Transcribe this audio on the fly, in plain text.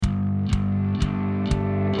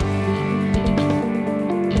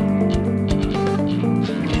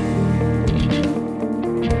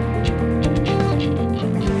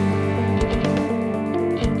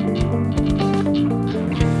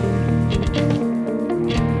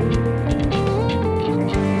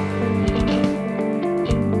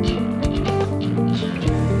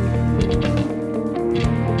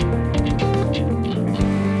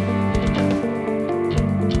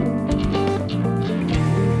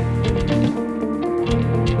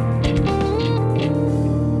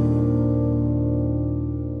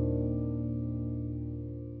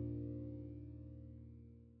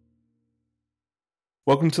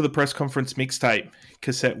Welcome to the press conference mixtape,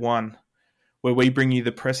 Cassette 1, where we bring you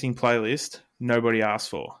the pressing playlist nobody asked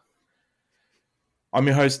for. I'm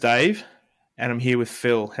your host, Dave, and I'm here with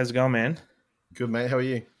Phil. How's it going, man? Good, mate. How are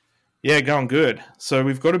you? Yeah, going good. So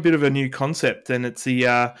we've got a bit of a new concept, and it's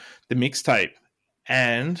the mixtape,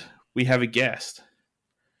 and we have a guest.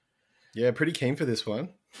 Yeah, pretty keen for this one.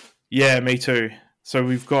 Yeah, me too. So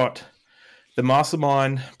we've got the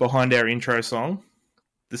mastermind behind our intro song,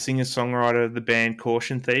 the singer-songwriter of the band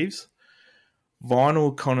Caution Thieves,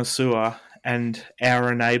 vinyl connoisseur, and our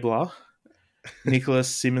enabler, Nicholas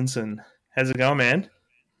Simonsen. How's it going, man?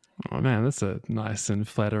 Oh, man, that's a nice and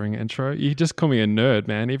flattering intro. You just call me a nerd,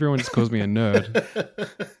 man. Everyone just calls me a nerd.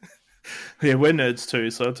 Yeah, we're nerds too,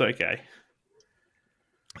 so it's okay.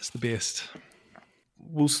 It's the best.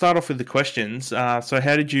 We'll start off with the questions. So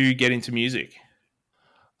how did you get into music?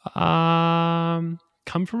 Come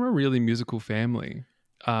from a really musical family.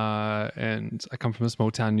 And I come from a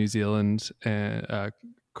small town, New Zealand,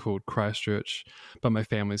 called Christchurch, but my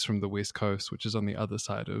family's from the West Coast, which is on the other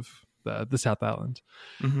side of the South Island.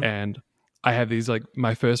 Mm-hmm. And I have these, like,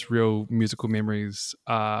 my first real musical memories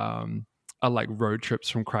are like road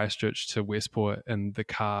trips from Christchurch to Westport in the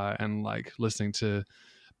car and like listening to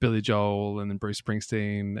Billy Joel and then Bruce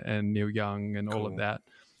Springsteen and Neil Young and all of that.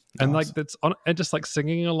 And nice. Like that's on, and just like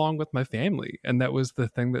singing along with my family, and that was the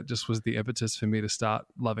thing that just was the impetus for me to start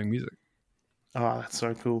loving music. Oh, that's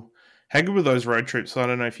so cool! How good were those road trips? I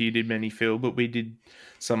don't know if you did many, Phil, but we did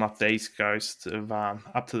some up the east coast of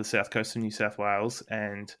up to the south coast of New South Wales,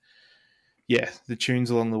 and yeah, the tunes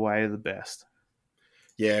along the way are the best.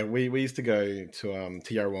 Yeah, we used to go to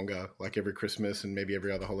Yarrawonga like every Christmas and maybe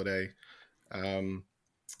every other holiday, and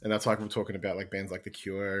that's like we're talking about like bands like The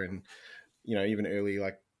Cure and even early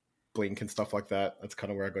like Blink and stuff like that. That's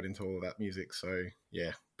kind of where I got into all of that music. So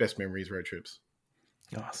yeah, best memories, road trips.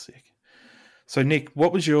 Oh, sick. So Nick,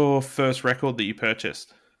 what was your first record that you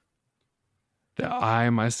purchased? That I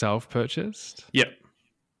myself purchased? Yep.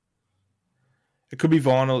 It could be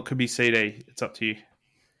vinyl, it could be CD. It's up to you.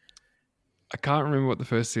 I can't remember what the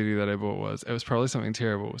first CD that I bought was. It was probably something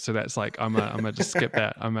terrible. So that's like I'm gonna just skip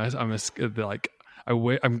that. I'm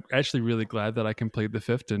actually really glad that I can plead the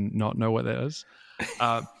fifth and not know what that is.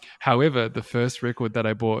 However, the first record that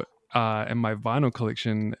I bought in my vinyl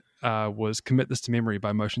collection was Commit This to Memory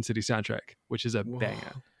by Motion City Soundtrack, which is a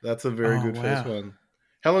banger. That's a very good first one.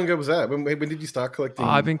 How long ago was that? When did you start collecting?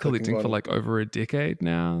 I've been collecting for like over a decade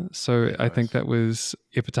now. So yeah, I think that was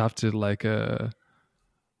Epitaph did like it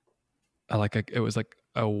was like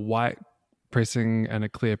a white pressing and a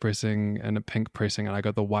clear pressing and a pink pressing, and I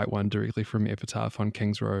got the white one directly from Epitaph on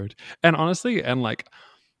Kings Road. And honestly, and like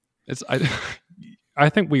I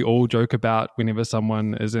think we all joke about whenever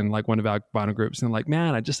someone is in like one of our vinyl groups and like,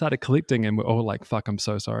 man, I just started collecting, and we're all like, fuck, I'm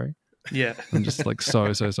so sorry. Yeah. I'm just like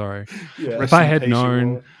so sorry. Yeah. If I had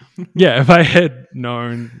known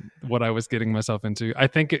what I was getting myself into, I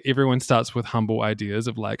think everyone starts with humble ideas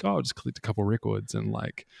of like, oh, I'll just collect a couple records, and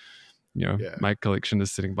like, my collection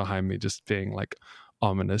is sitting behind me just being like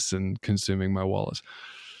ominous and consuming my wallet.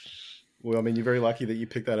 Well, I mean, you're very lucky that you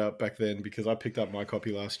picked that up back then, because I picked up my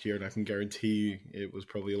copy last year and I can guarantee you it was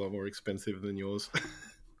probably a lot more expensive than yours.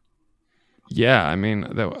 Yeah, I mean,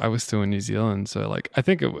 I was still in New Zealand, so like I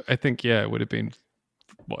think it would have been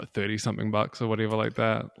what, 30 something bucks or whatever like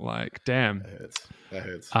that. Like, damn. That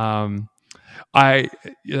hurts.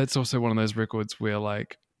 That's also one of those records where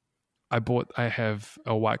like I have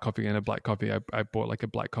a white copy and a black copy. I bought like a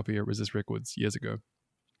black copy of Resist Records years ago.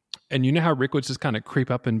 And you know how records just kind of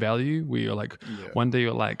creep up in value, where you're like, one day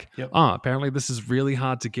you're like, apparently this is really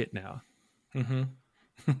hard to get now.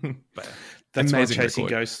 Mm-hmm. That's my Chasing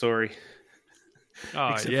Ghost story.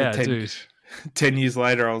 Oh, yeah, dude. 10 years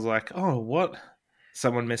later, I was like, oh, what?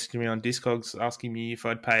 Someone messaged me on Discogs asking me if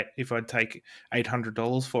I'd take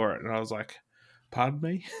 $800 for it. And I was like, pardon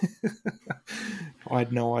me? I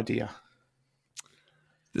had no idea.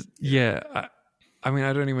 Yeah, I mean,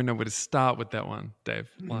 I don't even know where to start with that one, Dave.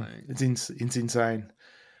 Like, it's insane.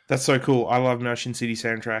 That's so cool. I love Motion City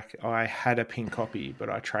Soundtrack. I had a pink copy, but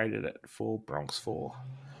I traded it for Bronx 4.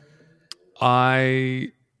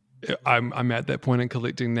 I'm at that point in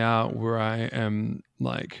collecting now where I am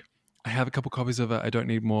like, I have a couple copies of it. I don't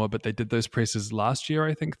need more, but they did those presses last year.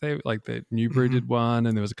 I think the Newbury did one,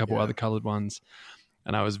 and there was a couple other colored ones.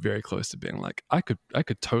 And I was very close to being like, I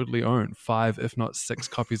could totally own 5, if not 6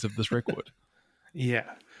 copies of this record. Yeah.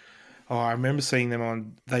 Oh, I remember seeing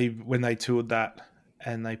them when they toured that,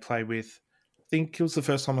 and they played with, I think it was the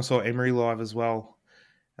first time I saw Emery live as well,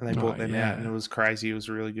 and they brought them out, and it was crazy. It was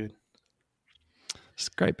really good. It's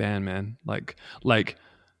a great band, man. Like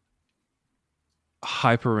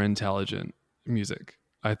hyper intelligent music.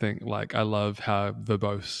 I think like I love how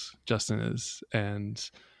verbose Justin is, and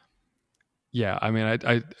yeah, I mean,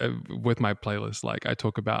 I with my playlist, like I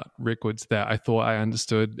talk about records that I thought I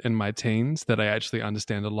understood in my teens that I actually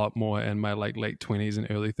understand a lot more in my like late 20s and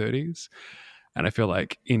early 30s. And I feel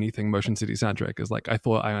like anything Motion City soundtrack is like, I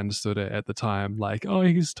thought I understood it at the time, like, oh,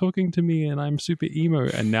 he's talking to me and I'm super emo.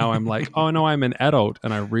 And now I'm like, oh no, I'm an adult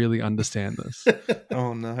and I really understand this.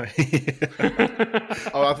 Oh no.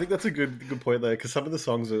 Oh, I think that's a good point there, because some of the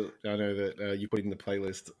songs that I know that you put in the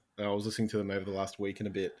playlist, I was listening to them over the last week and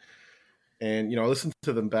a bit. And, I listened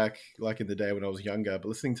to them back like in the day when I was younger, but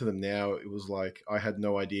listening to them now, it was like I had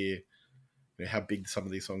no idea how big some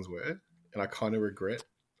of these songs were. And I kind of regret.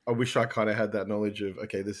 I wish I kind of had that knowledge of,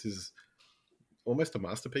 okay, this is almost a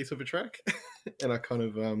masterpiece of a track. And I kind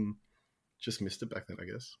of just missed it back then, I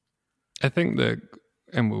guess. I think that,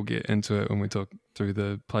 and we'll get into it when we talk through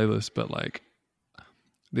the playlist, but like,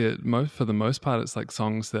 for the most part, it's like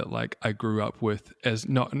songs that like I grew up with, as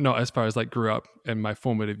not as far as like grew up in my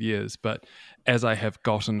formative years, but as I have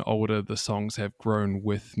gotten older, the songs have grown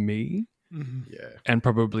with me, Yeah, and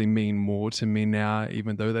probably mean more to me now,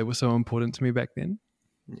 even though they were so important to me back then.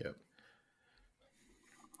 yeah.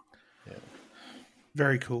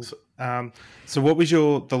 Very cool. So what was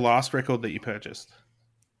the last record that you purchased?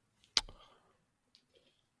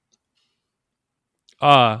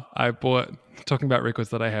 I bought, talking about records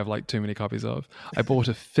that I have like too many copies of, I bought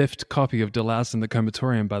a 5th copy of De Last in the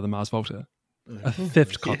Comatorium by the Mars Volta. A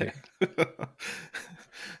 5th copy.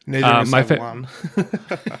 Neither is one.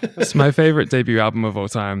 It's my favorite debut album of all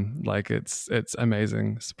time. Like it's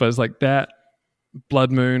amazing. But it's like that.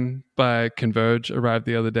 Blood Moon by Converge arrived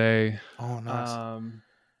the other day. Oh, nice.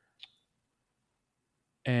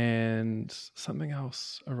 And something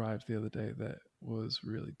else arrived the other day that was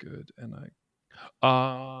really good, and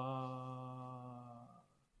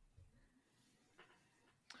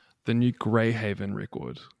the new Greyhaven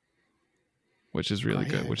record, which is really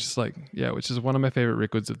good, which is like, which is one of my favorite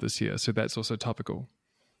records of this year. So that's also topical.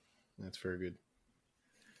 That's very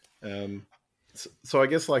good. So I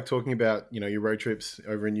guess like talking about, your road trips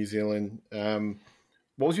over in New Zealand,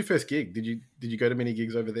 what was your first gig? Did you go to many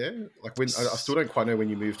gigs over there? Like when I still don't quite know when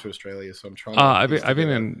you moved to Australia, so I'm trying to I've been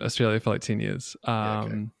in Australia for like 10 years.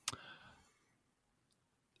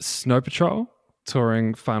 Snow Patrol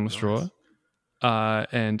touring Final Straw,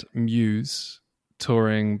 and Muse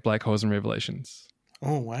touring Black Holes and Revelations.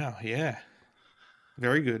 Oh wow, yeah.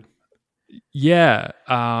 Very good. Yeah.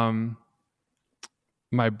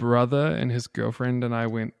 My brother and his girlfriend and I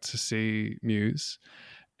went to see Muse,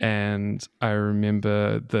 and I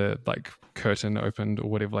remember the like curtain opened or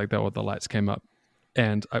whatever like that, or the lights came up,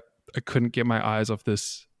 and I couldn't get my eyes off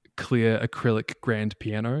this clear acrylic grand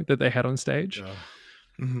piano that they had on stage.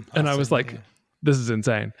 And I was like, this is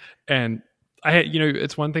insane. And I had,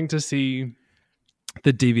 it's one thing to see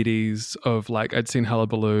the DVDs of like, I'd seen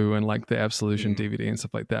Hullabaloo and like the Absolution DVD and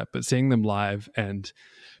stuff like that, but seeing them live and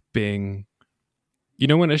being,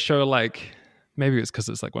 when a show like, maybe it's because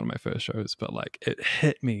it's like one of my first shows, but like it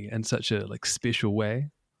hit me in such a like special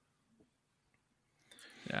way.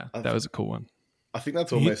 Yeah, that was a cool one. I think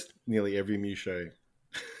that's almost nearly every Muse show.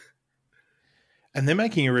 And they're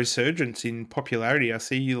making a resurgence in popularity. I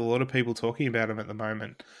see a lot of people talking about them at the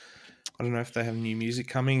moment. I don't know if they have new music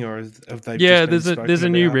coming or have they? Yeah, there's a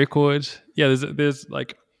new record. Yeah, there's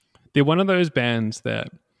like, they're one of those bands that,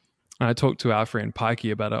 and I talked to our friend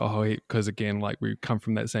Pikey about it. Because again, like we come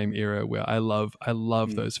from that same era where I love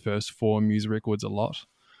those first 4 Muse records a lot.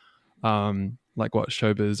 Like what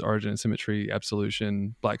Showbiz, Origin and Symmetry,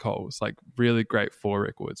 Absolution, Black Holes, like really great 4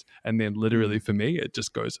 records. And then literally for me, it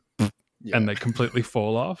just goes and they completely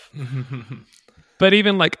fall off. But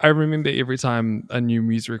even like, I remember every time a new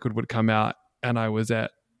Muse record would come out and I was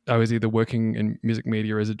either working in music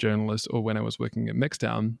media as a journalist or when I was working at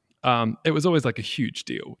Mixdown, it was always like a huge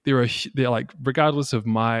deal. They're like, regardless of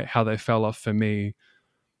how they fell off for me,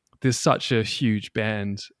 there's such a huge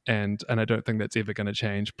band, and I don't think that's ever going to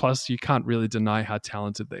change. Plus, you can't really deny how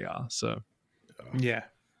talented they are. So, yeah.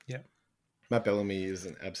 Matt Bellamy is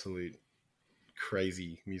an absolute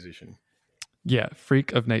crazy musician. Yeah,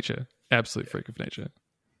 freak of nature, absolute freak of nature.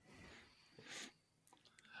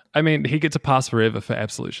 I mean, he gets a pass forever for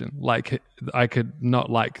Absolution. Like, I could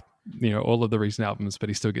not like all of the recent albums, but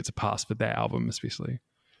he still gets a pass for that album, especially.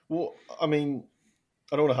 Well, I mean,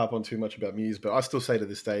 I don't want to harp on too much about Muse, but I still say to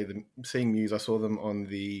this day that seeing Muse, I saw them on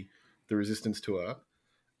the Resistance tour,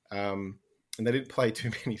 and they didn't play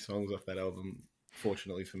too many songs off that album,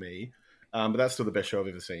 fortunately for me. But that's still the best show I've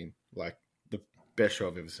ever seen. Like the best show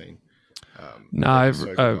I've ever seen.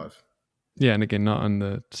 Yeah, and again, not in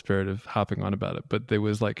the spirit of harping on about it, but there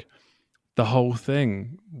was like the whole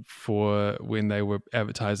thing for when they were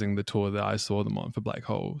advertising the tour that I saw them on for Black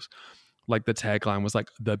Holes, like the tagline was like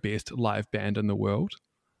the best live band in the world.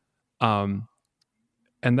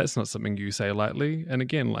 And that's not something you say lightly. And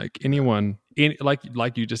again, like anyone,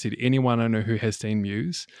 like you just said, anyone I know who has seen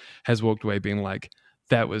Muse has walked away being like,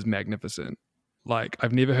 that was magnificent. Like,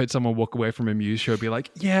 I've never heard someone walk away from a Muse show be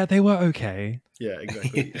like, yeah, they were okay. Yeah,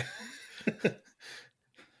 exactly.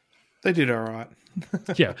 They did all right.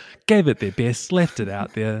 Yeah, gave it their best, left it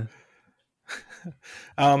out there.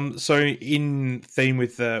 So in theme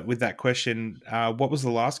with that question, what was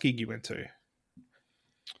the last gig you went to?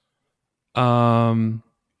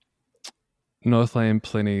 North Lane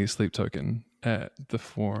Plenty Sleep Token at the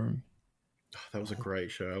Forum. Oh, that was a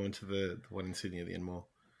great show. I went to the one in Sydney at the Enmore.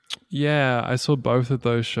 Yeah, I saw both of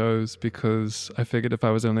those shows because I figured if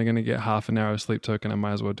I was only going to get half an hour of Sleep Token, I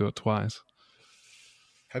might as well do it twice.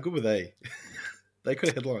 How good were they? They could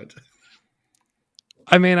have headlined.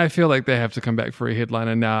 I mean, I feel like they have to come back for a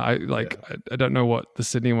headliner now. I don't know what the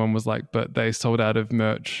Sydney one was like, but they sold out of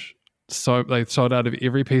merch. So they sold out of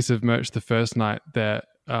every piece of merch the first night that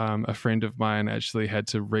a friend of mine actually had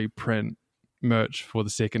to reprint merch for the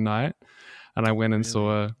second night. And I went and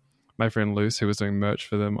saw my friend Luce, who was doing merch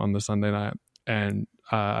for them on the Sunday night. And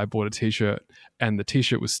I bought a t-shirt, and the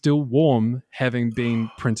t-shirt was still warm, having been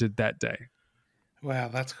printed that day. Wow,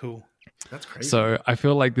 that's cool. That's crazy. So I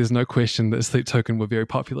feel like there's no question that Sleep Token were very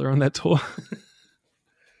popular on that tour.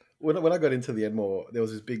 When I got into the Enmore, there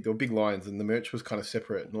were big lines, and the merch was kind of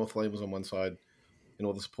separate. North Lane was on one side, and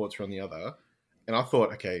all the supports were on the other. And I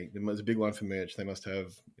thought, okay, there's a big line for merch. They must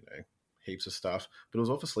have, heaps of stuff. But it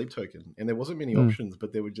was all for Sleep Token, and there wasn't many options.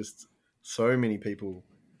 But there were just so many people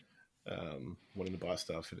wanting to buy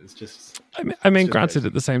stuff, and it's just. I mean, granted,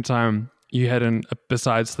 at the same time, you had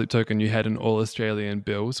besides Sleep Token, you had an all Australian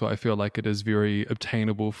bill. So I feel like it is very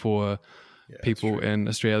obtainable for people in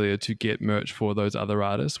Australia to get merch for those other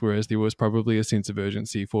artists, whereas there was probably a sense of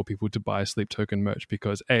urgency for people to buy Sleep Token merch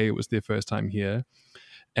because A, it was their first time here,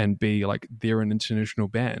 and B, like they're an international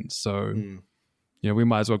band, so we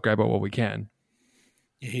might as well grab it while we can.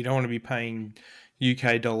 Yeah, you don't want to be paying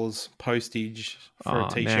UK dollars postage for a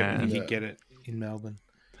t-shirt when you could get it in Melbourne.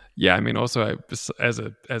 Yeah, I mean, also as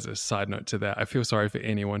a side note to that, I feel sorry for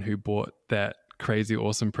anyone who bought that crazy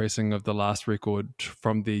awesome pressing of the last record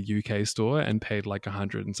from the UK store and paid like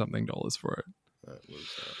 $100 and something for it.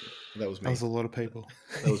 That was me. That was a lot of people.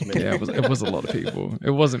 That was me. Yeah, it was a lot of people. It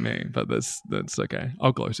wasn't me, but that's okay.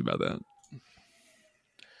 I'll gloat about that.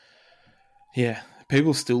 Yeah,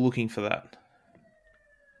 people still looking for that.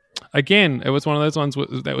 Again, it was one of those ones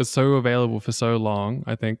that was so available for so long.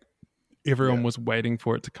 I think everyone was waiting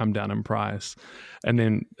for it to come down in price, and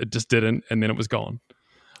then it just didn't, and then it was gone.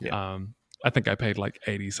 Yeah. I think I paid like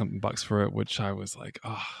 $80 something for it, which I was like,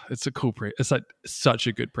 oh, it's a cool press. It's like such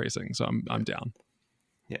a good pressing, so I'm down.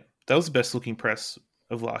 Yeah, that was the best looking press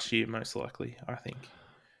of last year, most likely. I think.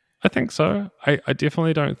 I think so. I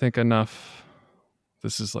definitely don't think enough.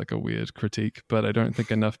 This is like a weird critique, but I don't think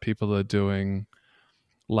enough people are doing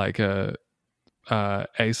like a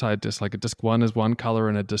A-side disc. Like a disc 1 is one color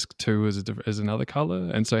and a disc 2 is another color,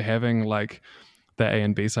 and so having like the A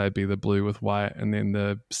and B side be the blue with white, and then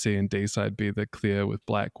the C and D side be the clear with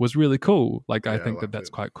black was really cool. Like I think that's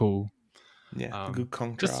quite cool. Yeah, good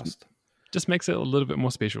contrast. Just makes it a little bit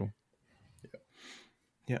more special.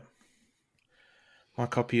 Yeah. My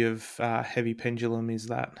copy of Heavy Pendulum is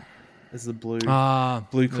the blue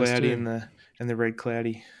cloudy and the red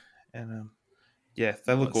cloudy, and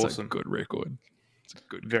they look awesome. A good record. It's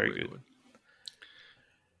a very good.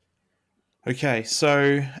 Okay,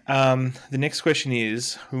 so the next question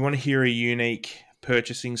is, we want to hear a unique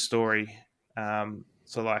purchasing story.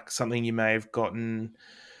 So like something you may have gotten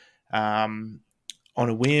on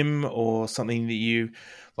a whim, or something that you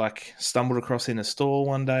like stumbled across in a store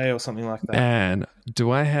one day, or something like that. And do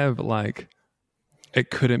I have like, it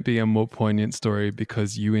couldn't be a more poignant story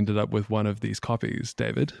because you ended up with one of these copies,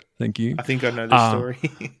 David. Thank you. I think I know this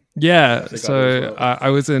story. Yeah, so I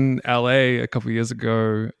was in LA a couple of years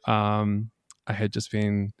ago. I had just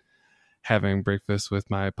been having breakfast with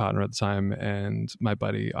my partner at the time and my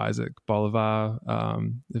buddy Isaac Bolivar.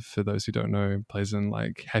 For those who don't know, plays in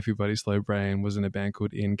like Happy Buddy Slow Brain, was in a band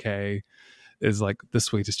called NK, is like the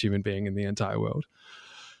sweetest human being in the entire world.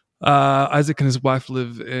 Isaac and his wife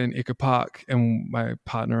live in Echo Park, and my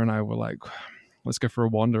partner and I were like, let's go for a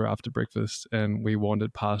wander after breakfast, and we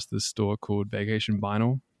wandered past this store called Vacation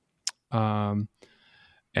Vinyl.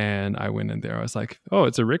 And I went in there. I was like, oh,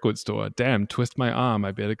 it's a record store. Damn, twist my arm.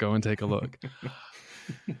 I better go and take a look.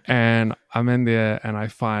 And I'm in there and I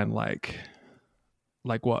find like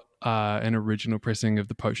what an original pressing of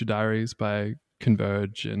the Poacher Diaries by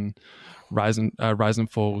Converge and Rise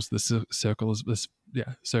and Falls. Circle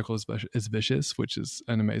is Vicious, which is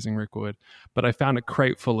an amazing record. But I found a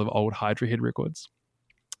crate full of old Hydra Head records,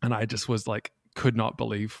 and I just was like, could not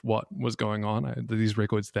believe what was going on. These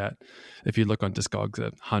records that, if you look on Discogs,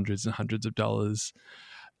 are hundreds and hundreds of dollars.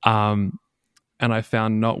 And I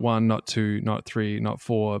found not one, not two, not three, not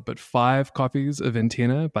four, but 5 copies of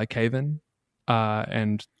Antenna by Caven,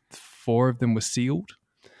 and 4 of them were sealed.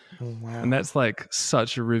 Oh, wow. And that's like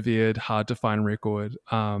such a revered, hard to find record.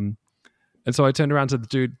 And so I turned around to the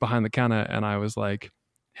dude behind the counter and I was like,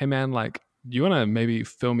 hey man, like, do you want to maybe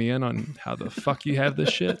fill me in on how the fuck you have this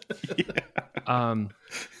shit? Yeah.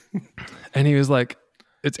 And he was like,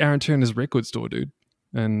 it's Aaron Turner's record store, dude.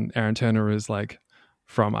 And Aaron Turner is like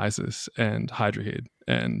from ISIS and Hydra Head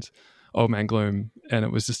and Old Man Gloom. And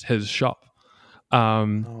it was just his shop.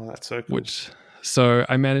 Oh, that's so cool. So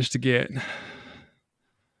I managed to get,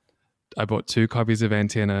 I bought 2 copies of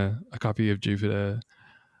Antenna, a copy of Jupiter,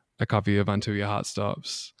 a copy of Until Your Heart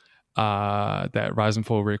Stops, that Rise and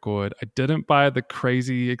Fall record. I didn't buy the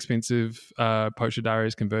crazy expensive Poacher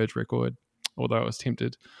Diaries Converge record, although I was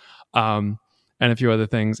tempted, and a few other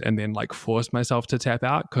things, and then like forced myself to tap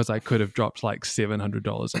out because I could have dropped like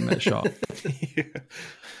 $700 in that shop.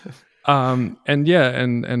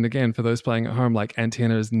 And again, for those playing at home, like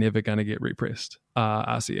Antenna is never going to get repressed.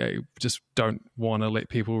 RCA just don't want to let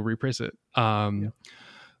people repress it.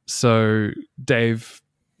 So Dave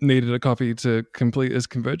needed a copy to complete his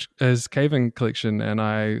Caven collection, and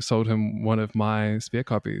I sold him one of my spare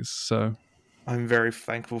copies. So I'm very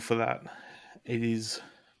thankful for that. It is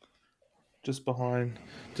just behind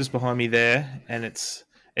me there, and it's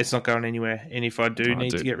not going anywhere. And if I do need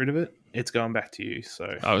to get rid of it, it's going back to you.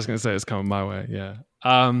 So I was going to say it's coming my way. Yeah.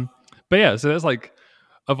 But yeah, so that's like,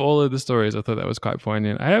 of all of the stories, I thought that was quite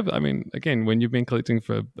poignant. Again, when you've been collecting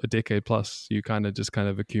for a decade plus, you kind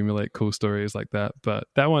of accumulate cool stories like that. But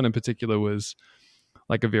that one in particular was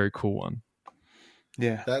like a very cool one.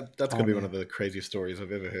 Yeah. That's going to be one of the craziest stories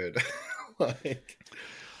I've ever heard. That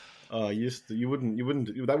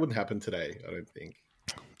wouldn't happen today, I don't think.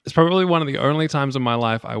 It's probably one of the only times in my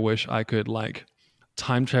life I wish I could like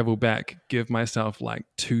time travel back, give myself like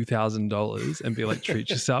 $2,000 and be like, treat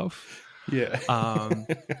yourself. Yeah.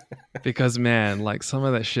 Because man, like some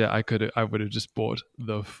of that shit I would have just bought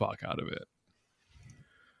the fuck out of it.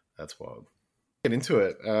 That's wild. Get into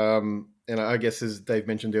it. And I guess, as Dave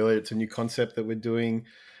mentioned earlier, it's a new concept that we're doing.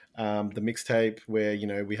 The mixtape, where, you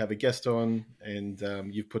know, we have a guest on, and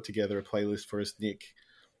you've put together a playlist for us, Nick,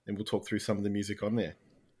 and we'll talk through some of the music on there.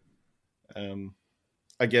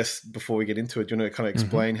 I guess before we get into it, do you want to kind of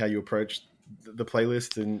explain how you approached the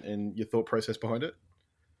playlist and your thought process behind it?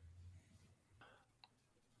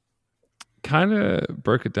 Kind of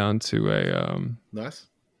broke it down to a nice,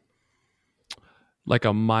 like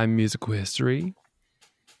a my musical history.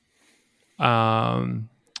 Yeah,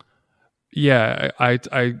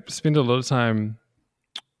 I spend a lot of time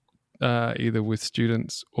either with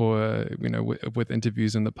students or, you know, with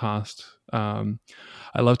interviews in the past.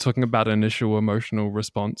 I love talking about initial emotional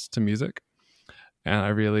response to music, and I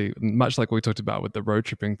really, much like we talked about with the road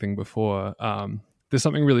tripping thing before, there's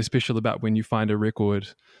something really special about when you find a record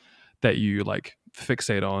that you like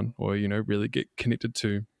fixate on, or, you know, really get connected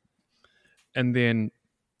to, and then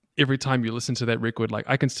every time you listen to that record, like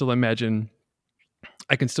I can still listen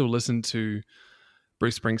to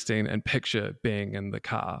Bruce Springsteen and picture being in the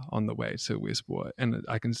car on the way to Westport, and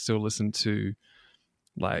I can still listen to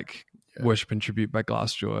like Worship and Tribute by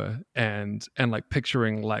Glassjaw and like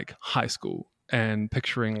picturing like high school and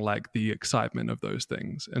picturing like the excitement of those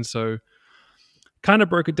things. And so kind of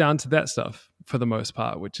broke it down to that stuff for the most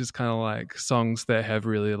part, which is kind of like songs that have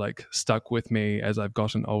really like stuck with me as I've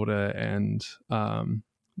gotten older, and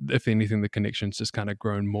if anything, the connection's just kind of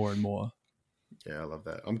grown more and more. Yeah, I love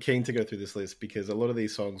that. I'm keen to go through this list because a lot of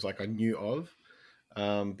these songs like I knew of,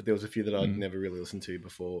 but there was a few that I'd never really listened to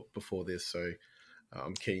before this. So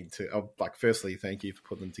I'm keen to, firstly, thank you for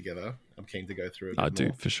putting them together. I'm keen to go through it. I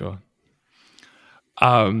do, for sure.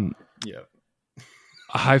 Yeah.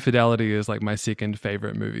 High Fidelity is like my second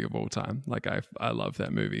favorite movie of all time. Like I love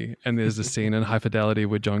that movie. And there's a scene in High Fidelity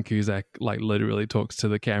where John Cusack like literally talks to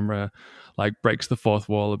the camera, like breaks the fourth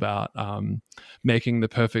wall about making the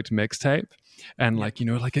perfect mixtape. And like, you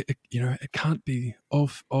know, like it can't be all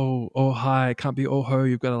high, it can't be all ho.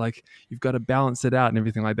 You've got to balance it out and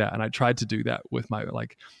everything like that. And I tried to do that with my,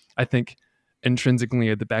 like, I think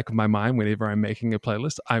intrinsically at the back of my mind, whenever I'm making a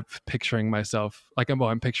playlist, I'm picturing myself like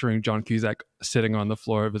I'm picturing John Cusack sitting on the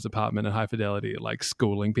floor of his apartment in High Fidelity, like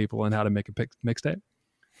schooling people on how to make a mixtape.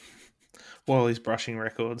 while he's brushing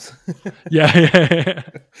records. Yeah.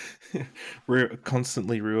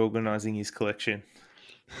 Constantly reorganizing his collection.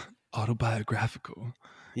 Autobiographical.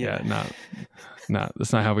 Yeah. No,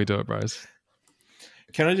 that's not how we do it, bros.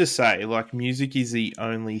 Can I just say, like, music is the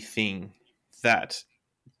only thing that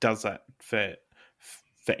does that for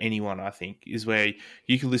anyone, I think, is where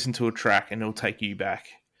you can listen to a track and it'll take you back,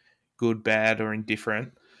 good, bad, or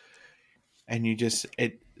indifferent. And you just,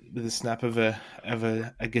 with a snap of a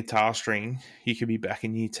guitar string, you could be back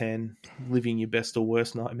in year 10, living your best or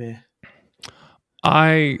worst nightmare.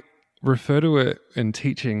 I refer to it in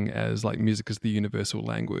teaching as like music is the universal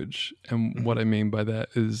language. And what I mean by that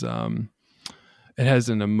is it has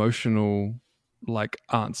an emotional like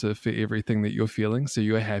answer for everything that you're feeling. So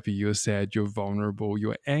you're happy, you're sad, you're vulnerable,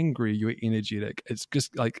 you're angry, you're energetic. It's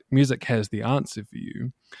just like music has the answer for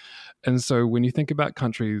you. And so when you think about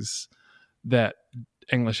countries that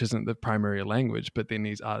English isn't the primary language, but then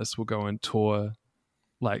these artists will go and tour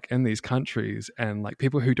like in these countries, and like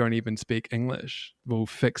people who don't even speak English will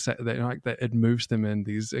fix it. They like that it moves them in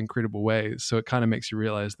these incredible ways. So it kind of makes you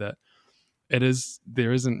realize that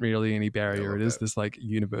there isn't really any barrier. It is this like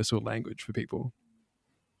universal language for people.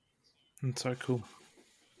 That's so cool.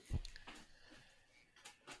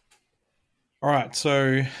 All right,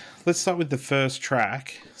 so let's start with the first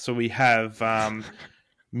track. So we have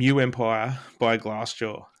Mew Empire by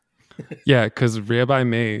Glassjaw. Yeah, because rare by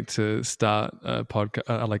me to start a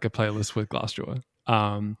podcast, like a playlist with Glassjaw.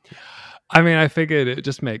 I mean, I figured it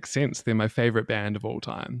just makes sense. They're my favorite band of all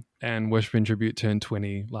time, and Worship and Tribute turned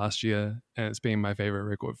 20 last year, and it's been my favorite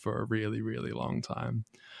record for a really, really long time.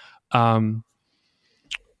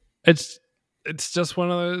 It's just one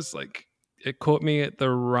of those, like, it caught me at the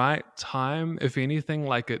right time. If anything,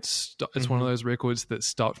 like it's one of those records that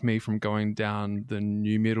stopped me from going down the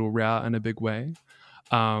new metal route in a big way.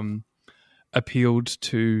 Appealed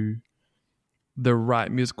to the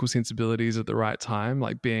right musical sensibilities at the right time,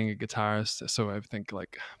 like being a guitarist. So I think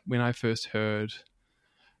like when I first heard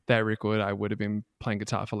that record, I would have been playing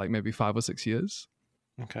guitar for like maybe 5 or 6 years.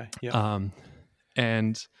 Okay. Yeah.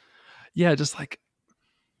 And yeah, just like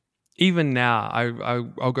even now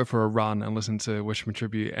I'll go for a run and listen to Worship and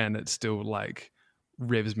Tribute, and it still like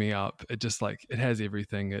revs me up. It just like, it has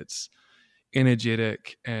everything. It's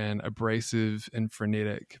energetic and abrasive and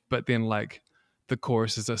frenetic, but then like the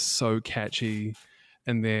choruses are so catchy,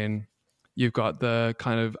 and then you've got the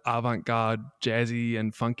kind of avant-garde jazzy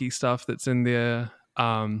and funky stuff that's in there.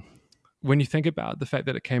 When you think about the fact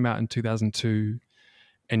that it came out in 2002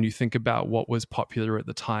 and you think about what was popular at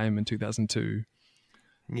the time in 2002,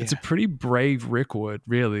 it's a pretty brave record,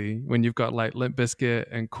 really, when you've got like Limp Bizkit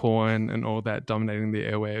and Korn and all that dominating the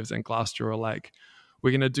airwaves, and Glassjaw are like,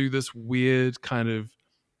 we're going to do this weird kind of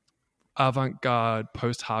avant-garde,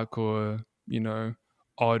 post-hardcore,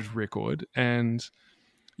 odd record. And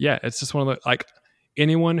yeah, it's just one of the, like,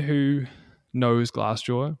 anyone who knows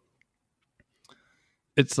Glassjaw,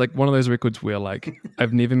 it's like one of those records where like,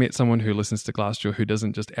 I've never met someone who listens to Glassjaw who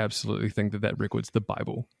doesn't just absolutely think that record's the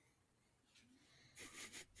Bible.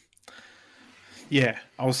 Yeah.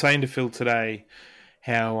 I was saying to Phil today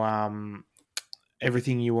how,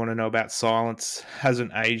 everything you want to know about Silence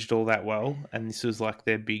hasn't aged all that well, and this was like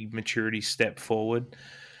their big maturity step forward,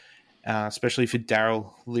 especially for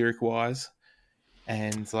Daryl lyric-wise.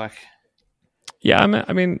 And like, yeah,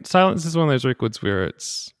 I mean, Silence is one of those records where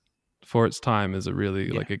it's, for its time, is a really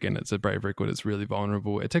like, again, it's a brave record. It's really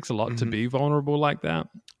vulnerable. It takes a lot to be vulnerable like that.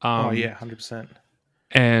 100%.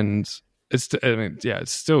 And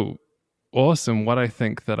it's still awesome. What I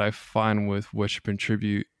think that I find with Worship and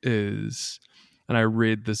Tribute is, and I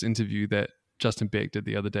read this interview that Justin Beck did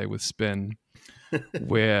the other day with Spin,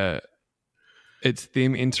 where it's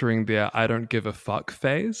them entering their I don't give a fuck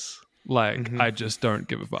phase. Like, I just don't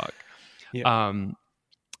give a fuck. Yeah.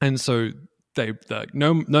 And so they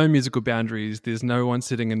no musical boundaries. There's no one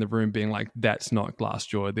sitting in the room being like, that's not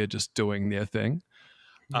Glassjaw. They're just doing their thing.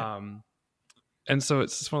 Yeah. And so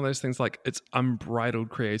it's just one of those things, like, it's unbridled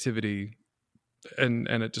creativity, and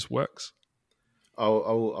it just works.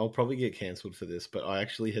 I'll probably get cancelled for this, but I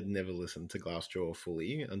actually had never listened to Glassjaw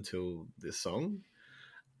fully until this song.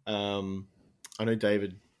 I know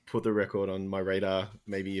David put the record on my radar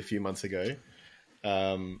maybe a few months ago,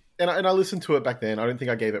 and I listened to it back then. I don't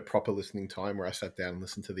think I gave it proper listening time where I sat down and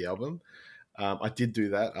listened to the album. I did do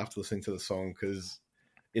that after listening to the song because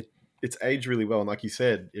it's aged really well. And like you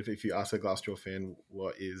said, if you ask a Glassjaw fan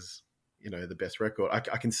what is the best record,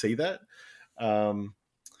 I can see that.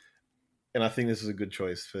 And I think this is a good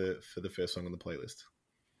choice for the first song on the playlist.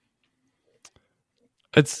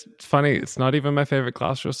 It's funny. It's not even my favorite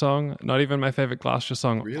Glassjaw song. Not even my favorite Glassjaw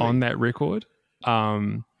song Really? on that record.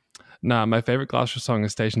 Nah, my favorite Glassjaw song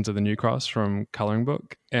is Stations of the New Cross from Coloring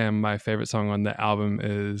Book, and my favorite song on the album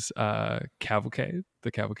is Cavalcade,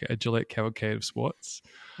 a Gillette Cavalcade of Sports.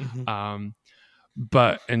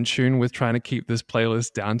 But in tune with trying to keep this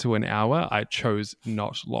playlist down to an hour, I chose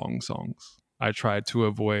not long songs. I tried to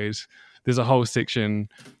avoid. There's a whole section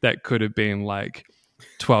that could have been like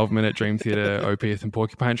 12-minute Dream Theater, Opeth, and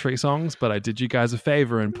Porcupine Tree songs, but I did you guys a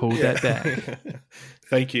favor and pulled that back.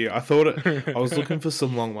 Thank you. I was looking for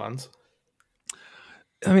some long ones.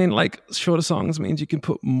 I mean, like, shorter songs means you can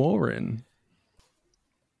put more in.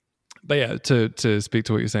 But yeah, to speak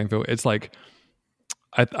to what you're saying, Phil, it's like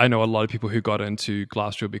I know a lot of people who got into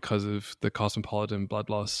Glassjaw because of the Cosmopolitan Blood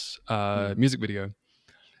Loss music video.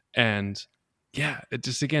 And yeah, it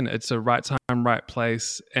just, again, it's a right time, right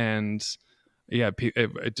place. And yeah,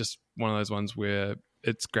 it just one of those ones where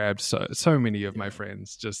it's grabbed so many of my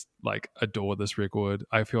friends just like adore this record.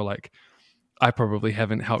 I feel like I probably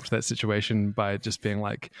haven't helped that situation by just being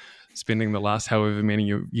like spending the last however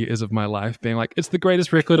many years of my life being like, it's the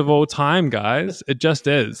greatest record of all time, guys. It just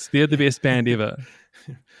is. They're the best band ever.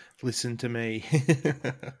 Listen to me.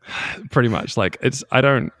 Pretty much. Like, it's I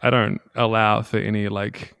don't allow for any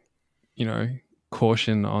like, you know,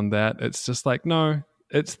 caution on that. It's just like, no,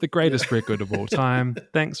 it's the greatest record of all time.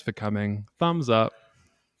 Thanks for coming. Thumbs up.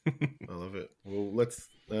 I love it. Well, let's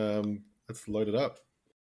load it up.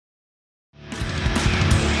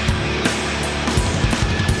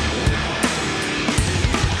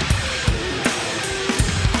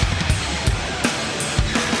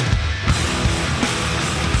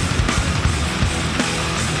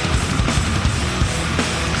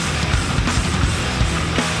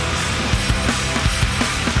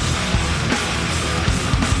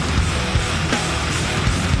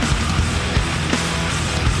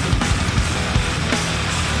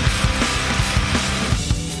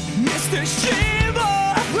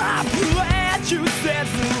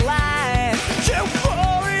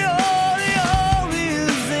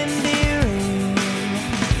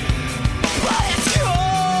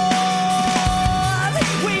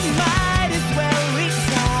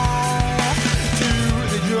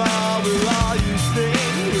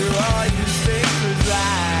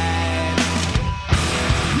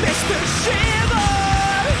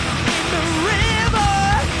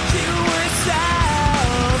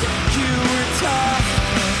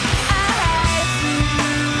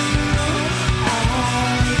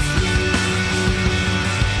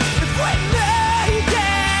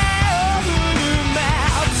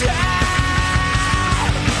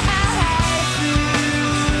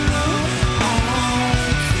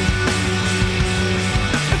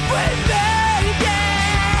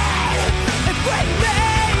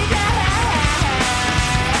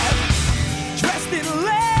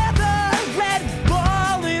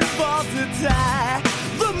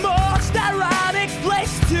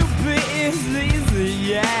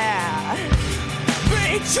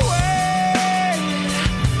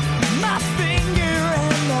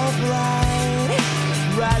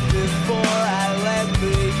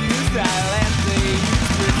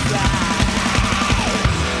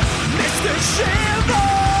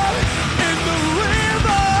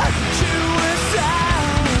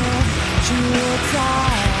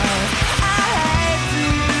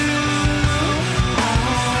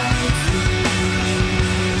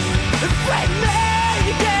 Break me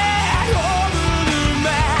again over the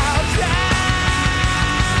mountain.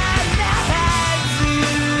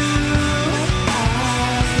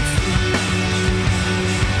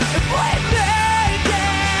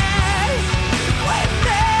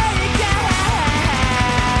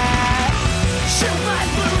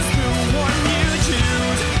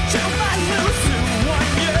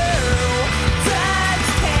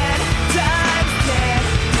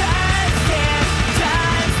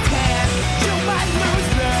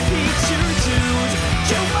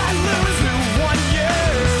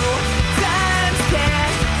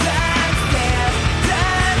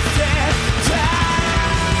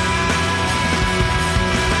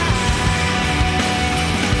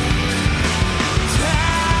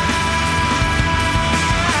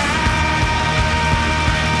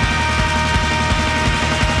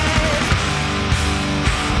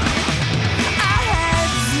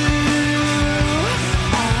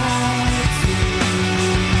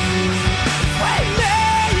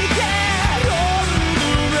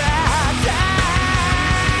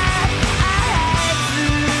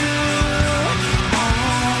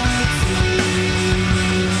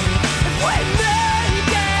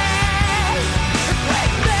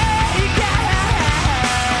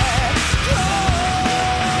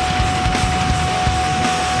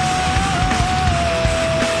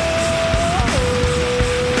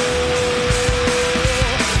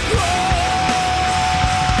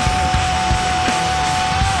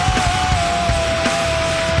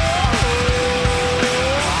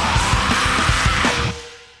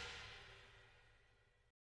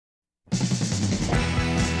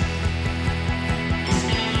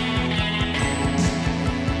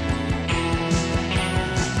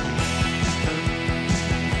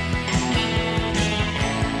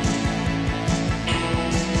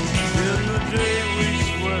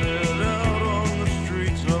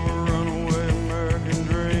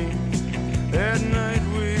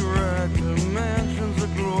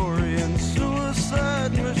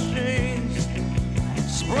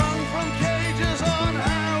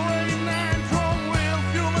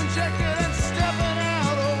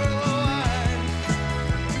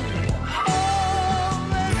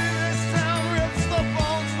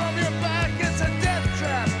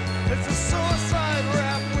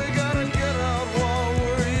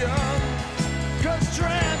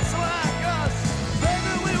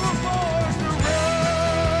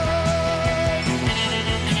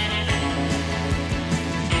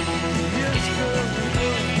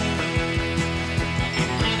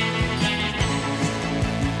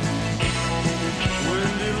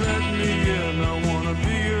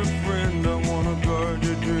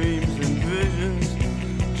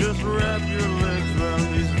 wrap your legs round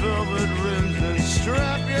these velvet rims and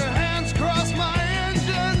strap your hands across my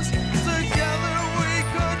engines. Together we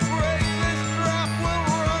could break this trap. We'll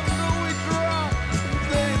run till we drop.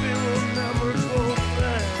 Baby, we'll never go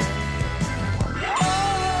back.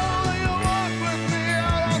 Oh, you walk with me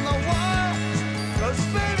out on the wild. 'Cause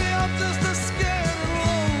baby, I'm just a scared and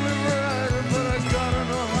lonely rider. But I gotta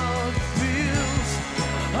know how it feels.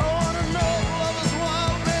 I wanna know if love is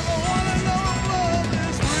wild, babe. I wanna know if love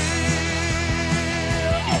is real.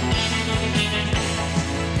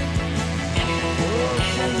 Oh,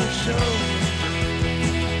 can you show me?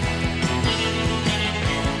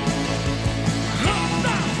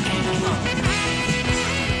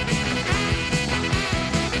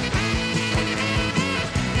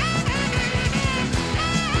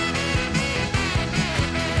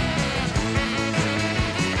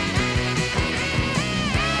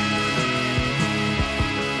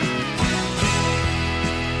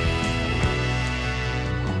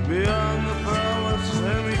 Beyond the palace,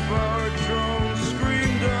 semi-powered drones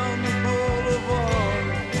scream down the boulevard.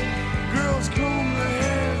 Girls comb their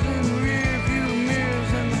hair in rear-view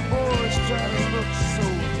mirrors, and the boys try to look so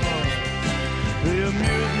hard. The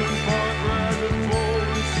amusement park rabbit bowl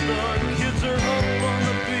and start. Kids are up on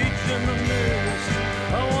the beach in the mirrors.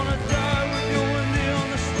 I wanna die with you, Wendy, on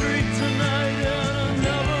the street tonight, and an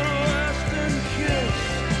everlasting kiss.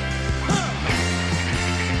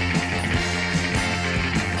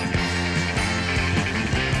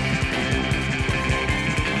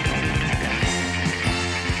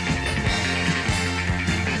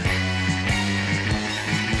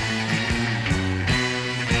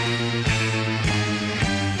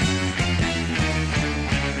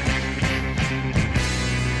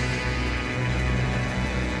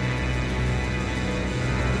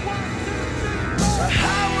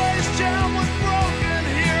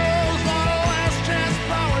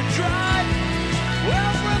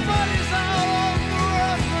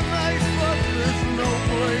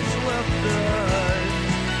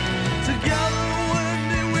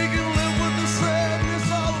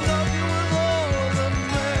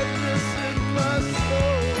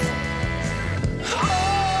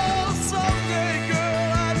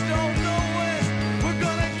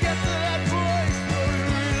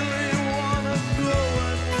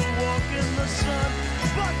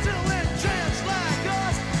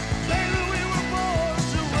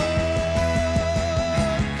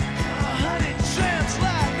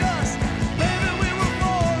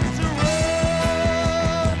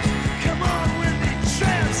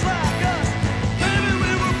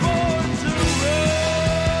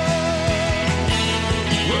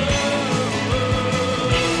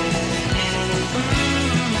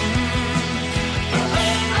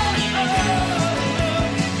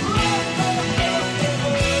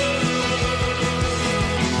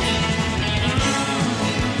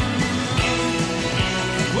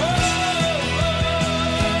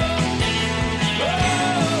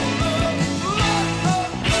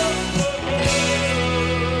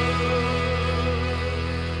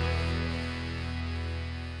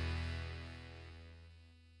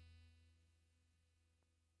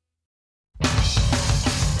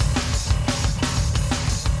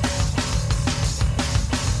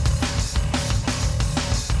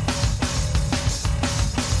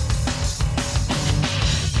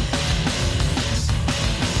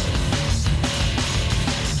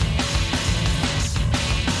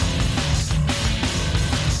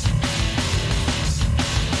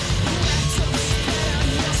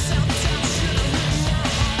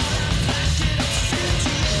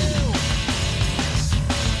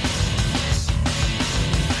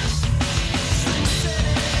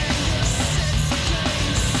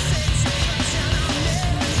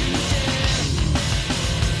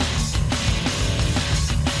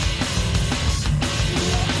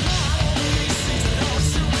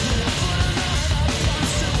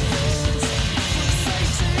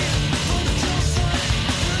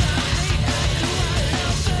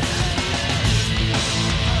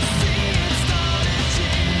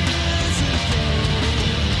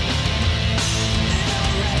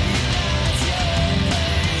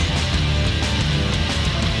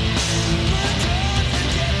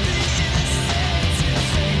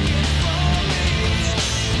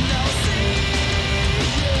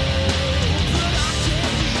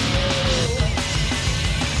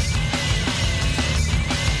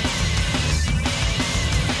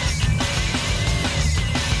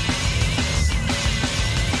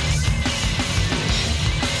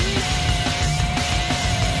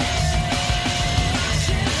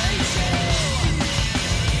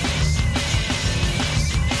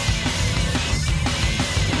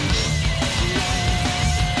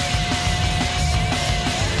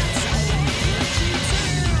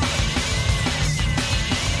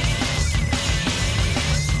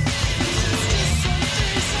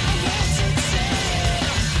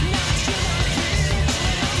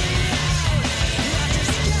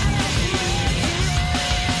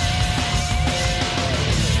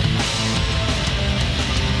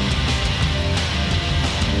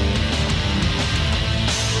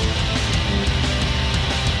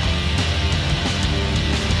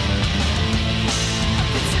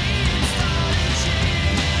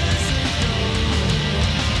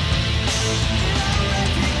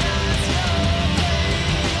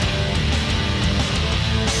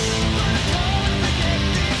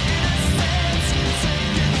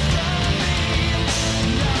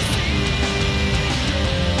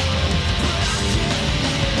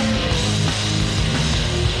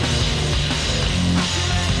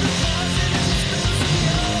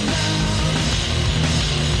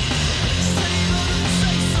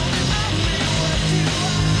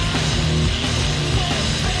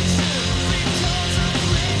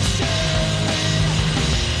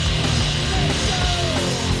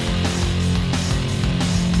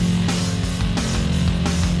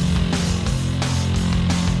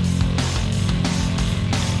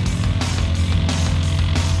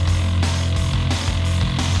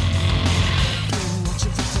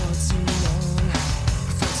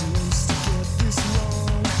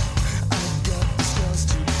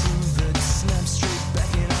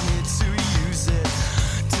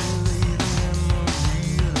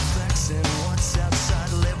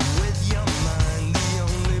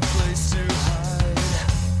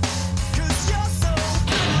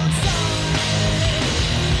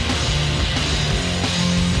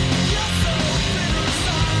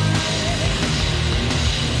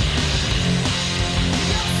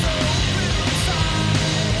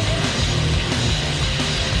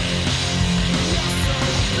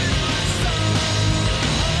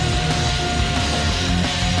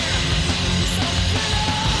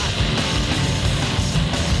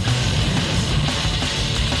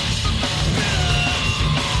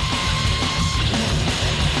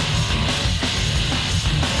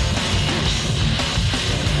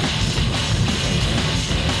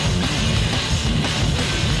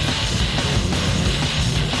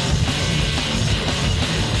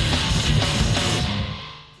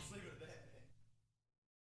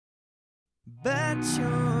 Bet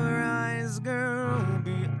your eyes, girl,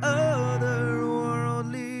 be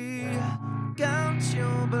otherworldly. Count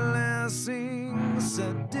your blessings,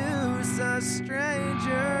 seduce a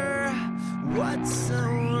stranger. What's so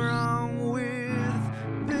wrong with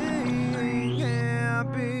being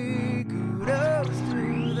happy? Kudos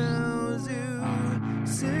to those who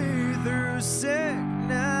see through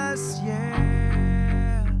sickness, yeah.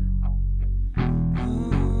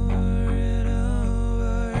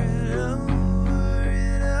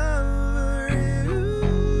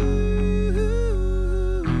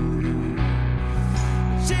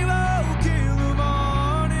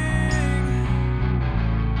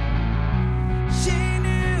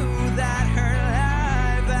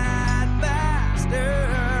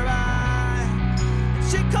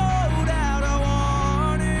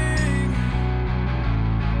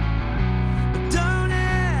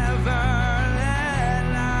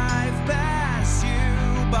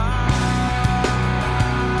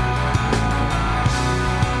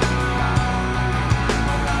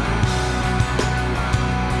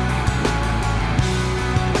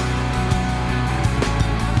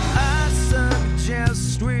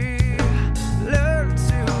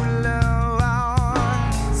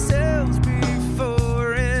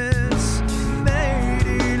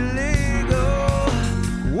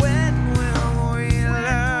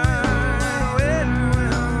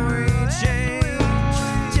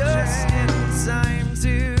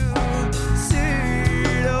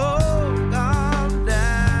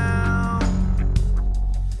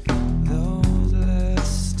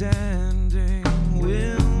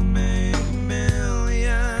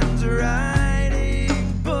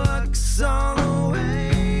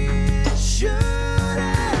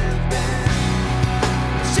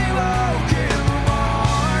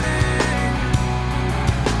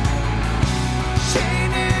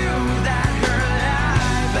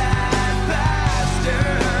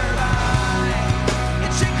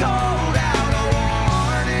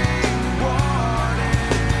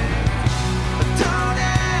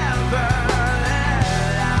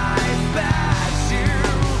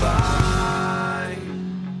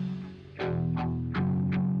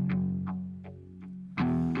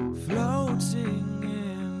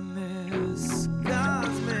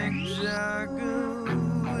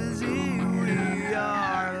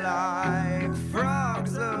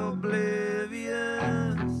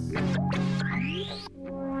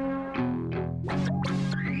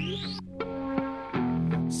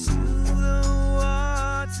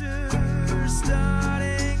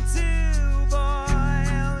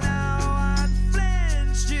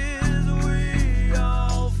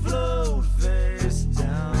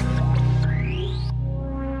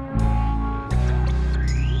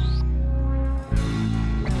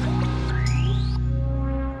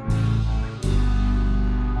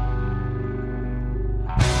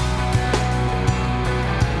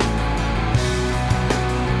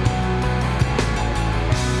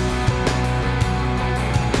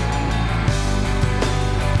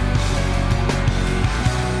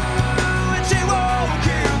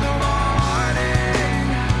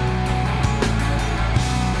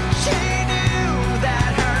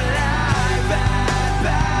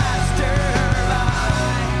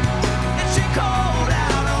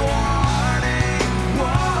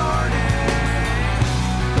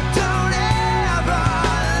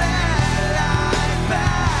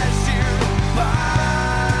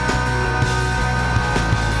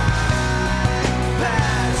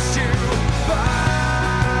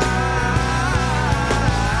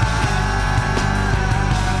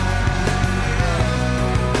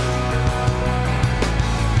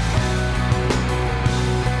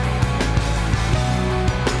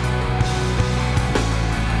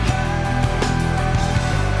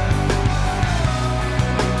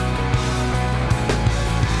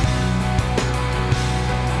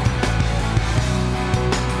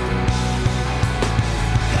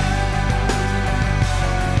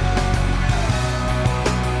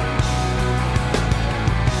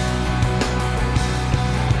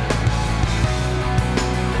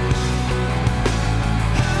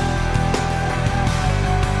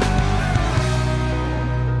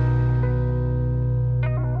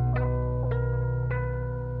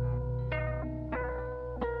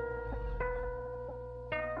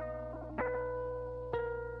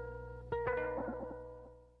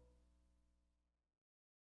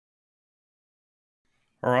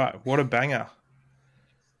 All right, what a banger.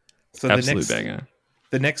 So Absolute banger.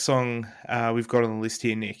 The next song we've got on the list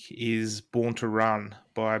here, Nick, is Born to Run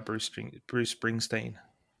by Bruce Springsteen.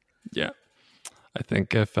 Yeah. I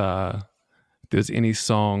think if there's any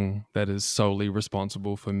song that is solely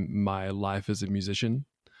responsible for my life as a musician,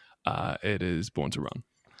 it is Born to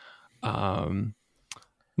Run.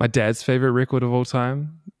 My dad's favorite record of all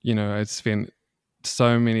time. You know, I spent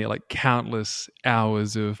so many, like countless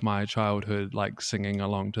hours of my childhood like singing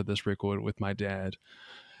along to this record with my dad.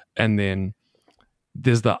 And then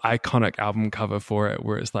there's the iconic album cover for it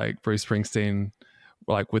where it's like Bruce Springsteen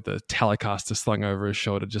like with the Telecaster slung over his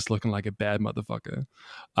shoulder, just looking like a bad motherfucker.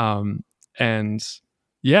 And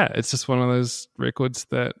yeah, it's just one of those records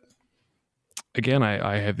that, again,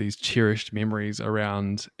 I have these cherished memories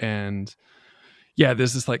around. And yeah,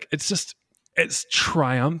 there's this like, it's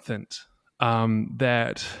triumphant.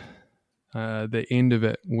 That the end of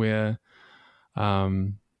it where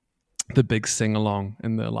the big sing along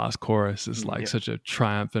in the last chorus is like such a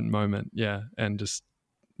triumphant moment. Yeah. And just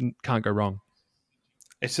can't go wrong.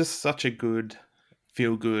 It's just such a good,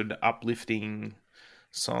 feel good, uplifting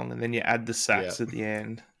song. And then you add the sax at the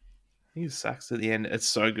end. I think the sax at the end. It's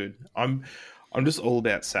so good. I'm just all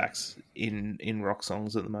about sax in rock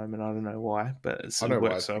songs at the moment. I don't know why, but it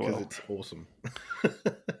works so well. It's awesome.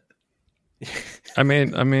 I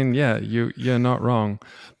mean, yeah, you're not wrong.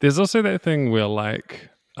 There's also that thing where like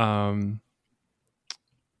the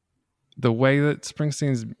way that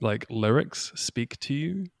Springsteen's like lyrics speak to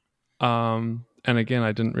you. And again,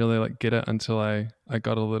 I didn't really like get it until I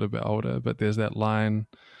got a little bit older, but there's that line,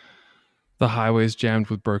 the highway's jammed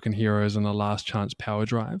with broken heroes and a last chance power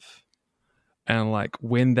drive. And like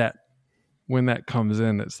when that comes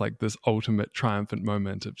in, it's like this ultimate triumphant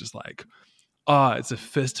moment of just like, it's a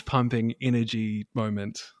fist pumping energy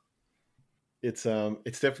moment. It's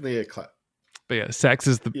definitely a clap. But yeah, sax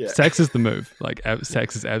is the move. Like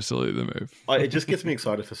sax is absolutely the move. It just gets me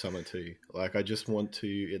excited for summer too. Like I just want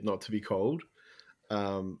it not to be cold.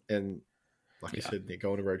 And like you said,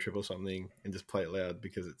 go on a road trip or something and just play it loud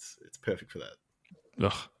because it's perfect for that.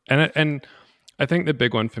 Ugh. And I think the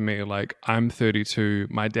big one for me, like I'm 32,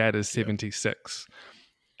 my dad is 76.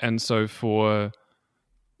 And so for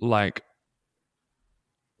like,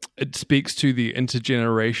 it speaks to the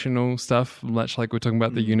intergenerational stuff, much like we're talking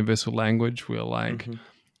about the universal language, where like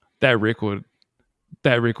that record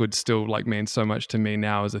still like means so much to me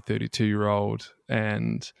now as a 32-year-old.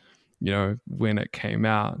 And, you know, when it came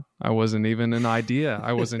out, I wasn't even an idea.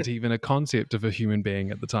 I wasn't even a concept of a human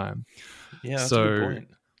being at the time. Yeah, that's a good point.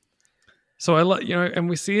 So I like, you know, and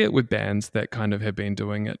we see it with bands that kind of have been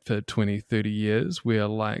doing it for 20, 30 years where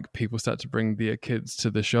like people start to bring their kids to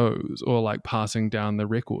the shows or like passing down the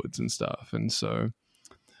records and stuff. And so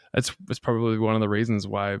it's probably one of the reasons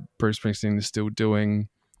why Bruce Springsteen is still doing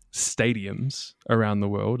stadiums around the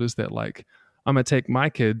world, is that like, I'm going to take my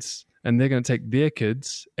kids and they're going to take their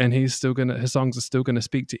kids and his songs are still going to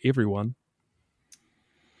speak to everyone.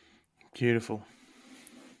 Beautiful.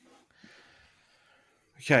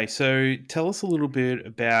 Okay, so tell us a little bit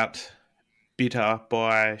about Bitter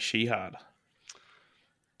by Shihad.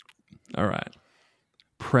 All right.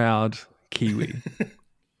 Proud Kiwi.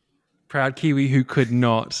 Proud Kiwi who could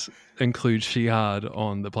not include Shihad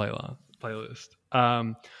on the playlist.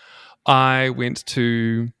 I went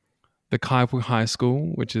to the Kaipoi High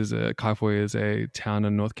School, which is Kaipoi is a town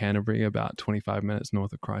in North Canterbury, about 25 minutes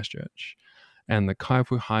north of Christchurch. And the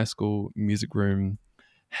Kaipoi High School music room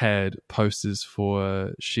had posters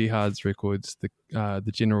for Shihad's records,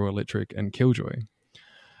 the General Electric and Killjoy.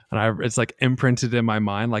 And it's like imprinted in my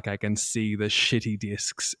mind, like I can see the shitty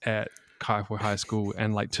discs at Kaipoi High School,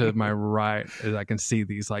 and like to my right, I can see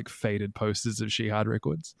these like faded posters of Shihad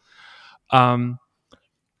records. And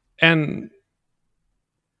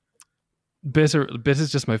Bitter is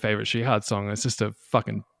just my favorite Shihad song. It's just a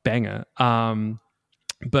fucking banger.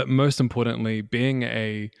 But most importantly, being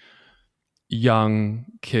a young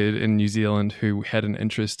kid in New Zealand who had an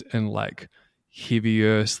interest in like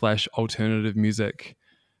heavier / alternative music,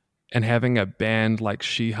 and having a band like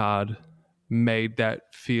Shihad made that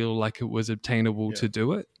feel like it was obtainable to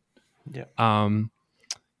do it. Yeah.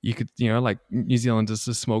 You could, you know, like New Zealand is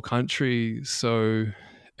a small country, so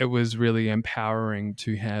it was really empowering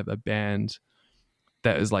to have a band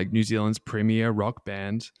that is like New Zealand's premier rock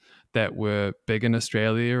band that were big in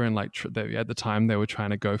Australia, and like at the time they were trying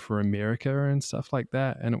to go for America and stuff like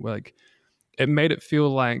that. And it made it feel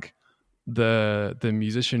like the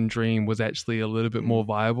musician dream was actually a little bit more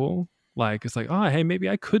viable. Like it's like, oh, hey, maybe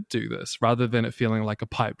I could do this, rather than it feeling like a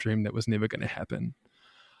pipe dream that was never going to happen.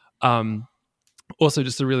 Also,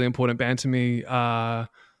 just a really important band to me.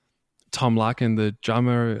 Tom Larkin, the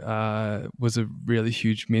drummer, was a really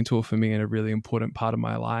huge mentor for me and a really important part of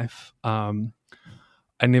my life.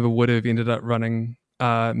 I never would have ended up running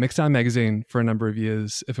Mixtape magazine for a number of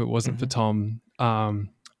years if it wasn't for Tom. I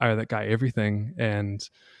owe that guy everything, and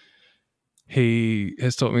he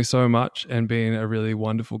has taught me so much and been a really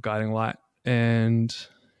wonderful guiding light. And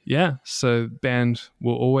yeah, so band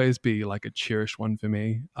will always be like a cherished one for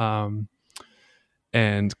me.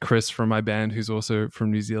 And Chris from my band, who's also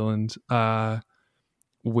from New Zealand,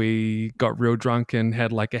 we got real drunk and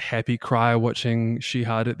had like a happy cry watching She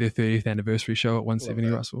Hard at their 30th anniversary show at 170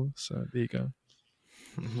 Russell. So there you go.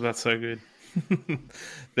 That's so good.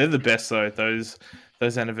 They're the best though, those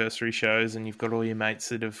anniversary shows, and you've got all your mates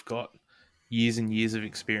that have got years and years of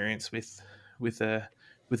experience with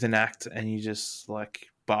an act, and you just like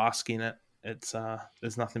bask in it. It's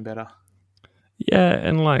there's nothing better. Yeah,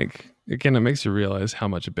 and like again, it makes you realize how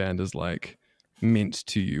much a band is like meant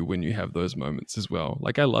to you when you have those moments as well.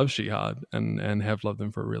 Like I love She Hard and have loved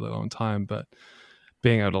them for a really long time, but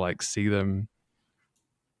being able to like see them,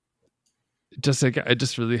 just like it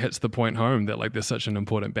just really hits the point home that like they're such an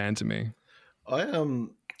important band to me. I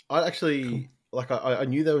actually like I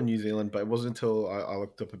knew they were New Zealand, but it wasn't until I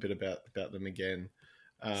looked up a bit about them again.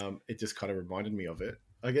 It just kind of reminded me of it.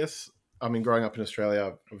 I guess. I mean, growing up in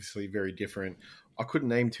Australia, obviously very different. I couldn't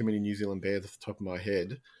name too many New Zealand bands off the top of my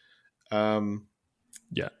head.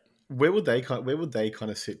 Yeah, where would they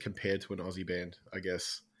kind of sit compared to an Aussie band? I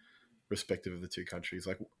guess, respective of the two countries.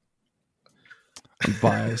 Like, I'm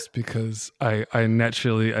biased because I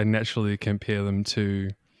naturally compare them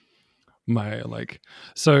to my like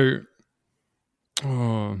so.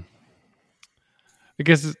 Oh, I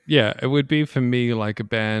guess it would be for me like a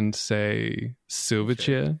band, say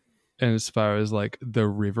Silverchair, and as far as like the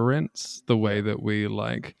reverence, the way that we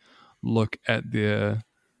like look at their,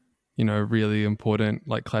 you know, really important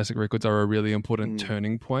like classic records are a really important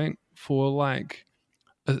turning point for like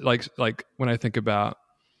when I think about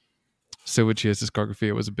Silverchair's discography,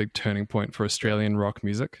 it was a big turning point for Australian rock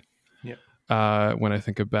music. Yeah. When I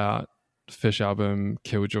think about Fish album,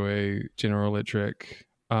 Killjoy, General Electric,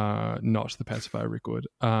 not the Pacifier record,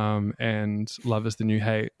 and Love Is the New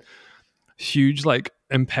Hate, huge like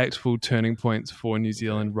impactful turning points for New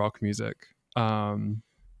Zealand rock music. I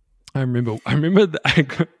remember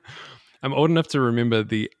I'm old enough to remember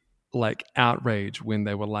the like outrage when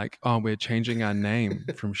they were like, oh, we're changing our name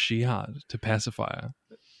from She Hard to Pacifier.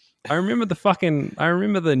 I remember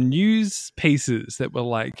the news pieces that were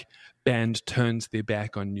like, band turns their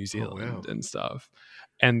back on New Zealand and stuff.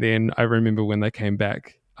 And then I remember when they came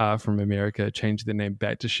back from America, changed their name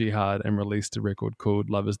back to She Hard and released a record called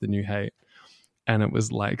Love Is the New Hate. And it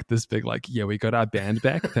was like this big like, yeah, we got our band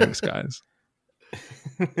back. Thanks, guys.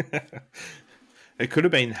 It could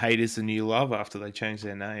have been Hate Is the New Love after they changed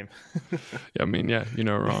their name. Yeah, I mean, yeah, you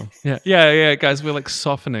know, wrong. Yeah, guys, we're like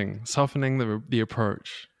softening the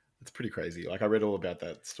approach. It's pretty crazy. Like I read all about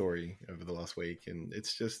that story over the last week, and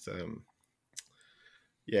it's just,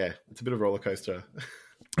 it's a bit of a roller coaster.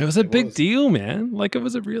 It was a big deal, man. Like it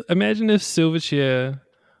was a real. Imagine if Silverchair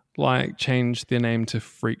like changed their name to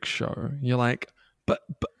Freak Show. You're like, but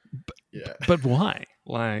why?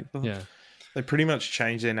 Like, yeah. They pretty much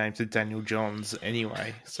changed their name to Daniel Johns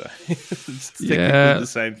anyway, so it's technically the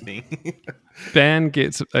same thing. Band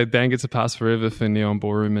gets a pass forever for Neon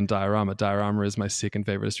Ballroom and Diorama. Diorama is my second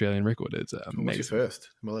favorite Australian record. It's amazing. What's your first?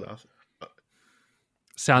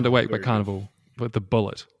 Sound Awake by Carnival with the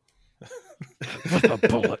bullet. With a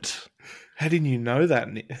bullet. How did you know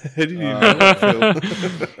that, Nick? How did you know that,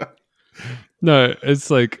 Phil? No,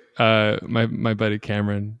 it's like my buddy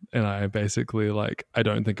Cameron and I basically like, I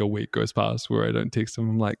don't think a week goes past where I don't text him.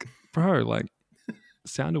 I'm like, bro, like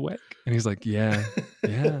Sound Awake. And he's like, yeah.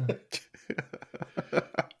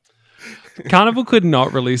 Carnival could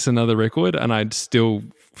not release another record and I'd still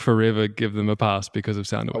forever give them a pass because of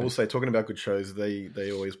Sound Awake. I will say, talking about good shows,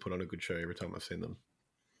 they always put on a good show every time I've seen them.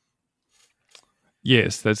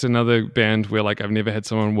 Yes, that's another band where like I've never had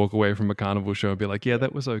someone walk away from a Carnival show and be like, yeah,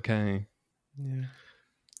 that was okay.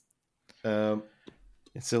 Yeah.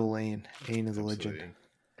 It's still Ian. Ian is a legend.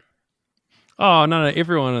 Oh, no,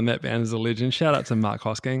 everyone in that band is a legend. Shout out to Mark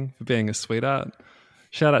Hosking for being a sweetheart.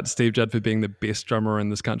 Shout out to Steve Judd for being the best drummer in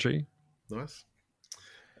this country. Nice.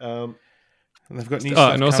 And they've got new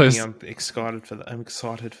stuff coming. I'm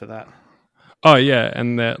excited for that. Oh, yeah,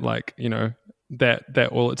 and that, like, you know, that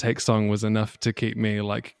All It Takes song was enough to keep me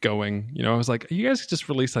like going. You know, I was like, you guys could just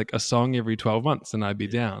release like a song every 12 months and I'd be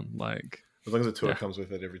down. Like, as long as the tour comes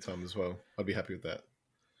with it every time as well, I'd be happy with that.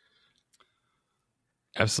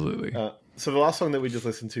 Absolutely. So the last song that we just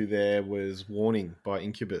listened to there was Warning by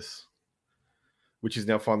Incubus, which is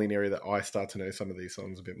now finally an area that I start to know some of these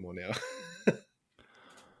songs a bit more now.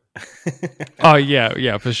 Oh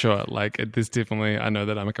yeah, for sure. Like there's definitely, I know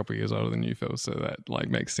that I'm a couple of years older than you, Phil, so that like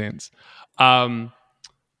makes sense. So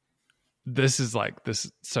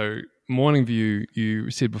Morning View,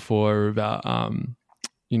 you said before about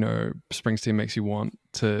Springsteen makes you want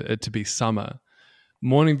it to be summer.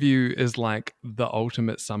 Morning View is like the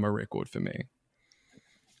ultimate summer record for me.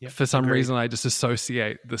 Yep, For some agreed. reason, I just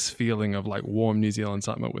associate this feeling of like warm New Zealand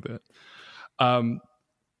summer with it.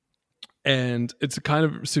 And it's kind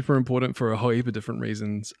of super important for a whole heap of different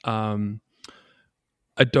reasons. I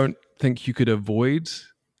don't think you could avoid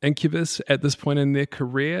Incubus at this point in their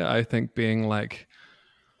career. I think being like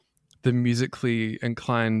the musically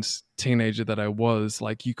inclined teenager that I was,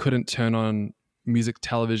 like you couldn't turn on music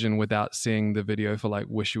television without seeing the video for like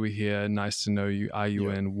Wish You Were Here, Nice to Know You, Are You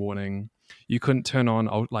In, Warning. You couldn't turn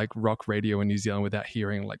on like rock radio in New Zealand without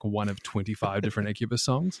hearing like one of 25 different Incubus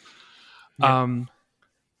songs. Yeah.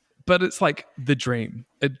 But it's like the dream.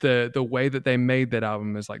 The way that they made that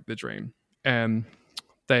album is like the dream. And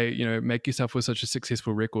they, Make Yourself was such a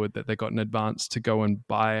successful record that they got an advance to go and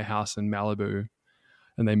buy a house in Malibu.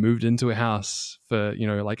 And they moved into a house for,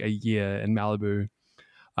 like a year in Malibu.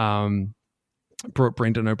 Brought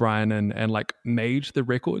Brendan O'Brien and like made the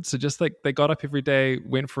record. So just like they got up every day,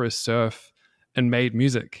 went for a surf and made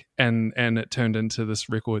music. And it turned into this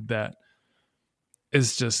record that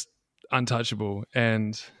is just untouchable.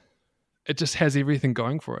 And it just has everything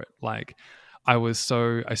going for it. Like I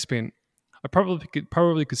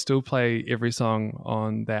probably could still play every song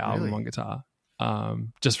on that album on guitar.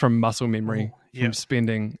 Just from muscle memory, from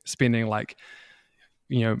spending like,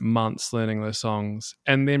 months learning those songs.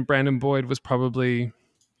 And then Brandon Boyd was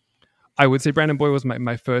I would say Brandon Boyd was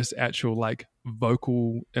my first actual like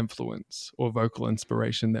vocal influence or vocal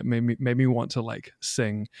inspiration that made me want to like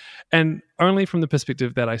sing. And only from the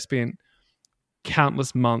perspective that I spent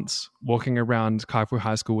countless months walking around Kaipui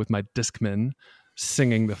High School with my Discman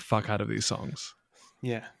singing the fuck out of these songs.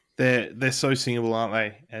 Yeah, they're so singable, aren't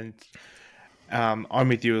they? And I'm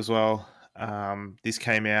with you as well. This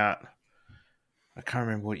came out, I can't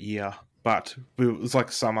remember what year, but it was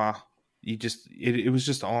like summer. It was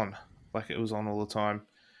just on, like it was on all the time.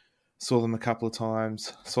 Saw them a couple of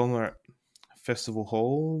times. Saw them at Festival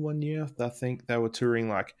Hall one year. I think they were touring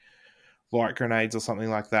like Light Grenades or something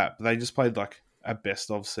like that. But they just played like a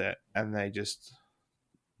best of set, and they just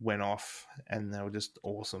went off, and they were just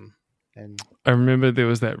awesome. And I remember there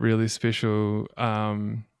was that really special.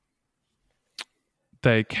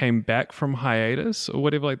 They came back from hiatus or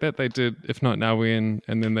whatever like that. They did If Not Now When,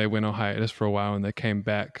 and then they went on hiatus for a while, and they came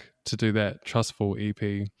back to do that Trustful EP,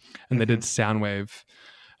 and they did Soundwave.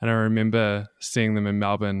 And I remember seeing them in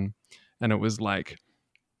Melbourne, and it was like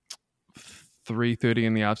 3:30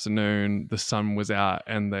 in the afternoon. The sun was out,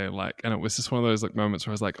 and and it was just one of those like moments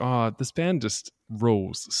where I was like, oh, this band just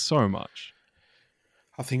rules so much.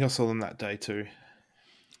 I think I saw them that day too.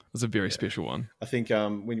 It was a very special one. I think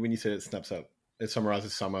when you said it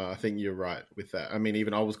summarizes summer, I think you're right with that. I mean,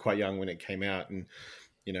 even I was quite young when it came out, and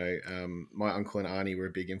my uncle and auntie were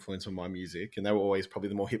a big influence on my music, and they were always probably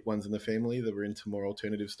the more hip ones in the family that were into more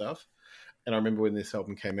alternative stuff. And I remember when this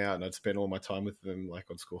album came out, and I'd spend all my time with them, like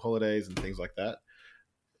on school holidays and things like that.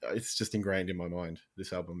 It's just ingrained in my mind,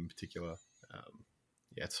 this album in particular.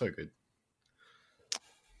 It's so good.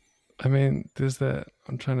 I mean, there's that,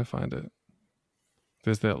 I'm trying to find it.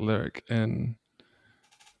 There's that lyric in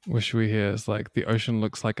Wish We Here. It's like, the ocean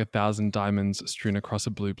looks like 1,000 diamonds strewn across a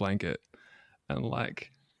blue blanket. And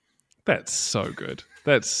like, that's so good.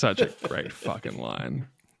 That's such a great fucking line.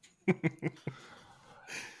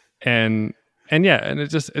 And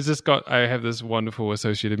it's just got, I have this wonderful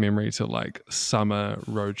associated memory to like summer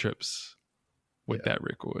road trips with that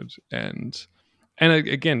record. And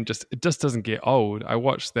again, it just doesn't get old. I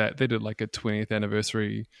watched that. They did like a 20th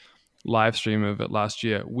anniversary live stream of it last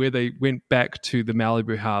year, where they went back to the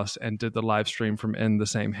Malibu house and did the live stream from in the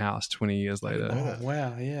same house 20 years later. Oh,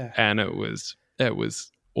 wow, yeah. And it was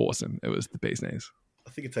awesome. It was the bee's knees. I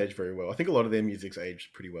think it's aged very well. I think a lot of their music's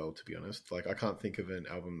aged pretty well, to be honest. Like, I can't think of an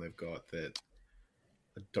album they've got that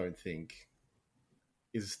I don't think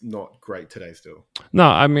is not great today still. No,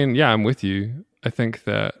 I mean, yeah, I'm with you. I think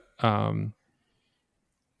that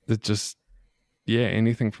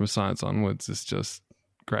anything from Science onwards is just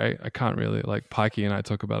great. I can't really, like, Pikey and I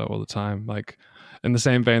talk about it all the time. Like, in the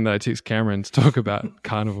same vein that I text Cameron to talk about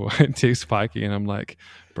Carnival, I text Pikey and I'm like,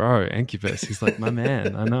 bro, Incubus. He's like, my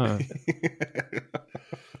man, I know.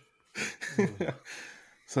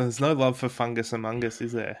 So there's no love for Fungus Among Us,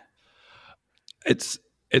 is there? It's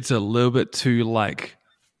a little bit too like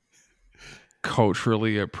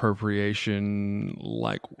culturally appropriation,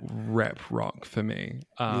 like rap rock for me.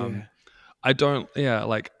 I don't know.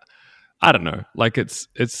 Like it's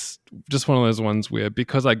just one of those ones where,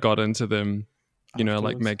 because I got into them,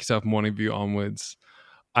 like Make Yourself, Morning View onwards,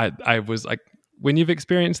 I was like when you've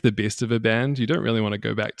experienced the best of a band, you don't really want to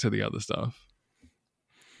go back to the other stuff.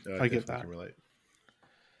 No, I get definitely that. can relate.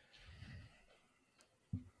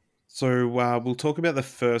 So we'll talk about the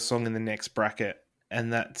first song in the next bracket,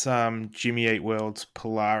 and that's Jimmy Eat World's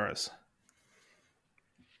Polaris.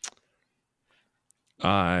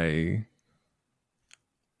 I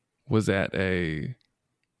was at a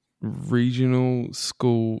regional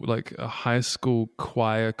school, like a high school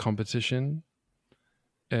choir competition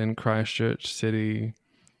in Christchurch City.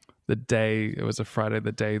 It was a Friday,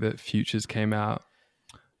 the day that Futures came out.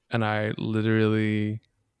 And I literally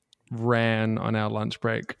ran on our lunch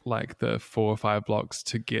break like the 4 or 5 blocks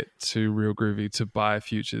to get to Real Groovy to buy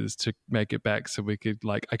Futures to make it back so we could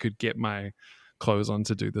I could get my clothes on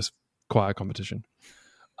to do this choir competition.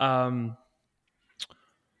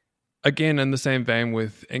 Again, in the same vein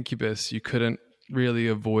with Incubus, you couldn't really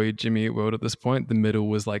avoid Jimmy Eat World at this point. The Middle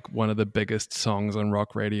was like one of the biggest songs on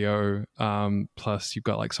rock radio. Plus you've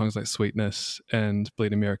got like songs like Sweetness and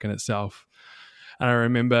Bleed American itself. And I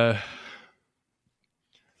remember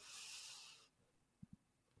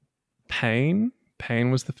Pain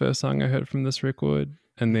was the first song I heard from this record.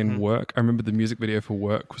 And then Work. I remember the music video for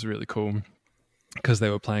Work was really cool because they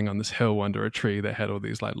were playing on this hill under a tree that had all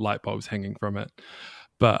these like light bulbs hanging from it.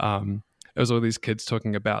 But it was all these kids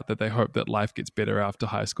talking about that they hope that life gets better after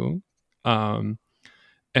high school. And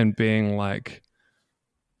being like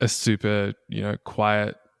a super,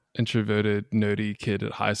 quiet, introverted, nerdy kid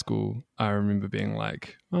at high school, I remember being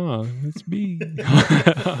like, oh, it's me.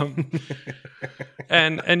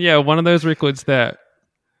 And yeah, one of those records that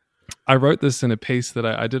I wrote this in a piece that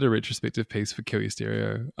I did a retrospective piece for Kiwi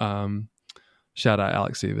Stereo. Shout out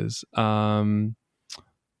Alex Evers.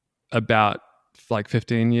 About like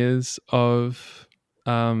 15 years of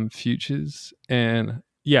Futures. And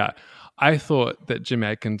yeah, I thought that Jim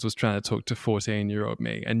Adkins was trying to talk to 14-year-old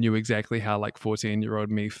me and knew exactly how like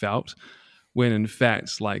 14-year-old me felt, when in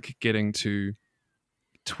fact like getting to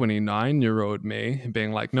 29-year-old me and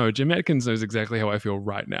being like, no, Jim Adkins knows exactly how I feel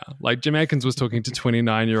right now. Like Jim Adkins was talking to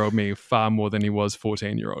 29-year-old me far more than he was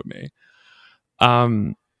 14-year-old me.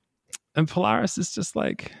 And Polaris is just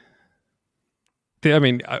like, I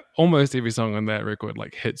mean, almost every song on that record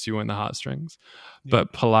like hits you in the heartstrings,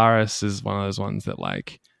 but Polaris is one of those ones that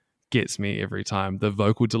like gets me every time. The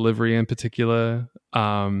vocal delivery in particular,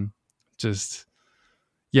 it's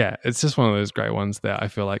just one of those great ones that I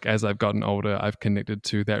feel like as I've gotten older, I've connected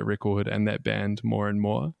to that record and that band more and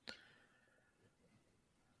more.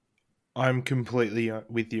 I'm completely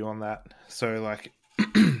with you on that. So like,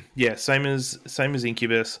 yeah, same as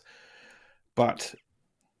Incubus, but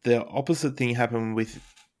the opposite thing happened with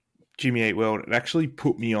Jimmy Eat World. It actually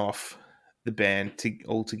put me off the band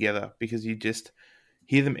altogether because you just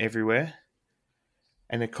hear them everywhere,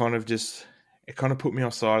 and it kind of put me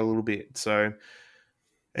offside a little bit. So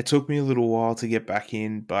it took me a little while to get back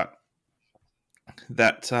in, but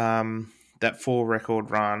that 4-record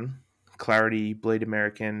run, Clarity, Bleed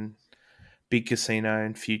American, Big Casino,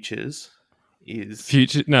 and Futures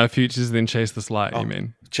then Chase This Light. You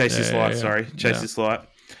mean Chase This Light? Sorry, Chase This Light.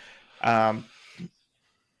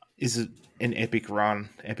 Is an epic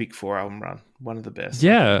 4-album run, one of the best.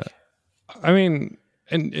 Yeah, I mean,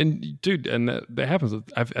 and dude, and that happens.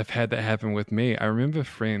 I've had that happen with me. I remember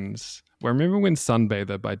when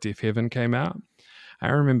Sunbather by Deaf Heaven came out. I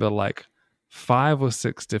remember like 5 or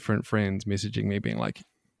 6 different friends messaging me being like,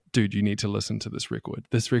 dude, you need to listen to this record.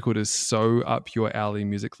 This record is so up your alley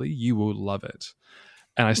musically. You will love it.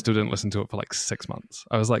 And I still didn't listen to it for like 6 months.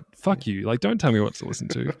 I was like, fuck you. Like, don't tell me what to listen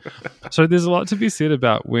to. So there's a lot to be said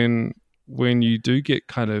about when you do get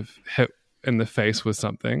kind of hit in the face with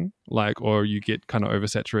something, like, or you get kind of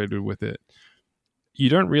oversaturated with it. You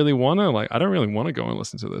don't really want to, like, I don't really want to go and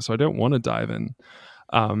listen to this. So I don't want to dive in.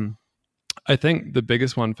 I think the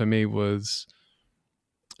biggest one for me was,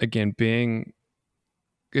 again,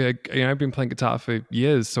 I've been playing guitar for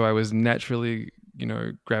years, so I was naturally,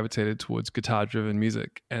 gravitated towards guitar-driven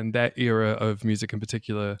music. And that era of music in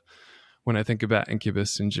particular, when I think about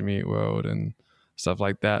Incubus and Jimmy Eat World and stuff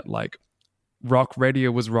like that, like rock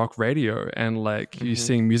radio was rock radio. And like you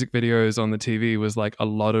seeing music videos on the TV was like a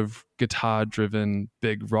lot of guitar-driven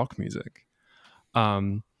big rock music.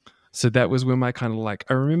 So that was when I kind of like,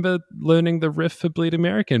 I remember learning the riff for Bleed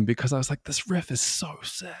American because I was like, this riff is so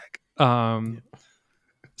sick. But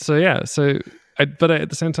at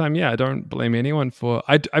the same time, I don't blame anyone for.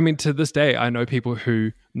 I mean, to this day, I know people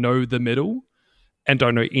who know the Middle and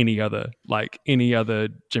don't know any other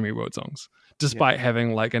Jimmy World songs, despite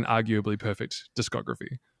having like an arguably perfect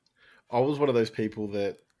discography. I was one of those people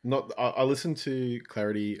that I listened to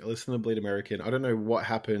Clarity, I listened to Bleed American. I don't know what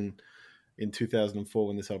happened in 2004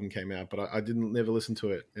 when this album came out, but I didn't never listen to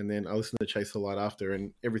it. And then I listened to Chase the Light after,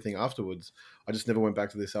 and everything afterwards. I just never went back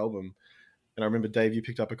to this album. And I remember, Dave, you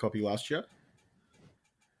picked up a copy last year.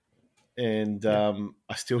 And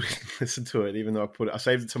I still didn't listen to it, even though I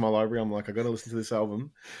saved it to my library. I'm like, I got to listen to this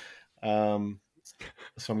album.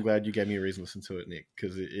 So I'm glad you gave me a reason to listen to it, Nick,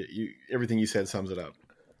 because everything you said sums it up.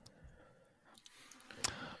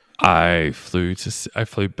 I flew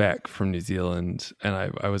back from New Zealand, and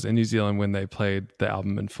I was in New Zealand when they played the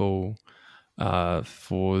album in full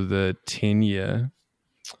for the 10-year.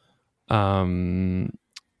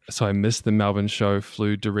 So I missed the Melbourne show,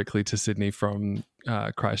 flew directly to Sydney from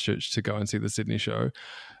Christchurch to go and see the Sydney show.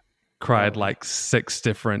 Cried like 6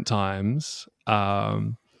 different times.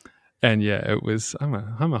 And yeah, it was, I'm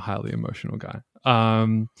a highly emotional guy.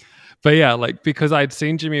 But yeah, like, because I'd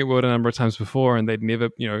seen Jimmy Eat World a number of times before, and they'd never,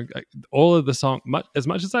 all of the song, as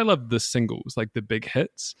much as I love the singles, like the big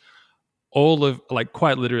hits, all of, like,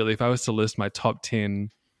 quite literally, if I was to list my top 10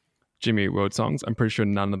 Jimmy Eat World songs, I'm pretty sure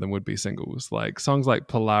none of them would be singles. Like songs like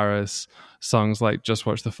Polaris, songs like Just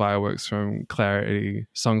Watch the Fireworks from Clarity,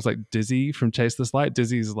 songs like Dizzy from Chase This Light.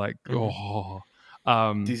 Dizzy's like,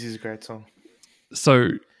 Dizzy's a great song. So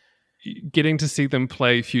getting to see them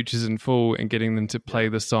play Futures in full and getting them to play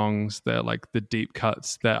the songs that, like, the deep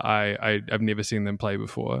cuts that I've never seen them play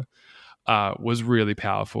before was really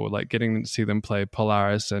powerful. Like getting to see them play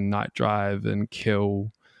Polaris and Night Drive and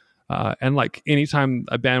Kill. And like anytime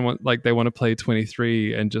a band they want to play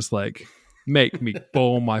 23 and just like make me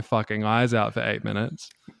bawl my fucking eyes out for 8 minutes.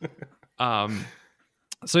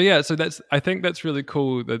 So I think that's really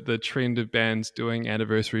cool, that the trend of bands doing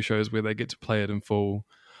anniversary shows where they get to play it in full.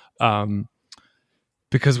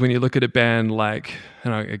 Because when you look at a band like,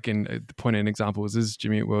 again, the point in examples is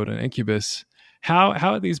Jimmy Eat World and Incubus, how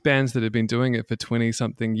are these bands that have been doing it for 20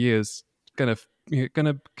 something years gonna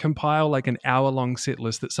compile like an hour-long set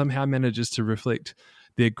list that somehow manages to reflect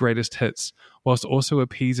their greatest hits whilst also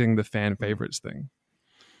appeasing the fan favorites thing?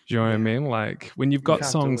 Do you know what I mean? Like when you've got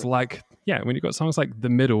songs like The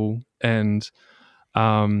Middle and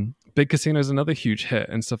Big Casino is another huge hit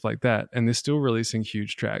and stuff like that, and they're still releasing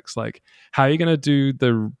huge tracks. Like, how are you going to do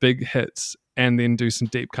the big hits and then do some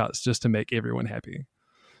deep cuts just to make everyone happy?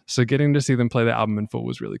 So getting to see them play the album in full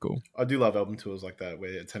was really cool. I do love album tours like that,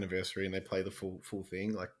 where it's anniversary and they play the full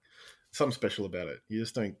thing. Like, something special about it. You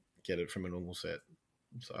just don't get it from a normal set.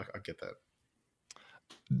 So I get that.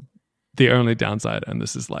 The only downside, and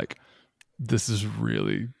this is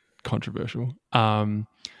really controversial,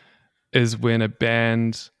 is when a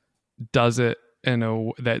band does it in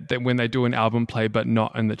that when they do an album play but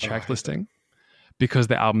not in the track listing, because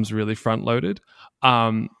the album's really front loaded.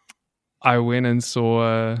 I went and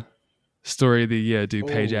saw Story of the Year do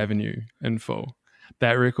Page Avenue in full.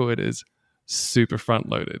 That record is super front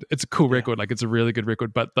loaded. It's a cool record, like it's a really good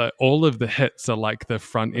record, but all of the hits are like the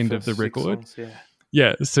front end of the record. Songs,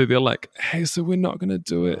 yeah, so they're like, hey, so we're not going to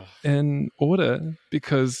do it in order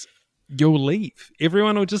because you'll leave.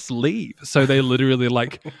 Everyone will just leave. So they literally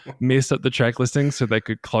like messed up the track listing so they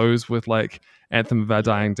could close with like Anthem of Our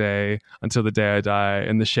Dying Day, Until the Day I Die,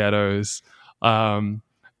 In the Shadows.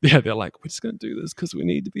 They're like, we're just going to do this because we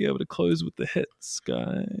need to be able to close with the hits,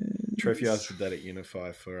 guys. Trophy Eyes did that at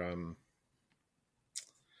Unify for, oh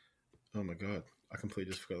my God, I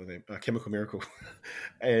completely just forgot the name. Chemical Miracle.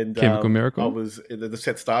 And Chemical Miracle? The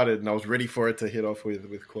set started and I was ready for it to hit off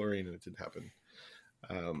with Chlorine, and it didn't happen.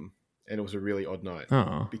 And it was a really odd night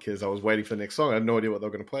because I was waiting for the next song. I had no idea what they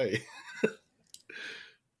were going to play.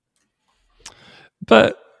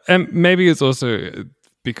 But maybe it's also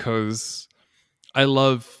because I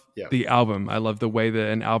love the album. I love the way that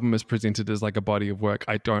an album is presented as like a body of work.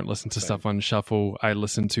 I don't listen to stuff on shuffle. I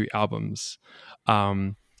listen to albums.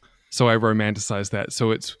 So I romanticize that.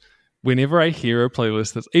 So it's whenever I hear a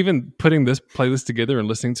playlist that's even putting this playlist together and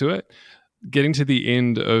listening to it, getting to the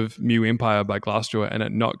end of Mew Empire by Glassjaw and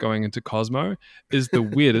it not going into Cosmo is the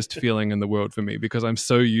weirdest feeling in the world for me, because I'm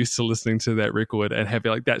so used to listening to that record and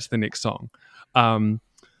having like, that's the next song.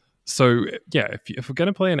 So yeah, if we're going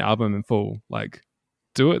to play an album in full, like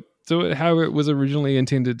do it how it was originally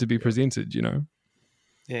intended to be presented, you know?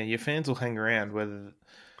 Yeah, your fans will hang around, whether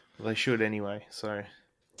they should anyway. So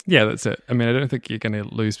yeah, that's it. I mean, I don't think you're going to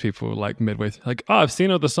lose people like midway through, like, oh, I've seen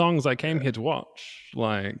all the songs I came here to watch.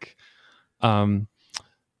 Like,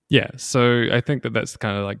 yeah. So I think that's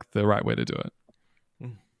kind of like the right way to do it.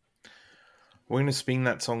 We're going to spin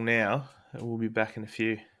that song now. We'll be back in a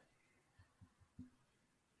few.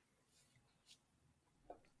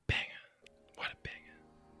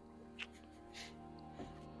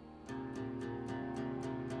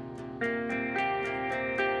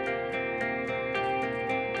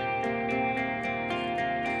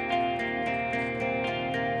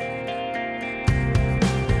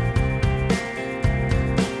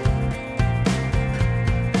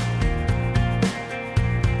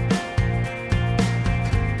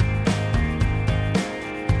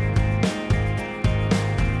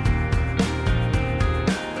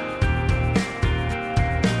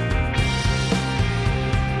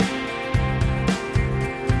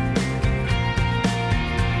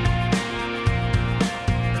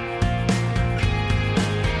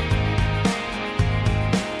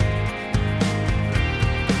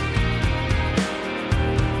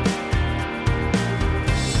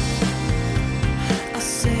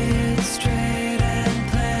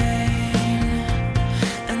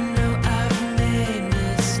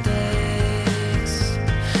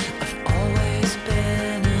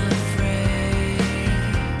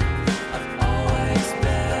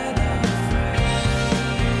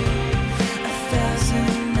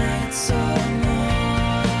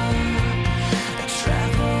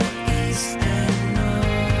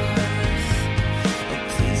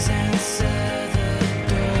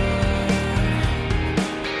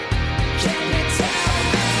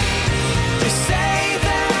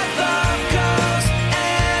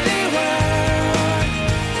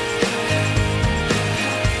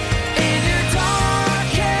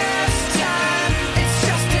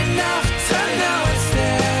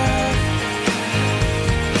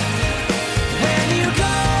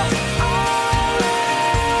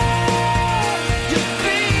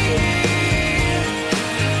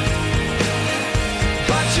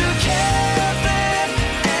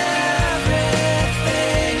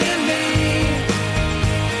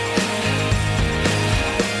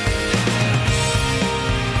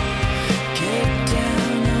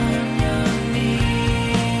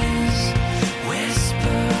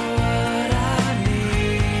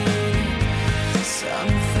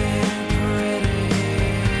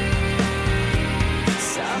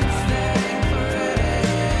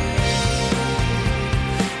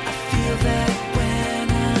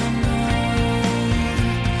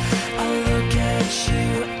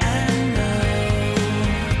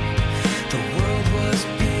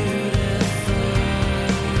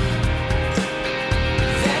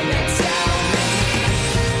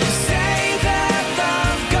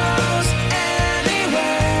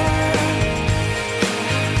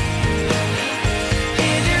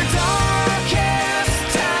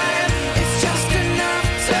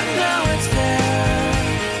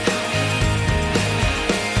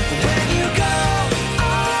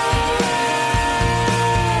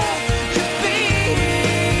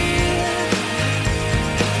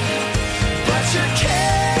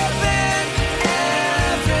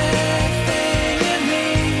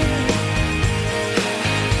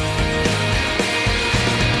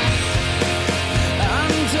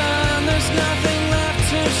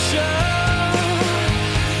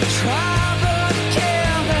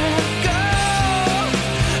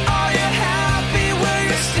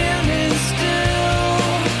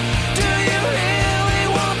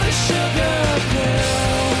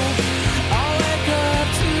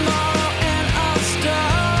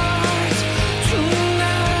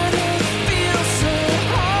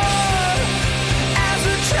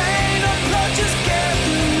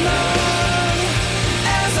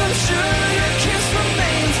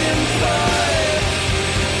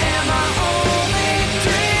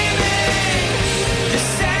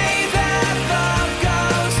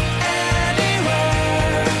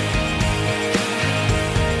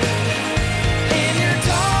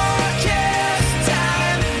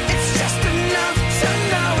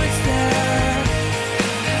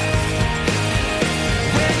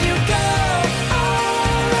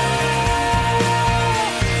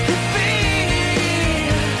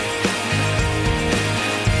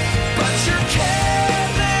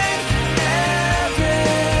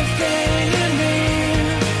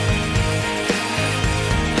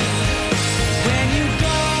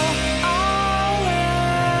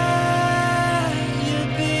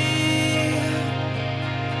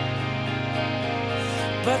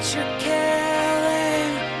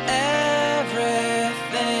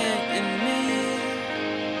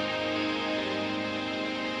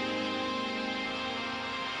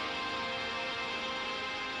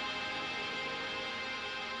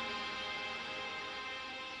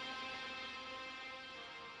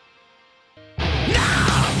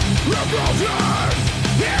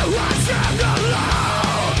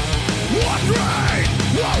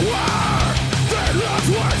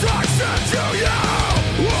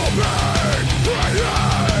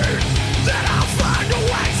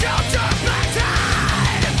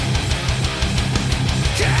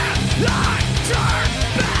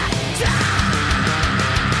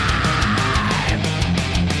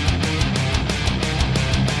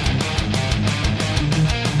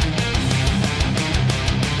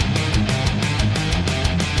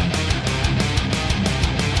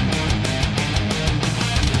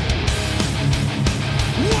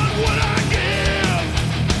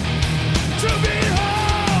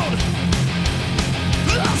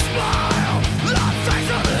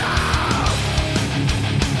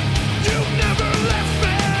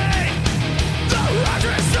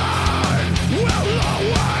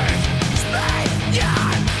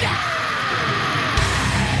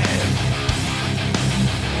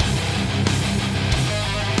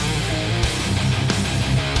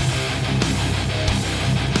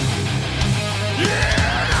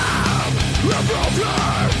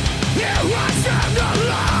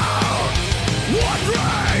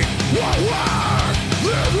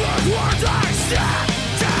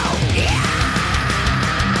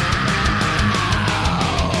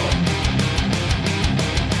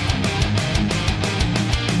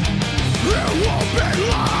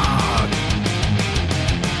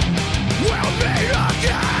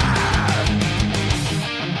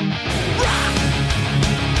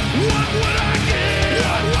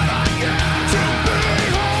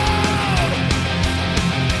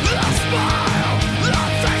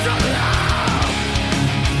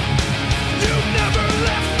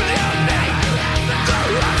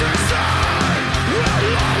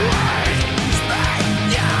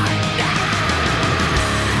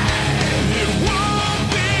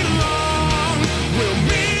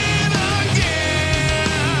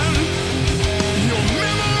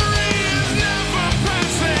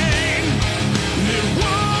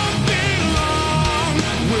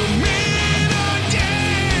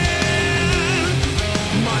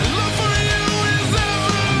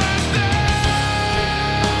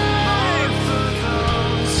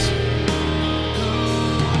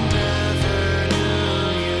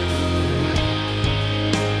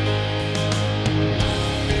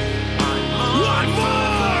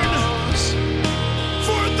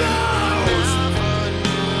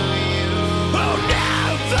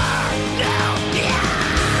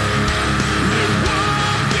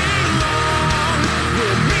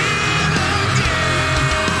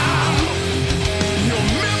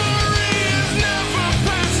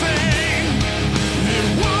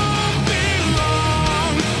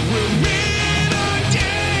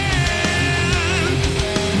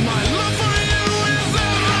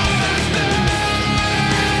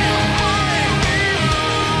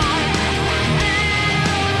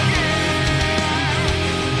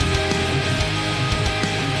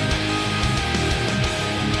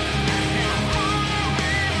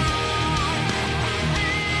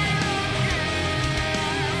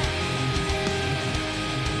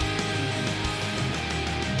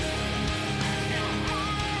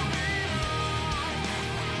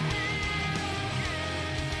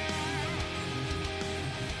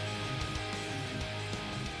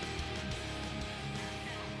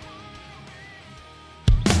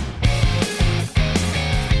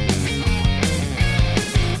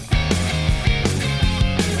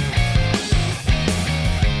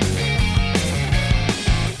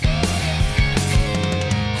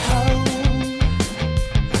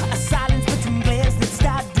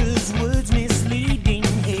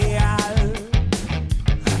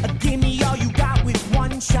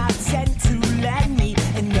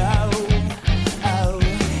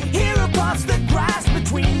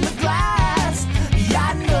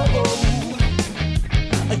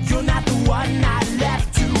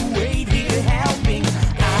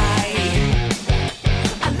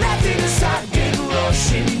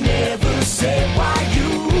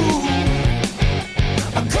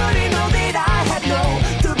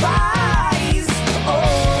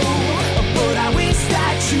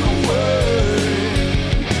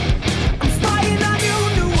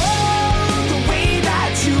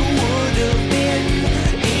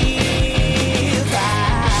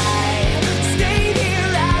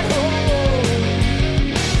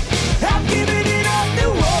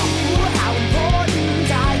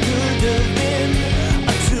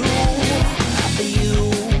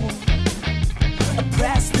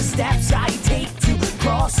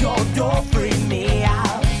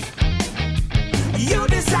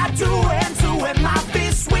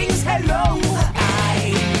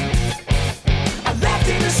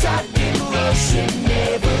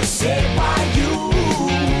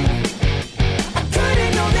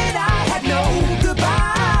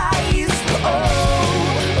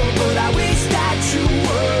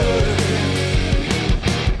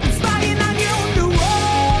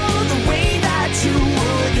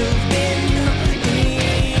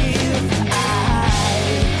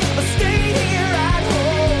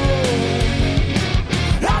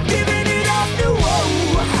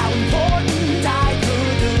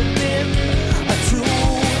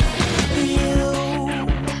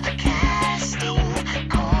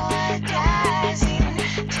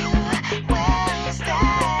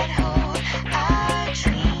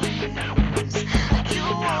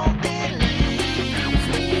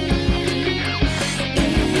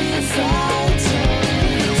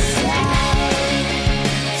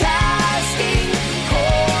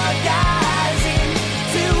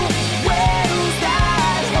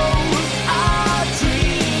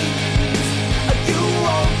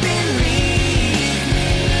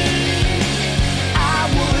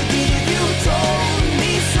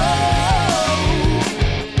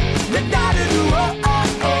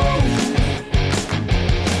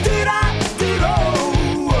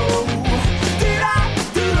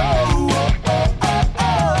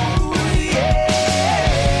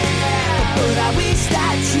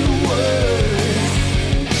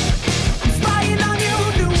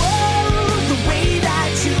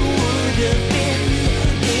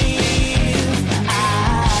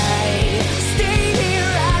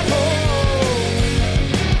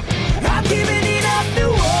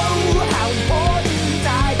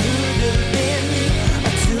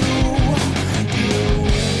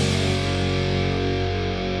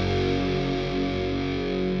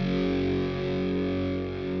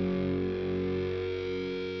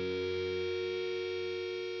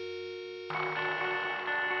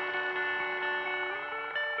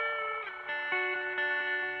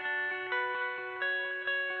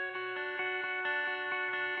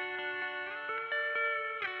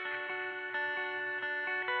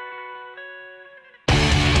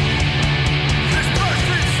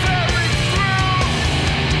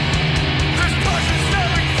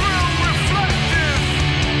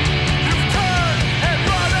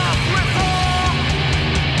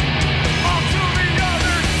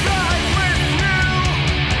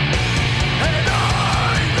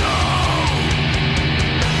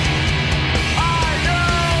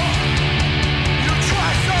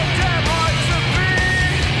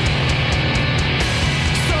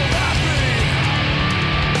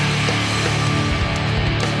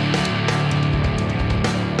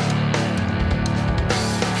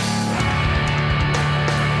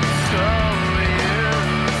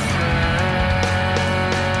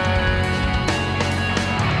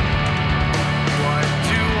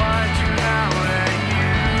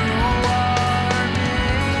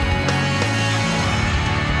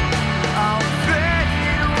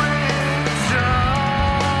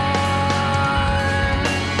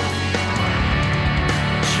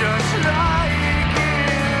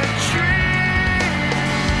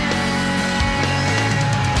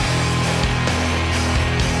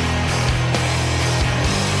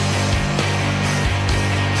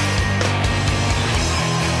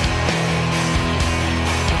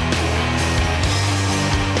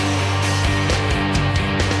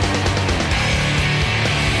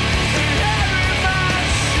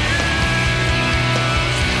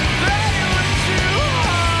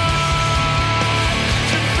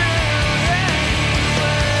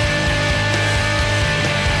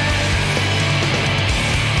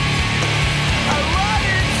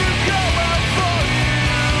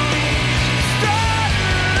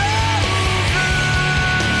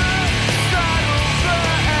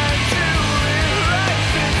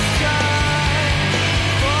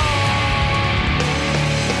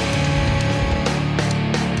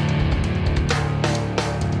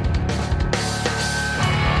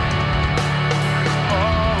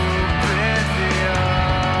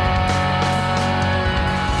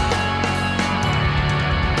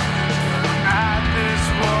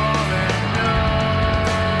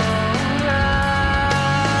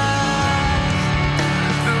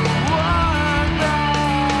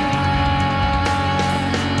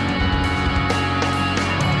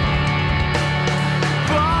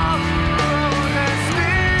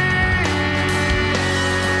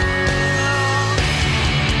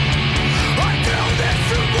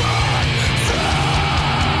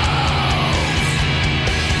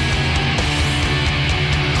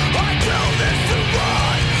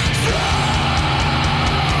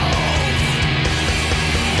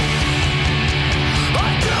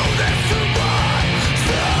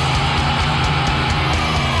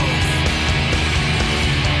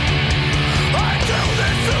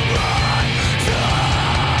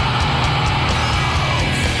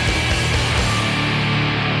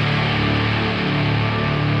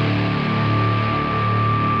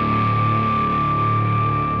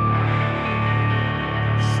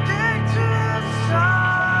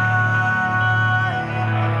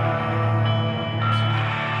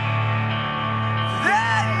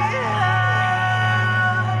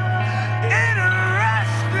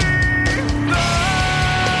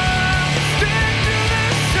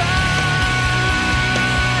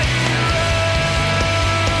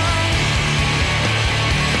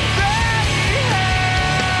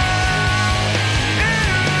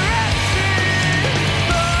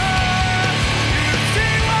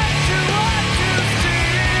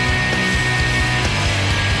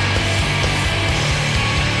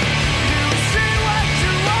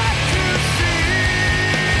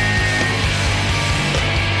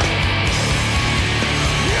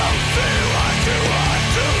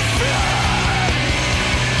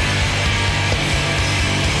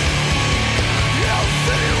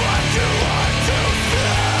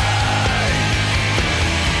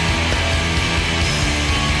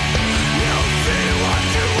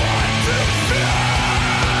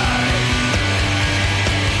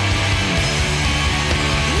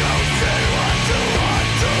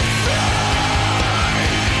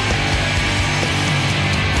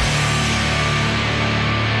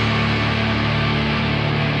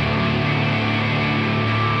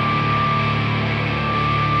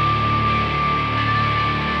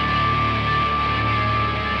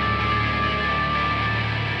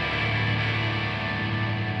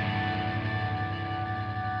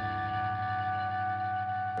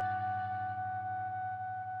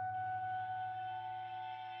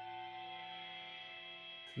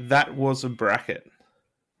 That was a bracket.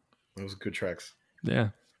 Those good tracks. Yeah.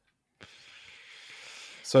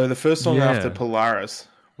 So the first song Yeah. after Polaris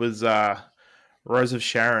was Rose of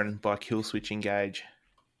Sharon by Killswitch Engage.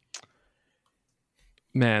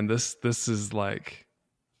 Man, this is like,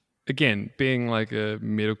 again, being like a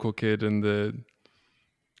metalcore kid in the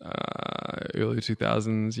early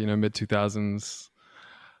 2000s, mid 2000s.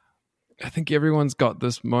 I think everyone's got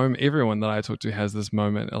this moment. Everyone that I talk to has this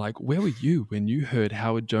moment. Like, where were you when you heard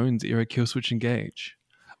Howard Jones era Killswitch Engage?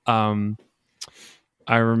 I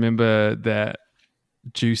remember that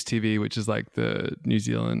Juice TV, which is like the New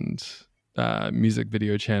Zealand music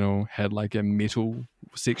video channel, had like a metal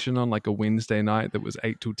section on like a Wednesday night that was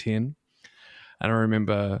 8 till 10. And I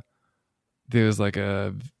remember there was like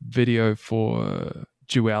a video for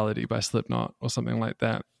Duality by Slipknot or something like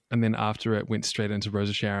that. And then after it went straight into Rose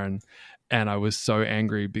of Sharon. And I was so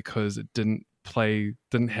angry because it didn't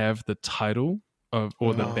have the title of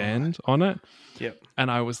or the band on it. Yep.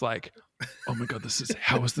 And I was like, oh my God,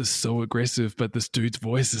 how is this so aggressive? But this dude's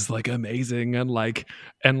voice is like amazing. And like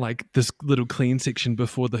this little clean section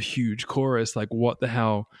before the huge chorus, like what the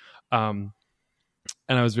hell? And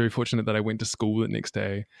I was very fortunate that I went to school the next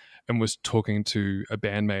day and was talking to a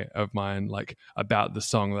bandmate of mine, like about the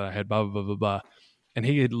song that I had, blah, blah, blah, blah, blah. And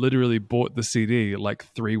he had literally bought the CD like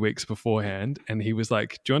 3 weeks beforehand. And he was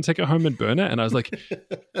like, do you want to take it home and burn it? And I was like,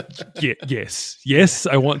 yes,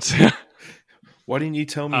 I want to. Why didn't you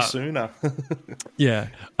tell me sooner? Yeah.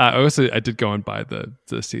 I did go and buy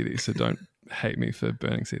the CD, so don't hate me for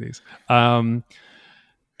burning CDs.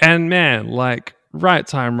 And man, like right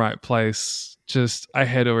time, right place. Just, I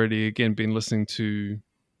had already, again, been listening to,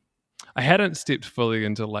 I hadn't stepped fully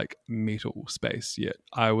into like metal space yet.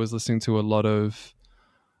 I was listening to a lot of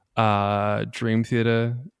Dream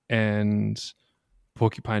Theater and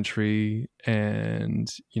Porcupine Tree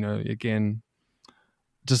and, again,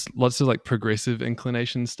 just lots of like progressive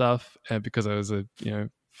inclination stuff because I was a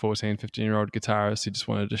 14, 15-year-old guitarist who just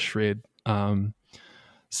wanted to shred.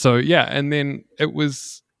 So yeah, and then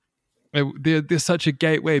they're such a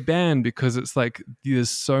gateway band because it's like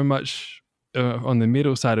there's so much on the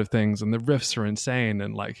metal side of things, and the riffs are insane,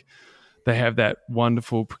 and like they have that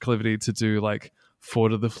wonderful proclivity to do like 4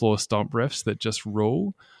 to the floor stomp riffs that just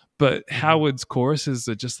rule. But Howard's choruses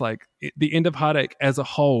are just like, the End of Heartache as a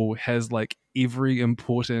whole has like every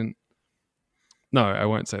important. No, I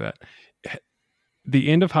won't say that.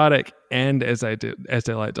 The End of Heartache and As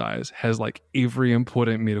Daylight Dies has like every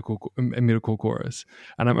important medical chorus.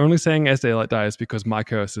 And I'm only saying As Daylight Dies because My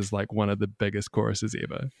Curse is like one of the biggest choruses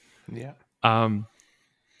ever. Yeah.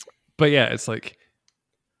 But yeah, it's like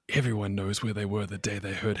everyone knows where they were the day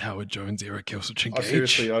they heard Howard Jones era Killswitch Engage.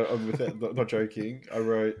 Seriously, I'm with that, not joking. I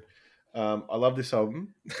wrote, I love this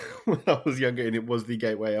album when I was younger, and it was the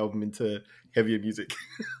gateway album into heavier music.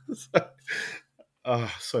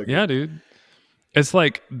 So good. Yeah, dude. It's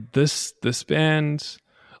like this band,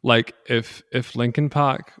 like if Linkin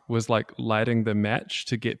Park was like lighting the match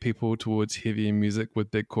to get people towards heavier music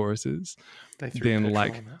with big choruses, then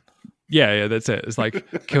like, yeah, that's it. It's like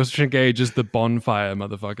Killswitch Engage is the bonfire,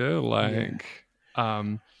 motherfucker. Like,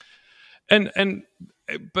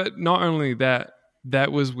 but not only that,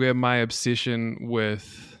 that was where my obsession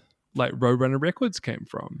with like Roadrunner Records came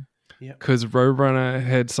from. Because Roadrunner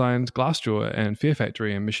had signed Glassjaw and Fear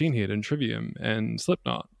Factory and Machine Head and Trivium and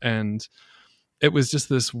Slipknot. And it was just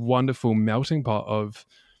this wonderful melting pot of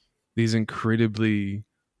these incredibly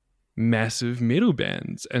massive metal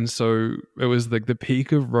bands. And so it was like the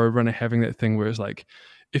peak of Roadrunner having that thing where it's like,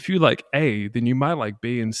 if you like A, then you might like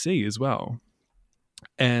B and C as well.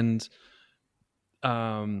 And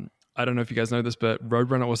I don't know if you guys know this, but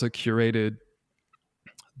Roadrunner also curated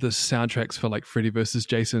the soundtracks for like Freddy vs.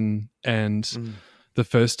 Jason and the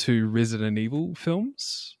first 2 Resident Evil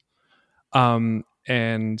films. And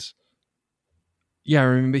yeah, I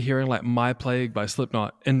remember hearing like My Plague by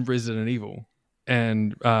Slipknot in Resident Evil,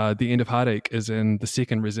 and The End of Heartache is in the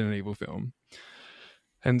second Resident Evil film.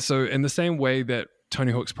 And so in the same way that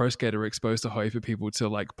Tony Hawk's Pro Skater exposed a whole heap of people to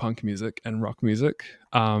like punk music and rock music,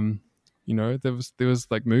 there was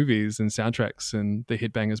like movies and soundtracks and the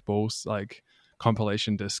Headbangers Balls like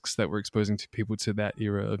compilation discs that were exposing to people to that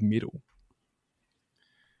era of metal.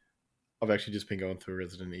 I've actually just been going through a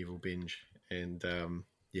Resident Evil binge, and the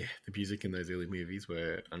music in those early movies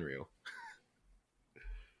were unreal.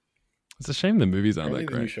 It's a shame the movies aren't that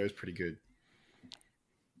The new great. show's pretty good.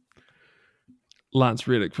 Lance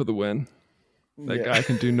Reddick for the win. That guy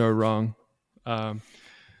can do no wrong.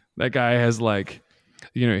 That guy has like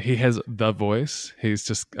he has the voice. He's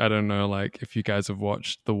just, I don't know, like if you guys have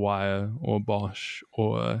watched The Wire or Bosch,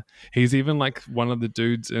 or he's even like one of the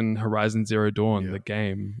dudes in Horizon Zero Dawn, the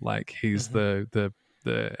game. Like he's the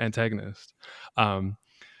antagonist.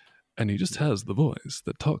 And he just has the voice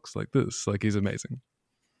that talks like this. Like he's amazing.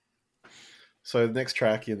 So the next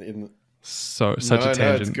track in such a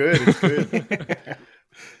tangent. No, it's good.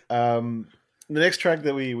 The next track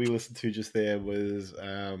that we listened to just there was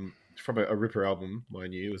from a Ripper album,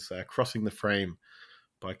 mind you. It was Crossing the Frame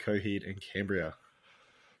by Coheed and Cambria.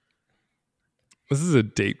 This is a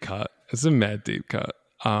deep cut. It's a mad deep cut.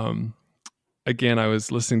 Again, I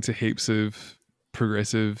was listening to heaps of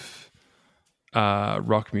progressive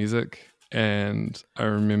rock music, and I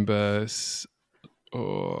remember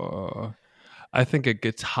I think a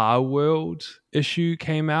Guitar World issue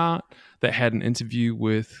came out that had an interview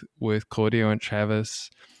with Claudio and Travis.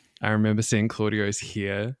 I remember seeing Claudio's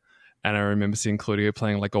here, and I remember seeing Claudio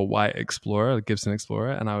playing like a white Explorer, a Gibson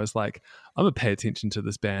Explorer, and I was like, I'm gonna pay attention to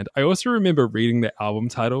this band. I also remember reading the album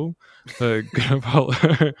title for Good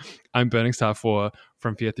Apollo, I'm Burning Star 4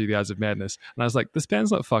 from Fear Through the Eyes of Madness, and I was like, this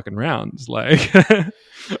band's not fucking round. Like,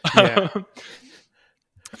 Yeah.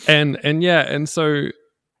 and so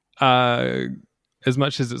as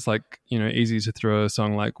much as it's like, easy to throw a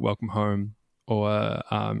song like Welcome Home, or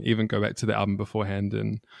even go back to the album beforehand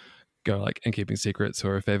and go like In Keeping Secrets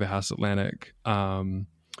or A Favor House Atlantic,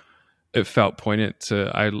 it felt poignant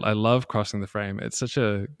to, I love Crossing the Frame. It's such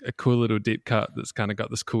a cool little deep cut that's kind of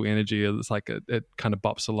got this cool energy. It's like it kind of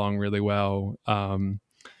bops along really well,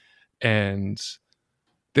 and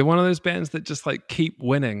they're one of those bands that just like keep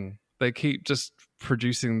winning. They keep just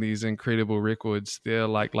producing these incredible records. Their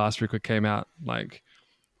like last record came out like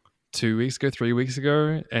 3 weeks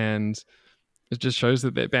ago, and it just shows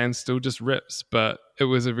that band still just rips. But it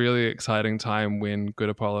was a really exciting time when Good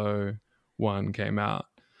Apollo 1 came out,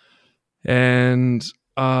 and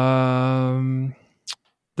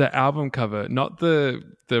the album cover, not the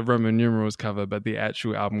Roman numerals cover, but the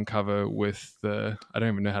actual album cover with I don't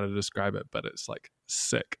even know how to describe it, but it's like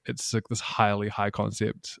sick. It's like this highly high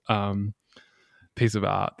concept piece of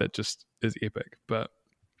art that just is epic. But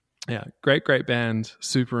yeah, great band,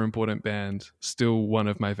 super important band, still one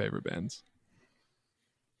of my favorite bands.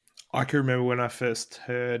 I can remember when I first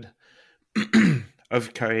heard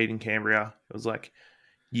of Coheed and Cambria. It was like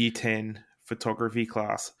year 10 photography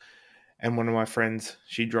class, and one of my friends,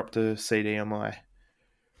 she dropped a CD on my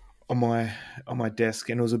desk,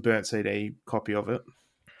 and it was a burnt CD copy of it.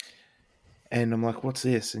 And I'm like, what's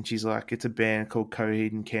this? And she's like, it's a band called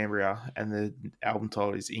Coheed and Cambria, and the album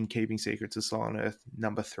title is In Keeping Secrets of Silent Earth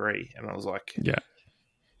No. 3. And I was like, yeah,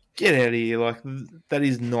 get out of here. Like, that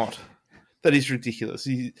is ridiculous.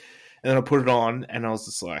 And then I put it on, and I was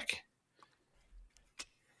just like,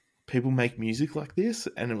 people make music like this?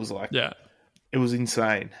 And it was like, yeah, it was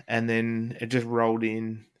insane. And then it just rolled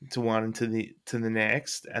in to one and to the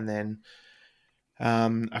next. And then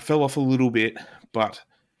I fell off a little bit, but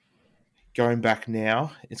going back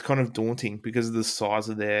now, it's kind of daunting because of the size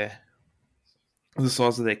of their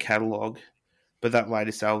catalog. But that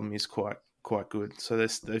latest album is quite good. So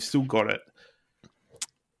they've still got it.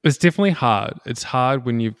 It's definitely hard. It's hard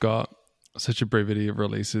when you've got such a brevity of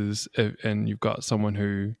releases, and you've got someone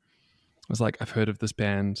who was like, I've heard of this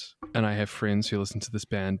band, and I have friends who listen to this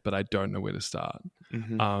band, but I don't know where to start.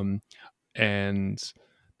 Mm-hmm. And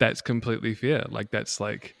that's completely fair. Like, that's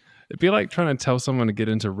like, it'd be like trying to tell someone to get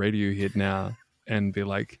into Radiohead now and be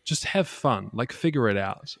like, just have fun, like figure it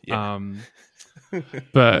out. Yeah.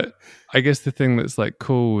 But I guess the thing that's like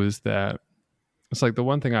cool is that it's like the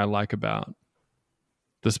one thing I like about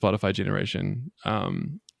the Spotify generation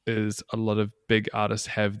is a lot of big artists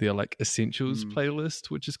have their like essentials playlist,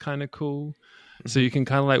 which is kind of cool. Mm-hmm. So you can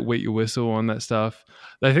kind of like wet your whistle on that stuff.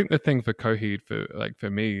 I think the thing for Coheed for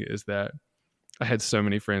me is that I had so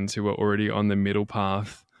many friends who were already on the middle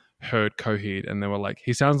path, heard Coheed, and they were like,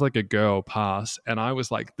 he sounds like a girl, pass. And I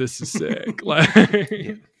was like, this is sick. Like,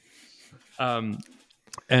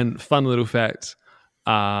 and fun little fact,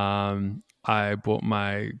 I bought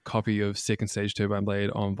my copy of Second Stage Turbine Blade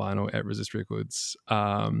on vinyl at Resist Records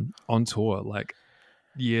on tour like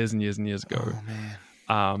years and years and years ago.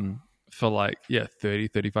 Oh, man. For like,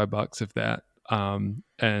 $30-$35 if that.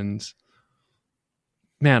 And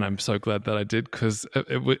man, I'm so glad that I did, because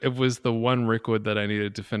it was the one record that I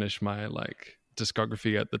needed to finish my like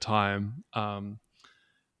discography at the time.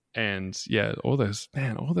 And yeah, all those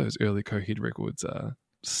early Coheed records are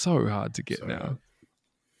so hard to get now.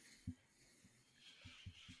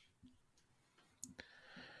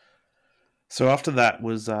 So after that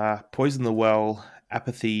was Poison the Well,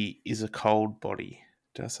 Apathy is a Cold Body.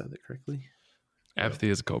 Did I say that correctly? Apathy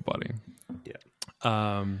is a cold body. Yeah.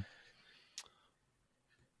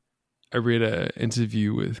 I read an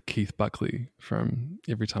interview with Keith Buckley from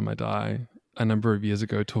Every Time I Die a number of years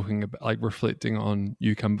ago, talking about like reflecting on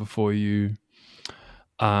You Come Before You.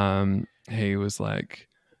 He was like,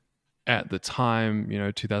 at the time,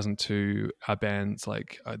 2002, our band's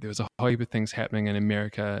like, there was a whole heap of things happening in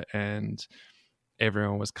America, and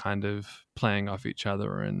everyone was kind of playing off each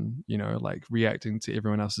other and, like reacting to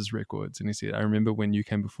everyone else's records. And he said, I remember when You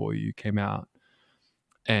Came Before You came out,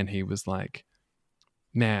 and he was like,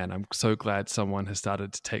 man, I'm so glad someone has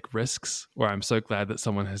started to take risks, or I'm so glad that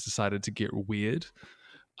someone has decided to get weird.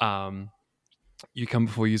 You Come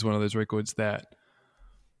Before You is one of those records that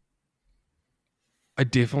I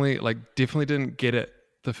definitely didn't get it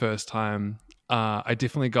the first time. I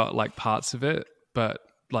definitely got like parts of it, but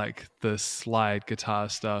like the slide guitar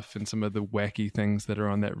stuff and some of the wacky things that are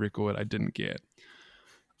on that record, I didn't get.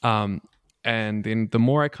 And then the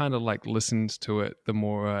more I kind of like listened to it, the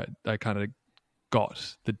more I kind of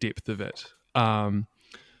got the depth of it.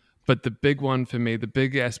 But the big one for me, the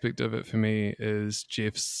big aspect of it for me is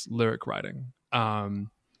Jeff's lyric writing.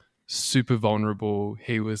 Super vulnerable.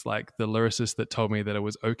 He was like the lyricist that told me that it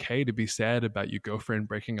was okay to be sad about your girlfriend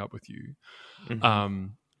breaking up with you. Mm-hmm.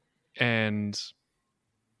 And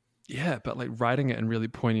yeah, but like writing it in really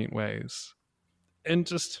poignant ways, and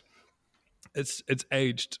just it's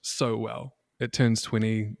aged so well. It turns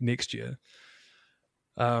 20 next year.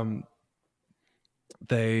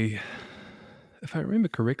 They, if I remember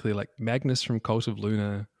correctly, like Magnus from Cult of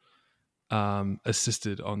Luna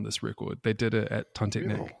assisted on this record. They did it at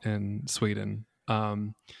Tonteknik in Sweden. I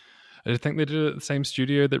think they did it at the same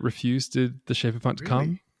studio that Refuse did The Shape of Funk to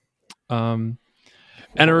Come. And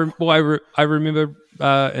I remember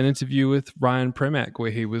an interview with Ryan Premack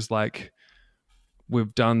where he was like,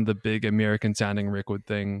 we've done the big American sounding record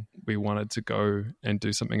thing. We wanted to go and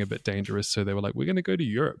do something a bit dangerous. So they were like, we're going to go to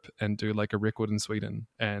Europe and do like a record in Sweden.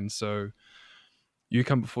 And so You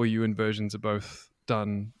Come Before You and versions are both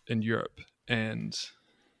done in Europe. And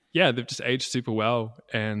yeah, they've just aged super well.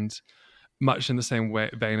 And much in the same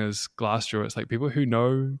vein as Glassjaw, it's like people who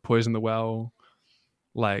know Poison the Well,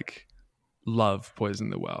 like love Poison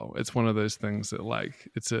the Well. It's one of those things that like,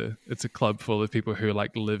 it's a club full of people who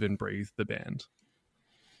like live and breathe the band.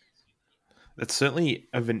 That's certainly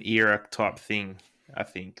of an era type thing. I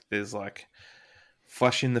think there's like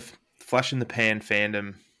flush in the pan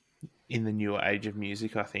fandom in the newer age of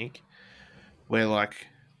music. I think where like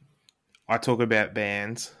I talk about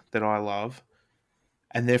bands that I love,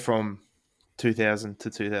 and they're from 2000 to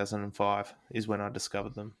 2005 is when I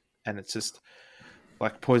discovered them, and it's just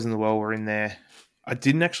like Poison the Well were in there. I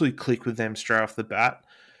didn't actually click with them straight off the bat,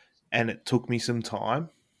 and it took me some time,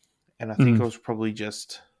 and I think I was probably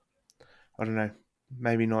just, I don't know,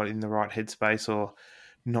 maybe not in the right headspace or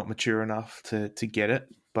not mature enough to get it,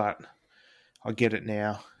 but I get it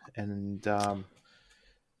now. And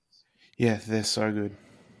yeah, they're so good.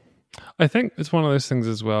 I think it's one of those things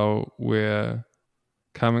as well where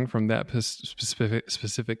coming from that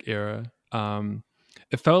specific era,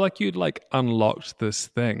 it felt like you'd like unlocked this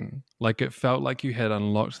thing. Like it felt like you had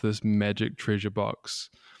unlocked this magic treasure box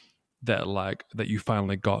that you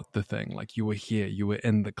finally got the thing. Like you were here, you were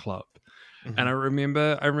in the club. Mm-hmm. And I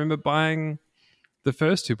remember buying the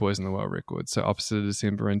first two Poison the Well records, so Opposite of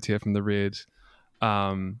December and Tear from the Red,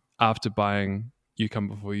 after buying You Come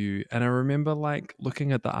Before You. And I remember like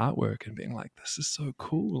looking at the artwork and being like, this is so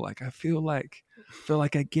cool. Like I feel like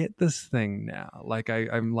I get this thing now. Like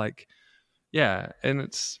I'm like, yeah. And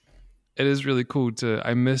it is really cool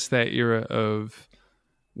I miss that era of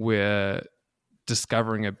where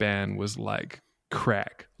discovering a band was like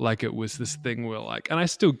crack. Like it was this thing where like, and I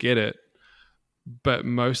still get it, but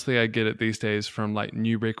mostly I get it these days from like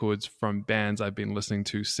new records from bands I've been listening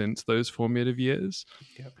to since those formative years.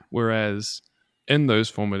 Yep. Whereas in those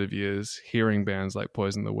formative years, hearing bands like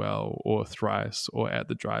Poison the Well or Thrice or At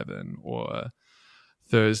the Drive-In or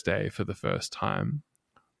Thursday for the first time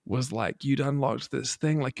was like you'd unlocked this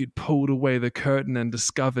thing, like you'd pulled away the curtain and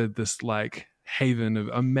discovered this like haven of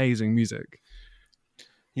amazing music.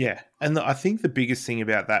 Yeah, and I think the biggest thing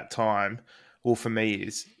about that time, or for me,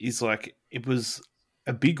 is like it was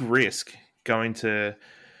a big risk going to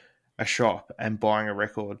a shop and buying a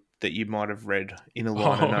record that you might have read in a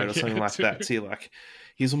liner note or something like that. So you're like,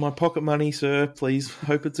 here's all my pocket money, sir. Please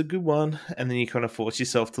hope it's a good one. And then you kind of force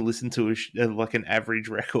yourself to listen to like an average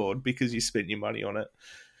record because you spent your money on it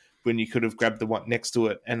when you could have grabbed the one next to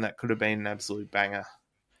it, and that could have been an absolute banger.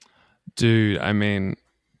 Dude, I mean,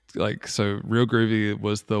 like, so Real Groovy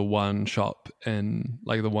was the one shop in,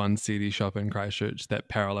 like, the one CD shop in Christchurch that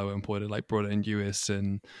Parallel imported, like brought in US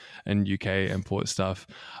and UK import stuff.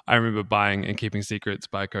 I remember buying And Keeping Secrets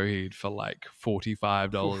by Coheed for like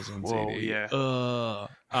 $45 on Whoa, CD. yeah.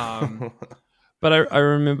 But I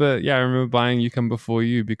remember buying You Come Before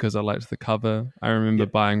You because I liked the cover. I remember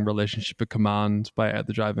buying Relationship of Command by At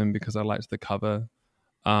the Drive-In because I liked the cover.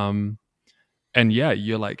 And yeah,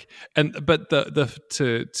 you're like, but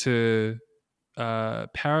to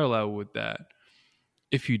parallel with that,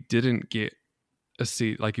 if you didn't get a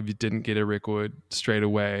seat, like if you didn't get a record straight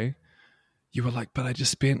away, you were like, but I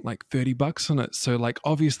just spent like $30 on it, so like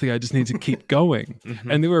obviously I just need to keep going.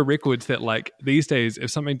 And there were records that, like, these days, if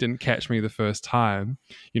something didn't catch me the first time,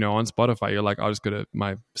 you know, on Spotify, you're like, I'll just go to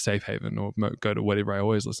my safe haven or go to whatever I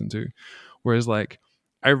always listen to. Whereas, like,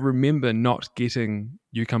 I remember not getting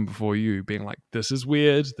You Come Before You, being like, this is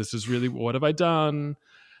weird, this is really, what have I done?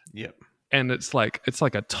 Yep. And it's like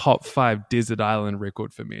a top 5 desert island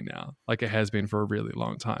record for me now, like it has been for a really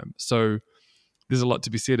long time. So there's a lot to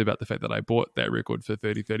be said about the fact that I bought that record for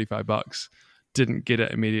 $35, didn't get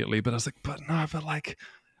it immediately, but I was like, but like,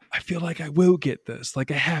 I feel like I will get this,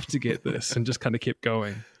 like I have to get this, and just kind of kept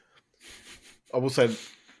going. I will say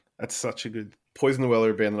That's such a good... Poison the Well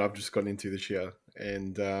are a band that I've just gotten into this year,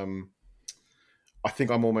 and I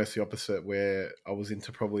think I'm almost the opposite, where I was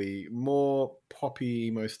into probably more poppy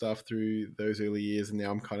emo stuff through those early years, and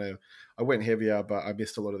now I went heavier, but I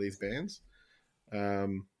missed a lot of these bands.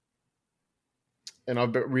 And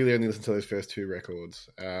I've really only listened to those first 2 records,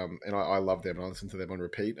 and I love them, and I listen to them on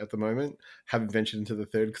repeat at the moment. Haven't ventured into the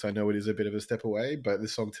third because I know it is a bit of a step away, but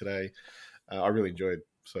this song today, I really enjoyed.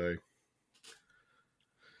 So,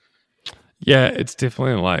 yeah, it's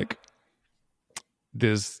definitely like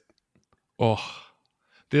there's a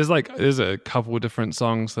couple of different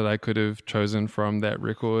songs that I could have chosen from that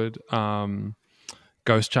record.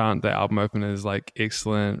 Ghost Chant, the album opener, is like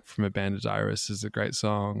excellent. From Abandoned Iris is a great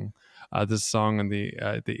song. There's a song on the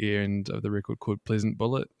end of the record called Pleasant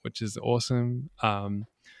Bullet, which is awesome. But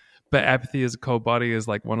Apathy Is a Cold Body is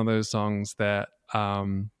like one of those songs that,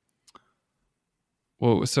 so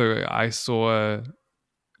I saw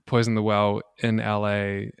Poison the Well in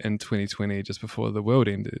LA in 2020, just before the world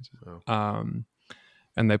ended. Oh.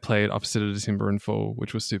 And they played Opposite of December in full,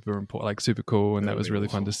 which was super important, like super cool, and that was really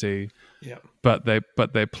fun to see. Yeah. But they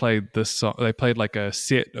played this song. They played like a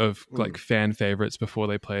set of like fan favorites before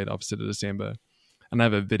they played Opposite of December, and I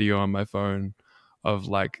have a video on my phone of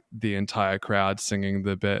like the entire crowd singing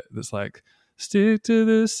the bit that's like "Stick to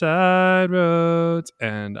the side roads,"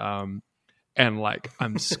 and like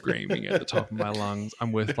I'm screaming at the top of my lungs.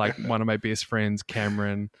 I'm with like one of my best friends,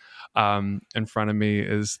 Cameron. In front of me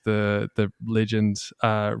is the legend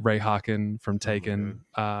Ray Harkin from Taken.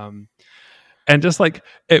 And just like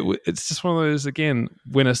it's just one of those, again,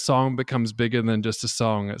 when a song becomes bigger than just a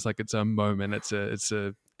song, it's like it's a moment, it's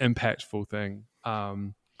a impactful thing.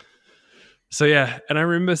 So yeah, and I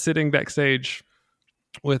remember sitting backstage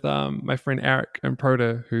with my friend Eric and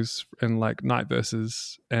Proda, who's in like Night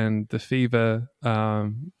Verses and The Fever.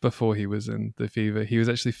 Before he was in The Fever, he was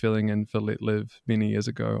actually filling in for Let Live many years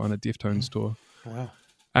ago on a Deftones tour. Wow.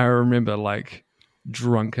 I remember like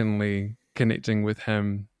drunkenly connecting with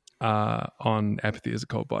him on Apathy Is a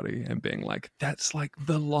Cold Body and being like, that's like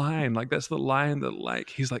the line, like that's the line that like,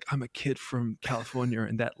 he's like, I'm a kid from California,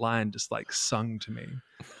 and that line just like sung to me.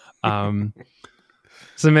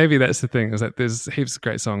 So maybe that's the thing, is that there's heaps of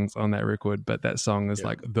great songs on that record, but that song is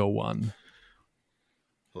like the one.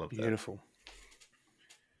 love that. Beautiful.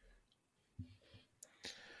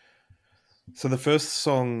 So the first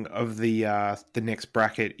song of the next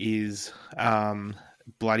bracket is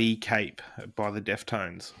Bloody Cape by the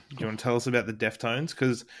Deftones. Do you want to tell us about the Deftones?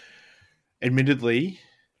 Because admittedly,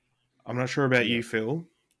 I'm not sure about you, Phil,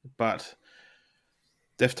 but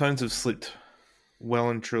Deftones have slipped well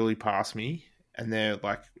and truly past me. And they're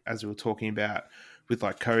like, as we were talking about with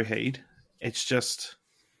like Coheed, it's just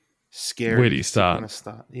scary. Where do you start?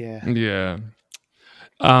 Yeah. Yeah.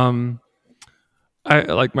 I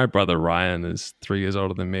like, my brother Ryan is 3 years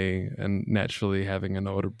older than me, and naturally having an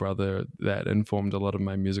older brother, that informed a lot of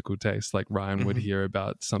my musical taste. Like Ryan would hear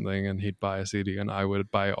about something and he'd buy a CD, and I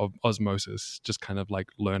would by osmosis just kind of like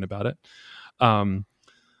learn about it. So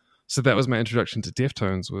that was my introduction to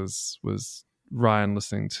Deftones, was Ryan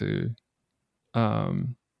listening to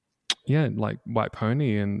like White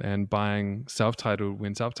Pony and buying Self-Titled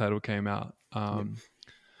when Self-Titled came out.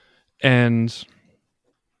 And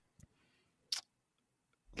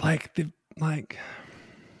like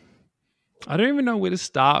I don't even know where to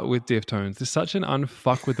start with Deftones. They're such an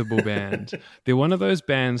unfuckwithable band. They're one of those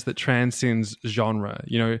bands that transcends genre.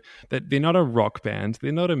 You know, that they're not a rock band.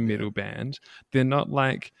 They're not a metal band. They're not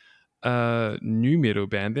like a new metal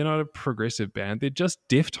band. They're not a progressive band. They're just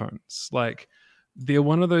Deftones. Like, they're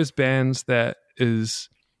one of those bands that is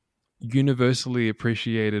universally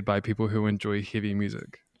appreciated by people who enjoy heavy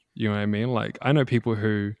music. You know what I mean? Like, I know people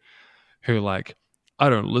who like, I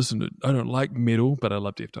don't like metal, but I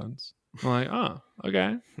love Deftones. I'm like, oh,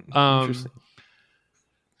 okay. Interesting.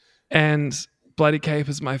 And Bloody Cape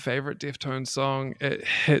is my favorite Deftones song. It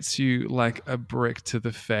hits you like a brick to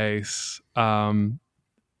the face. And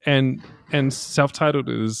Self-Titled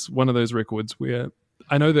is one of those records where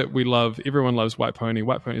I know that everyone loves White Pony.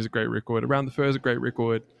 White Pony is a great record. Around the Fur is a great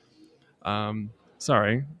record.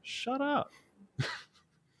 Sorry, shut up.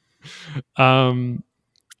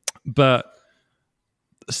 But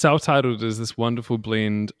Self-Titled is this wonderful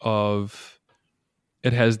blend of,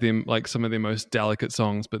 it has them like some of their most delicate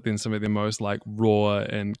songs, but then some of their most like raw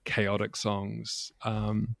and chaotic songs.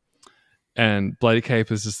 And Bloody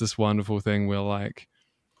Cape is just this wonderful thing where like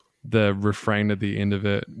the refrain at the end of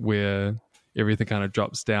it, where everything kind of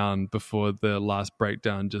drops down before the last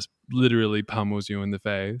breakdown, just literally pummels you in the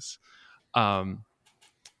face. And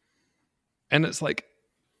it's like,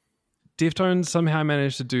 Deftones somehow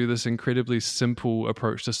managed to do this incredibly simple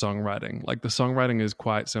approach to songwriting. Like, the songwriting is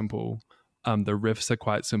quite simple. The riffs are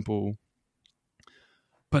quite simple.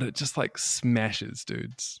 But it just like smashes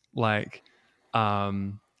dudes. Like,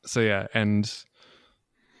 so yeah, and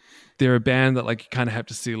they're a band that like you kind of have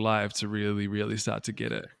to see live to really, really start to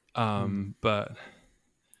get it. But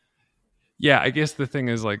yeah, I guess the thing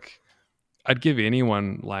is like, I'd give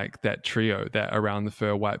anyone like that trio, that Around the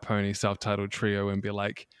Fur, White Pony, Self-Titled trio, and be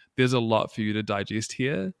like, there's a lot for you to digest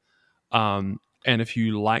here. And if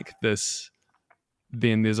you like this,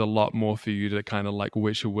 then there's a lot more for you to kind of like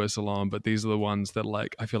wish your whistle on. But these are the ones that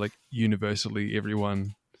like, I feel like universally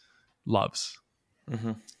everyone loves.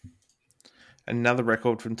 Mm-hmm. Another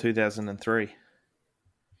record from 2003.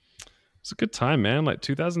 It's a good time, man. Like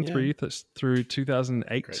 2003 through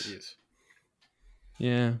 2008. Great years.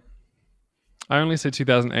 Yeah. I only say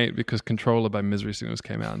 2008 because Controller by Misery Signals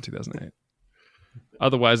came out in 2008.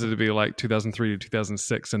 Otherwise, it'd be like 2003 to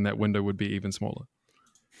 2006, and that window would be even smaller.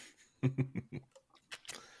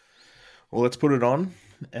 Well, let's put it on,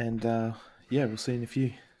 and yeah, we'll see in a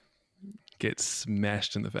few. Get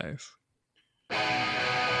smashed in the face.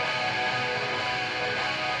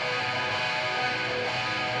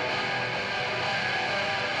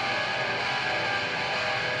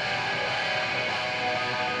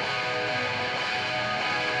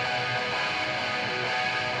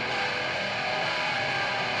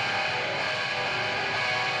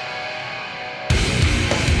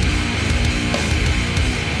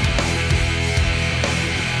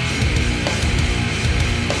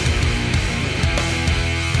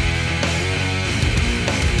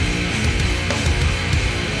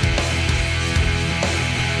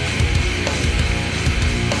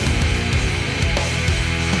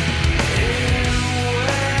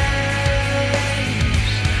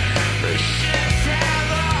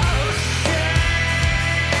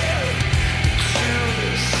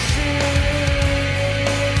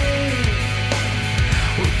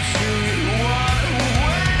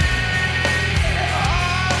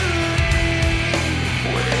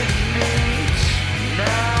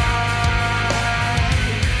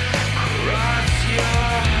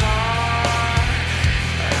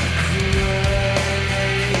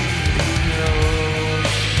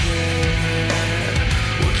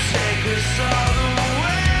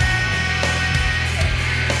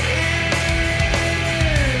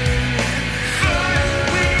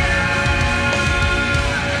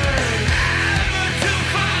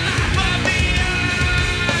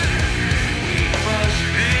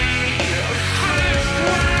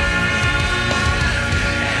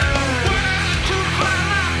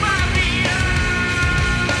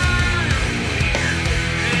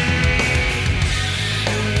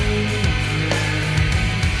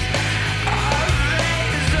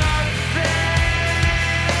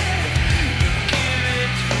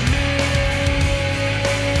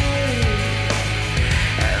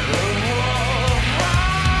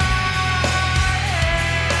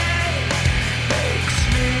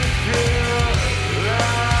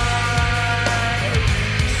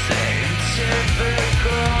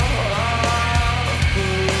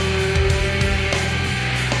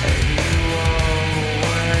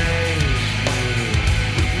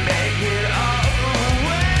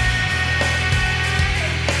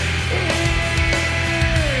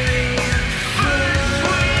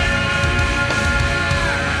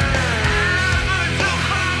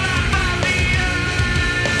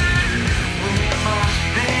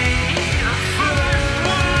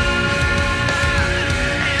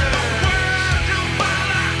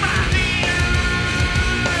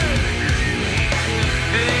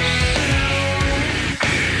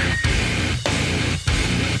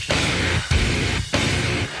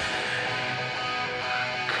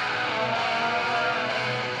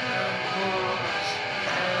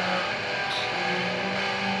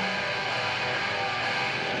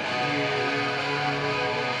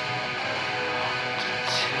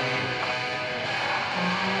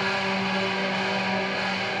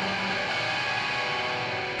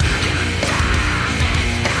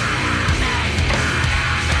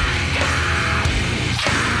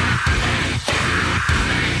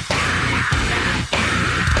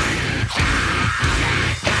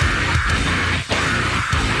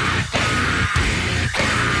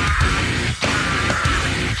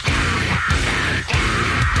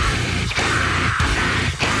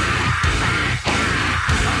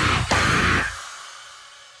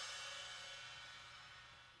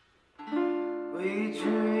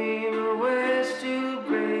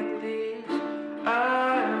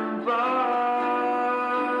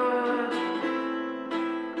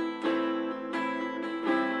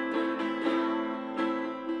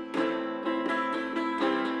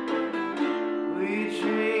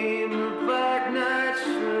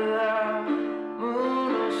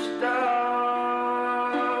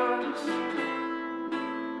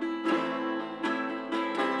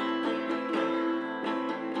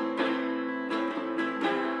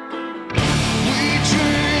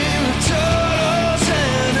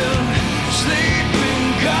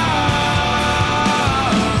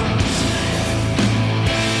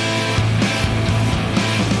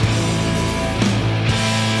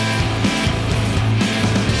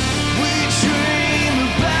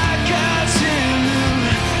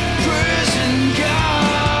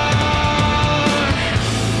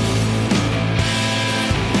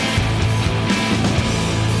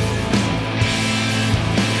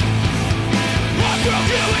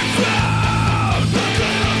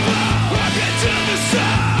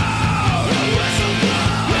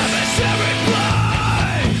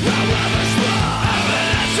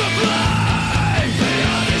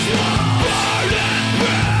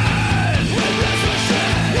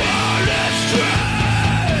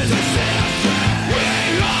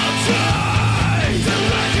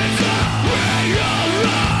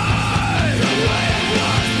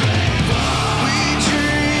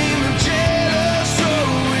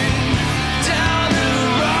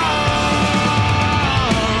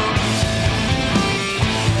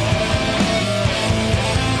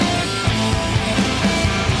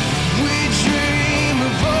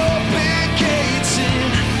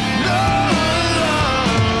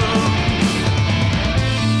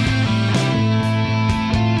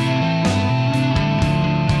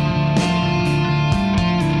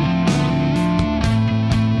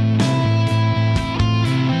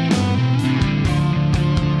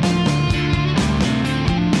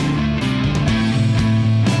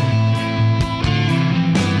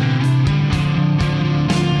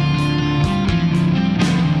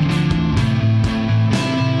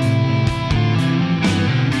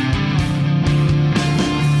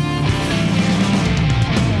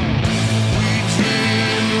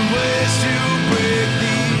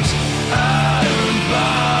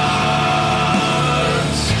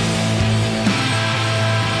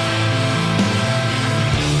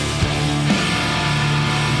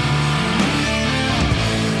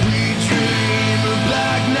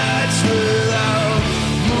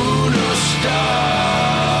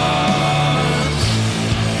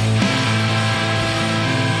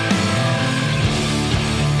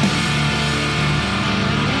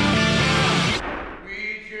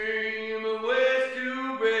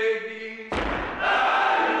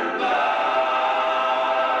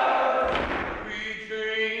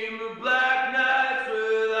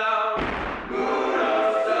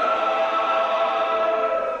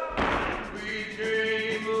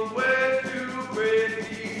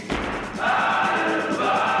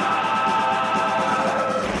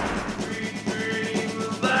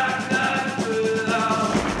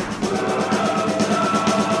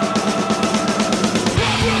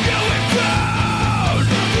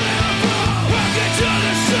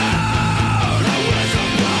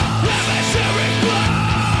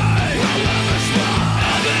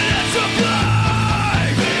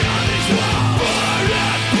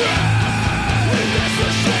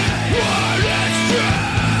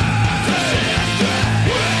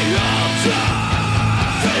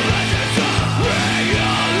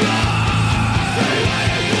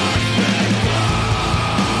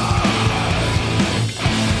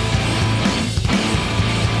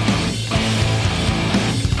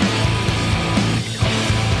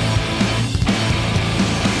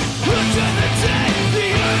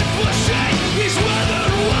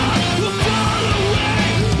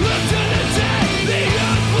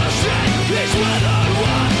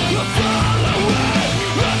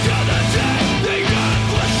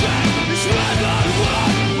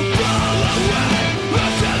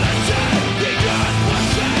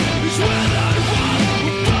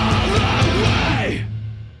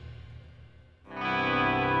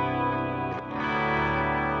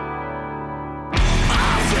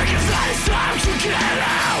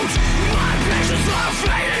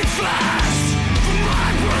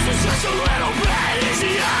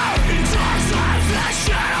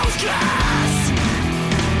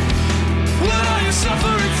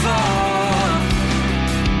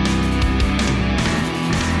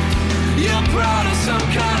 proud of some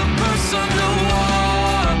kind of personal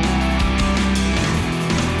war?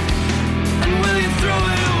 And will you throw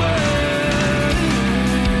it away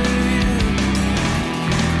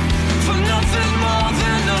for nothing more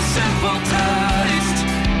than a simple taste?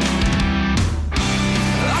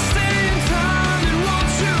 I stay in time and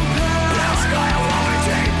watch you pass. Now sky alone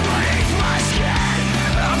deep beneath my skin.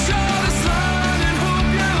 I'll draw this line and hope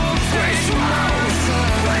you'll take me slow.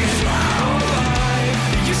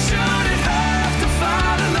 You shouldn't have to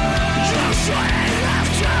fight alone. You shouldn't have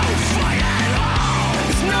to fight at all.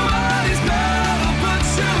 It's nobody's battle but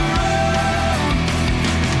your own.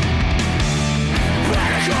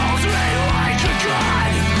 Better calls me like a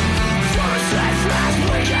gun for as safe as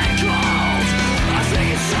we get cold. I think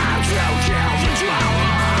it's time to kill the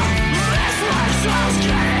drama. This lifestyle's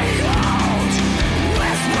getting old.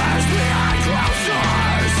 Whispers behind closed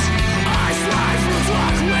doors. Eyes fly through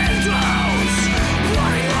dark windows.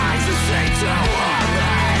 Bloody lines that seem to harm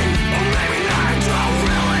me. Or maybe I don't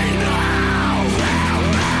really know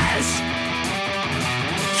there is something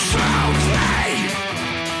waiting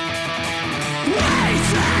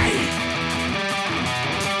for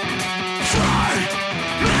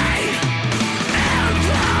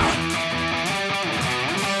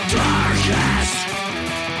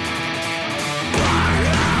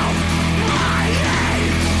me in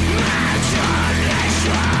the darkest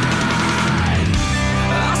part of my imagination.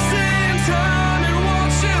 I stay in time and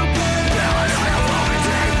watch you burn. Paranoia rolling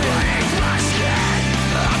deep beneath my skin.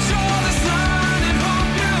 I draw this line and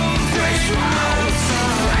hope you'll stay slow.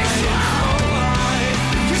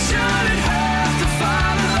 You shouldn't have to fight alone. You shouldn't have to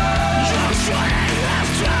fight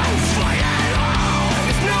at all.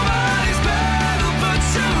 It's nobody's battle but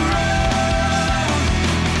your own.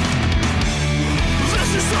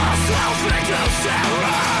 This is all self-induced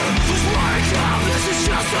terror. This morning come, this is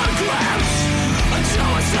just a glimpse.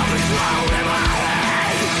 Until it's something thrown in my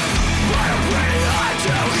head. But I'm pretty hard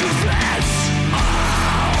to convince.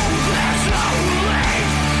 Oh, there's no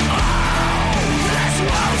relief. Oh, this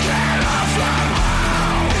world can't offer.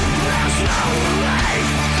 Oh, there's no relief.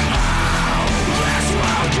 Oh, this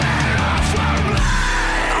world can't offer me.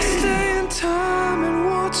 I'll stay in time and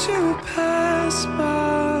watch you pass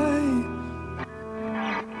by.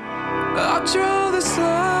 I'll draw this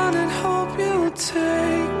line and hope you'll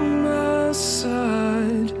take my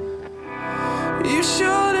side. You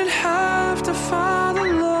shouldn't have to fight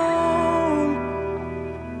alone.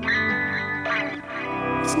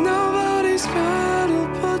 It's nobody's battle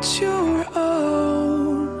but your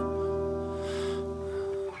own.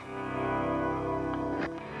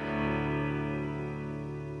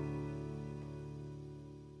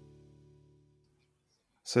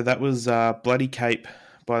 So that was Bloody Cape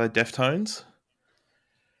by the Deftones.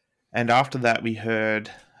 And after that, we heard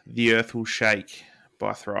The Earth Will Shake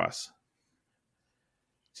by Thrice.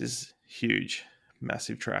 Which is huge,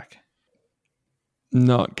 massive track.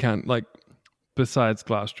 Not count, like, besides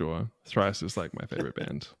Glassjaw, Thrice is like my favorite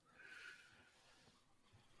band.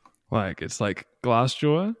 Like, it's like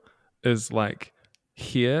Glassjaw is like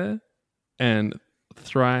here, and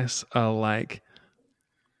Thrice are like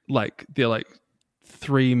they're like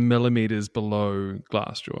 3 millimeters below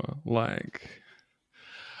Glassjaw. Like,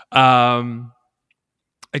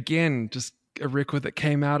 again, just a record that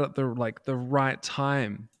came out at the right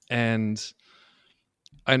time, and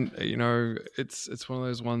you know, it's one of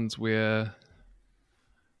those ones where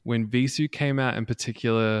when Visu came out in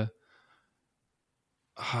particular,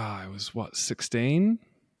 I was 16,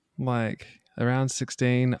 like around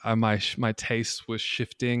 16. My taste was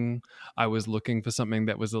shifting. I was looking for something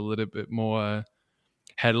that was a little bit more,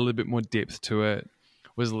 had a little bit more depth to it,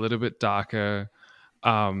 was a little bit darker,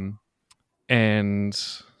 and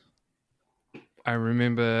I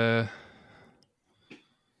remember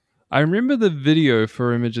the video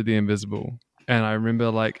for Image of the Invisible, and I remember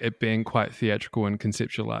like it being quite theatrical and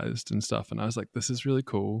conceptualized and stuff, and I was like, this is really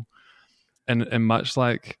cool. And much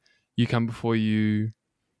like You Come Before You,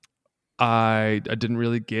 I didn't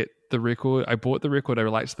really get the record. I bought the record, I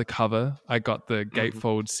liked the cover. I got the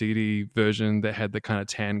gatefold CD version that had the kind of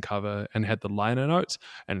tan cover and had the liner notes,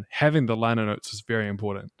 and having the liner notes was very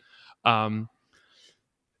important. And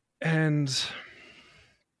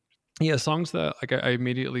yeah, songs that like I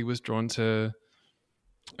immediately was drawn to,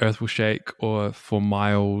 Earth Will Shake or For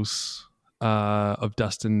Miles, of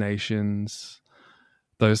Dust and Nations.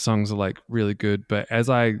 Those songs are like really good, but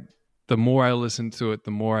the more I listened to it,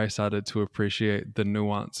 the more I started to appreciate the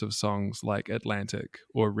nuance of songs like Atlantic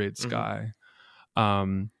or Red Sky.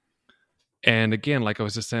 And again, like I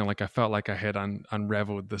was just saying, like I felt like I had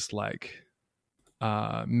unraveled this like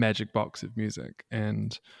magic box of music,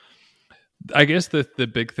 and I guess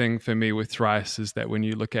the big thing for me with Thrice is that when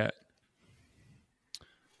you look at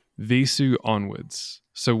Visu onwards,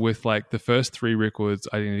 so with like the first 3 records,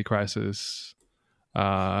 Identity Crisis,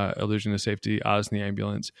 Illusion of Safety, Artist in the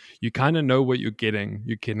Ambulance, you kind of know what you're getting.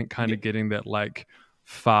 You're getting that like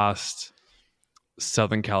fast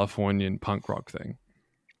Southern Californian punk rock thing.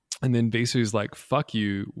 And then Visu's like, fuck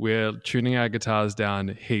you, we're tuning our guitars down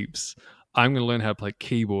heaps. I'm going to learn how to play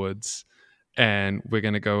keyboards, and we're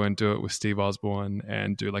going to go and do it with Steve Osborne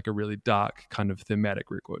and do like a really dark kind of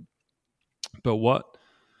thematic record. But what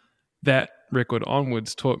that record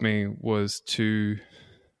onwards taught me was to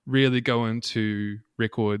really go into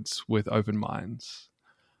records with open minds.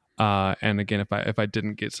 And again, if I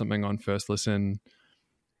didn't get something on first listen,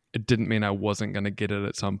 it didn't mean I wasn't going to get it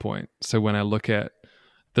at some point. So when I look at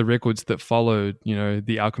the records that followed, you know,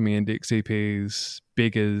 the Alchemy Index EPs,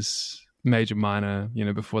 Beggars, Major Minor, you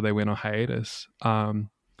know, before they went on hiatus,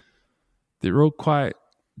 they're all quite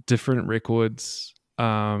different records,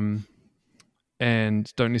 and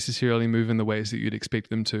don't necessarily move in the ways that you'd expect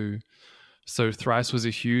them to. So Thrice was a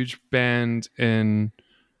huge band in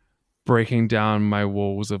breaking down my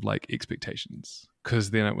walls of like expectations,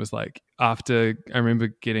 because then it was like, after I remember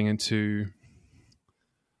getting into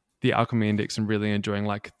the Alchemy Index and really enjoying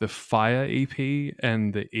like the Fire EP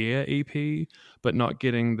and the Air EP, but not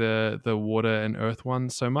getting the Water and Earth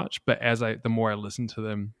ones so much. But the more I listened to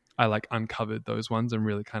them, I like uncovered those ones and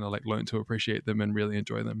really kind of like learned to appreciate them and really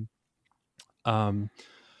enjoy them.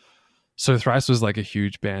 So Thrice was like a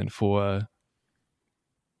huge band for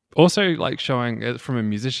also like showing it from a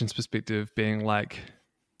musician's perspective, being like,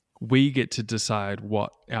 we get to decide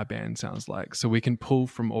what our band sounds like. So we can pull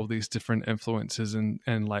from all these different influences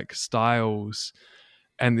and like styles,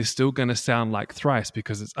 and they're still going to sound like Thrice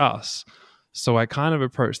because it's us. So I kind of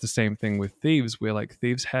approach the same thing with Thieves, where like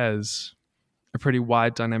Thieves has a pretty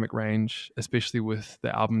wide dynamic range, especially with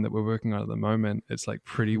the album that we're working on at the moment. It's like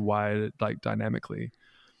pretty wide, like dynamically,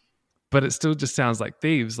 but it still just sounds like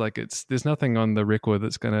Thieves. Like there's nothing on the record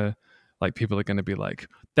that's going to, like, people are going to be like,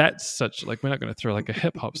 that's such, like, we're not going to throw like a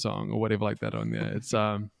hip hop song or whatever like that on there. It's,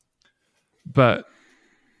 but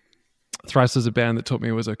Thrice was a band that taught me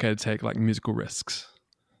it was okay to take like musical risks.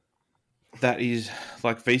 That is,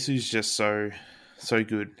 like, Visu's just so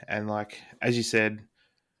good. And like, as you said,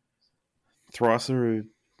 Thrice are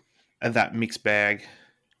that mixed bag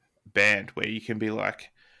band where you can be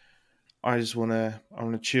like, I want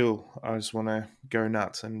to chill. I just want to go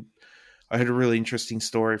nuts. And I heard a really interesting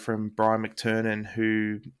story from Brian McTernan,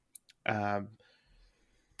 who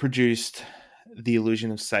produced The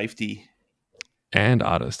Illusion of Safety. And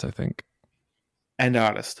Artist, I think. And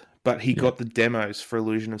Artist. But he got the demos for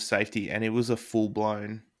Illusion of Safety, and it was a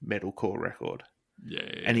full-blown metalcore record. Yeah.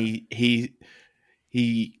 And he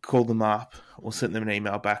called them up or sent them an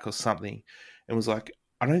email back or something and was like,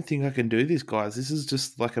 I don't think I can do this, guys. This is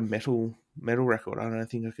just like a metal record. I don't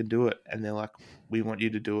think I can do it. And they're like, we want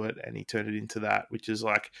you to do it. And he turned it into that, which is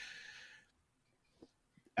like,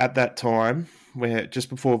 at that time, where just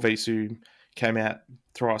before Visu came out,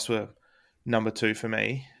 Thrice were number 2 for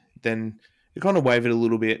me. Then it kind of wavered a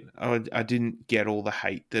little bit. I didn't get all the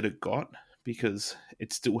hate that it got, because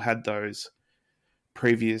it still had those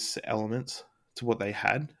previous elements to what they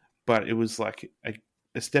had, but it was like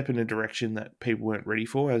a step in a direction that people weren't ready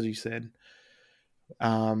for, as you said.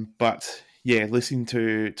 But yeah, listening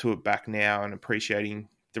to it back now and appreciating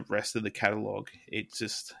the rest of the catalog, it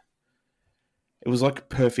was like a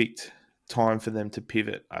perfect time for them to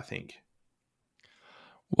pivot, I think.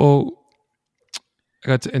 Well, I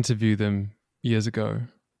got to interview them years ago,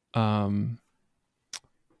 and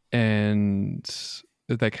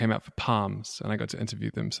they came out for Palms, and I got to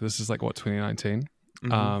interview them. So this is like 2019.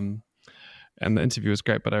 Mm-hmm. And the interview was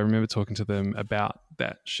great, but I remember talking to them about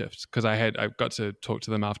that shift, because I got to talk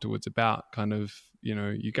to them afterwards about kind of, you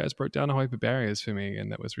know, you guys broke down a whole heap of barriers for me,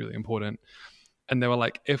 and that was really important. And they were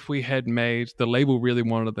like, if we had made, the label really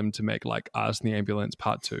wanted them to make like Artist in the Ambulance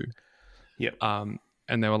Part 2. Yep.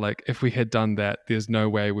 And they were like, if we had done that, there's no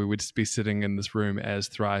way we would be sitting in this room as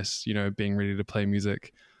Thrice, you know, being ready to play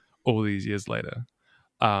music all these years later.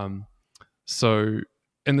 So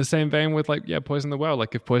in the same vein with like, Poison the Well,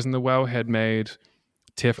 like if Poison the Well had made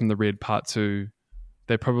Tear from the Red Part 2,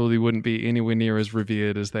 they probably wouldn't be anywhere near as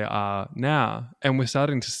revered as they are now. And we're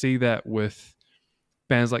starting to see that with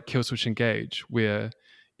bands like Killswitch Engage, where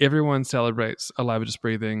everyone celebrates Alive or Just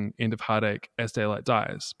Breathing, End of Heartache, As Daylight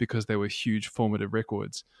Dies, because they were huge formative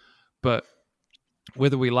records. But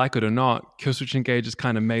whether we like it or not, Killswitch Engage has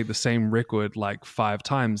kind of made the same record like 5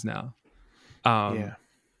 times now.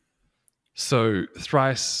 So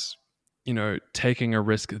Thrice, you know, taking a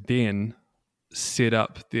risk then set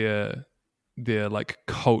up their their like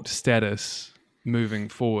cult status moving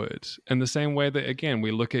forward. In the same way that, again,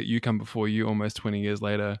 we look at You Come Before You almost 20 years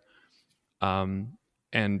later,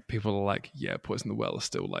 and people are like, yeah, Poison the Well is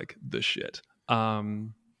still like the shit.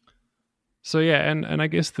 So yeah, and I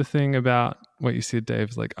guess the thing about what you said, Dave,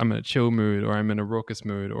 is like, I'm in a chill mood, or I'm in a raucous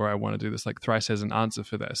mood, or I want to do this, like Thrice has an answer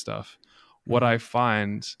for that stuff. What I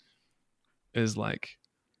find is like,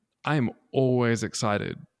 I'm always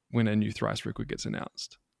excited when a new Thrice record gets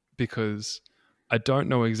announced, because I don't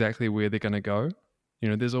know exactly where they're going to go. You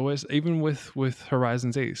know, there's always, even with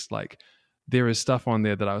Horizons East, like there is stuff on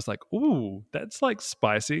there that I was like, ooh, that's like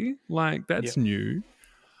spicy, like that's new.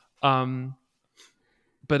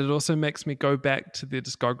 But it also makes me go back to their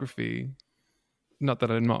discography. Not that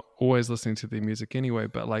I'm not always listening to their music anyway,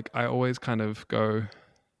 but like I always kind of go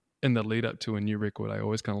in the lead up to a new record. I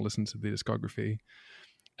always kind of listen to the discography.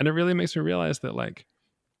 And it really makes me realize that like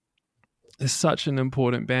it's such an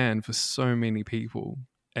important band for so many people.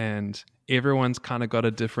 And everyone's kind of got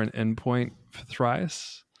a different endpoint for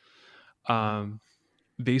Thrice.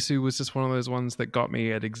 Visu was just one of those ones that got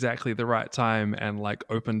me at exactly the right time and like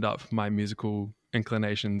opened up my musical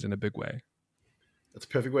inclinations in a big way. That's a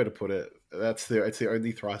perfect way to put it. It's the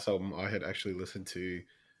only Thrice album I had actually listened to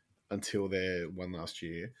until their one last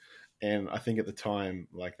year. And I think at the time,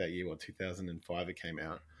 like that year, 2005 it came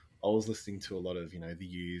out, I was listening to a lot of, The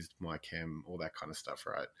Used, My Chem, all that kind of stuff,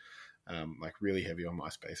 right? Like really heavy on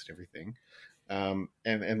MySpace and everything.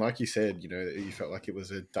 And like you said, you felt like it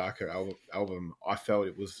was a darker album. I felt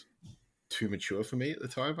it was too mature for me at the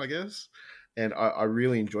time, I guess. And I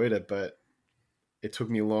really enjoyed it, but it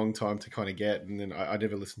took me a long time to kind of get, and then I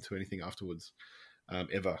never listened to anything afterwards,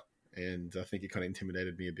 ever. And I think it kind of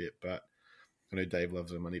intimidated me a bit, but I know Dave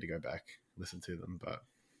loves them. I need to go back, listen to them, but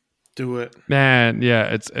do it. Man, yeah,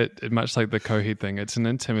 it's much like the Coheed thing. It's an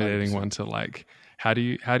intimidating 100%. one to like, how do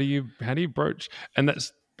you broach? And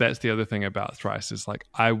that's the other thing about Thrice is like,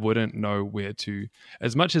 I wouldn't know where to,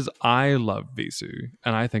 as much as I love Visu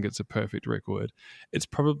and I think it's a perfect record, it's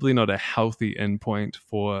probably not a healthy endpoint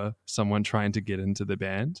for someone trying to get into the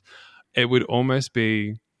band. It would almost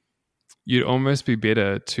be, you'd almost be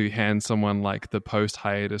better to hand someone like the post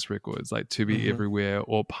hiatus records, like To Be Everywhere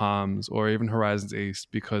or Palms or even Horizons East,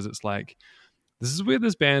 because it's like, this is where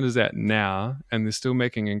this band is at now and they're still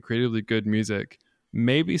making incredibly good music.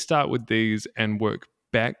 Maybe start with these and work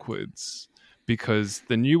backwards, because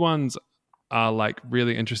the new ones are like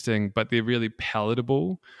really interesting, but they're really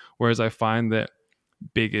palatable. Whereas I find that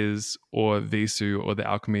Beggars or Visu or the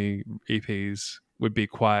Alchemy EPs would be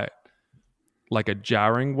quite like a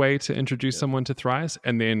jarring way to introduce someone to Thrice.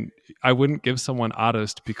 And then I wouldn't give someone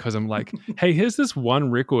Artist because I'm like, hey, here's this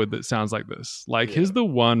one record that sounds like this. Like, here's the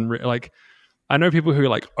one, like, I know people who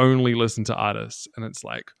like only listen to Artists and it's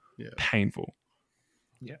like painful.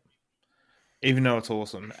 Yeah. Even though it's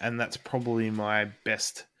awesome. And that's probably my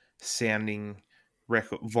best sounding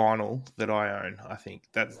record vinyl that I own. I think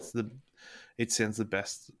it sounds the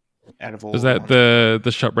best out of all. Is that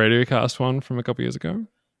the Shop Radio Cast one from a couple years ago?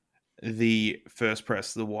 The first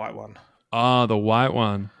press, the white one. Oh, the white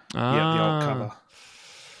one. Yeah, the old cover.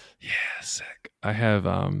 Yeah, sick. I have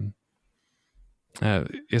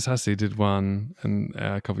SRC did one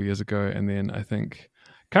a couple of years ago, and then I think,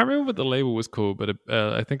 can't remember what the label was called, but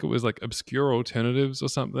I think it was like Obscure Alternatives or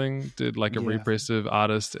something, did like a repressive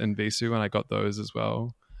Artist and Visu, and I got those as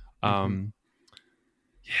well.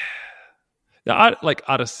 Like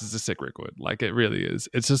Artist is a sick record. Like it really is.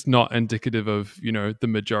 It's just not indicative of, the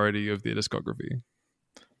majority of their discography.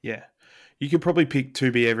 Yeah. You could probably pick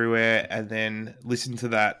To Be Everywhere and then listen to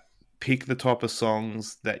that, pick the type of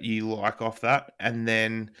songs that you like off that, and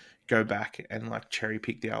then go back and like cherry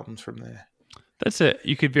pick the albums from there. That's it.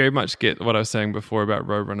 You could very much get what I was saying before about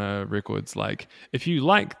Roadrunner Records. Like, if you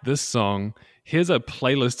like this song, here's a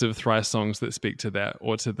playlist of Thrice songs that speak to that,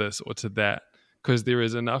 or to this, or to that. Because there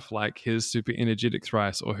is enough, like, here's super energetic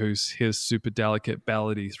Thrice, or here's super delicate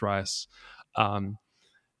ballady Thrice.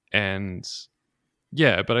 And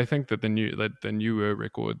yeah, but I think that the newer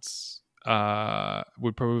records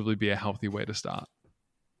would probably be a healthy way to start.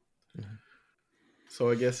 So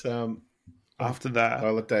I guess after that,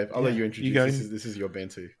 I'll let Dave. I'll let you introduce. This is your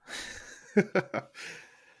band too.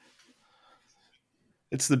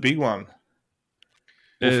 It's the big one.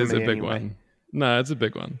 It is a big one. No, it's a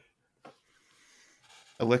big one.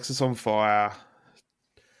 Alexis on Fire,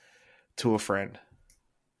 To a Friend.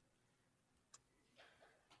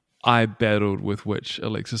 I battled with which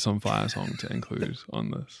Alexis on Fire song to include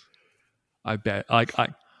on this. I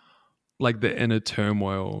like the inner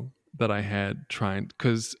turmoil that I had trying,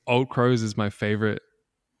 because Old Crows is my favorite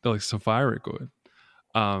Alexis on Fire record.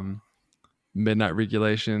 Midnight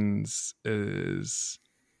Regulations is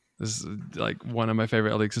like one of my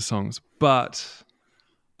favorite Alexa songs. But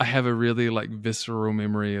I have a really like visceral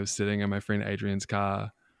memory of sitting in my friend Adrian's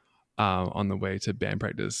car on the way to band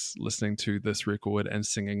practice, listening to this record and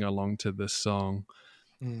singing along to this song.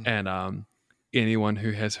 And anyone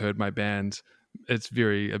who has heard my band, it's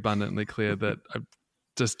very abundantly clear that I'm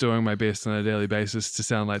just doing my best on a daily basis to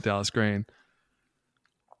sound like Dallas Green.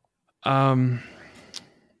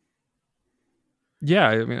 Yeah,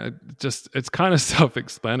 I mean, it's kind of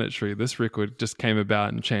self-explanatory. This record just came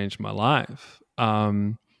about and changed my life.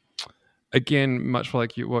 Again, much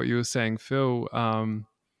like what you were saying, Phil,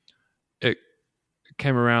 it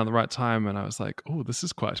came around at the right time, and I was like, "Oh, this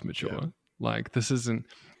is quite mature." Yeah. Like, this isn't.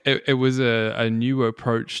 It was a new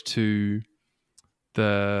approach to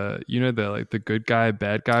the like the good guy,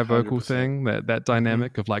 bad guy vocal 100%. Thing. That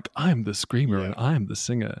dynamic of like, I'm the screamer and I'm the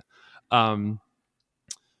singer. But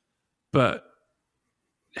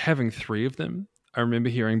having three of them, I remember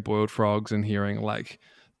hearing Boiled Frogs and hearing like,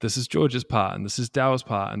 this is George's part and this is Dow's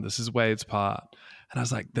part and this is Wade's part. And I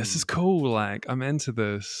was like, this is cool. Like, I'm into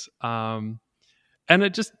this. And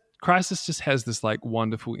it just, Crisis just has this like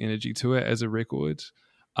wonderful energy to it as a record.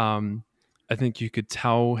 I think you could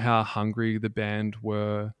tell how hungry the band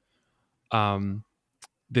were.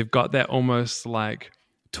 They've got that almost like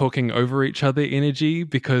talking over each other energy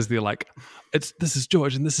because they're like, this is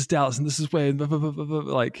George and this is Dallas and this is Wade, blah, blah, blah, blah,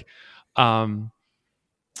 blah. Like,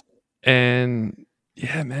 and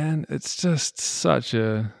yeah, man, it's just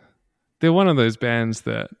they're one of those bands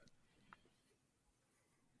that,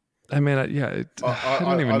 I mean, I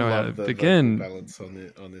don't even know how to begin. Balance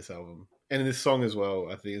on this album and in this song as well.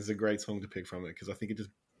 I think it's a great song to pick from it because I think it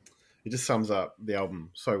just sums up the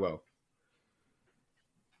album so well.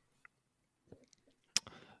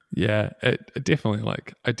 Yeah, it definitely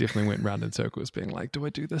I definitely went round in circles being like, do I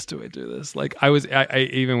do this? Do I do this? Like I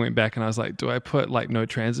even went back and I was like, do I put like No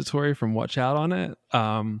Transitory from Watch Out on it?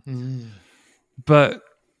 But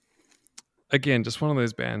again, just one of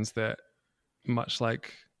those bands that much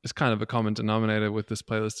like it's kind of a common denominator with this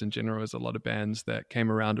playlist in general is a lot of bands that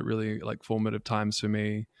came around at really like formative times for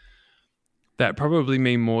me that probably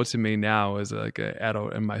mean more to me now as like an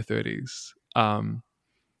adult in my 30s.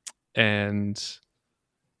 And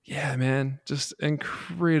yeah, man, just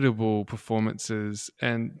incredible performances.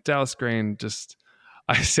 And Dallas Green just,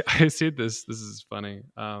 I said this is funny.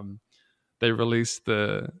 They released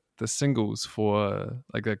the singles for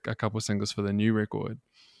like a couple of singles for the new record.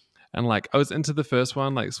 And like I was into the first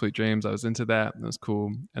one, like Sweet Dreams, I was into that. It was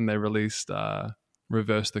cool. And they released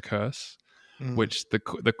Reverse the Curse, which the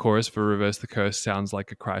chorus for Reverse the Curse sounds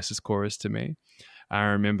like a Crisis chorus to me. I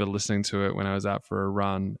remember listening to it when I was out for a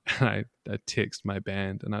run and I texted my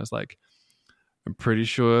band and I was like, I'm pretty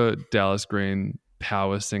sure Dallas Green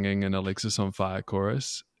power singing an Alexis on Fire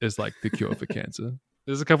chorus is like the cure for cancer.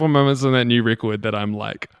 There's a couple of moments on that new record that I'm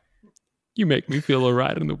like, you make me feel all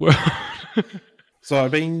right in the world. So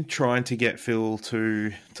I've been trying to get Phil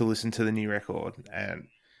to listen to the new record, and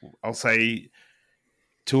I'll say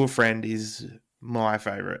To a Friend is my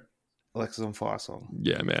favourite Alexis on Fire song.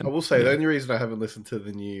 Yeah, man. I will say the only reason I haven't listened to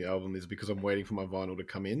the new album is because I'm waiting for my vinyl to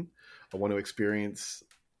come in. I want to experience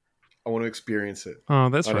it. Oh,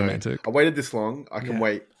 that's romantic. I waited this long. I can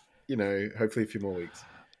wait, hopefully a few more weeks.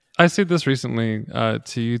 I said this recently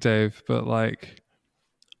to you, Dave, but like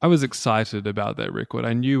I was excited about that record.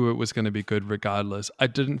 I knew it was going to be good regardless. I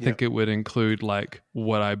didn't think it would include like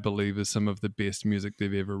what I believe is some of the best music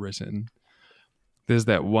they've ever written. There's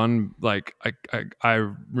that one, like, I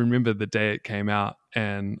remember the day it came out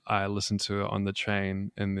and I listened to it on the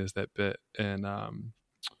train and there's that bit in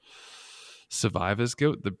Survivor's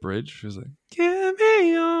Guilt, the bridge was like, give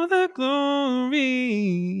me all the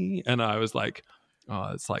glory. And I was like,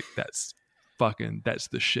 oh, it's like, that's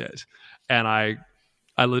the shit. And I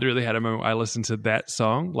literally had a moment I listened to that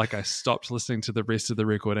song, like I stopped listening to the rest of the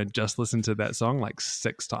record and just listened to that song like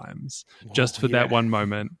 6 times just for that one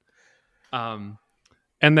moment.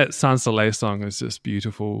 And that Sans Soleil song is just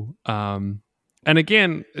beautiful. And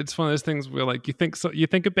again, it's one of those things where like you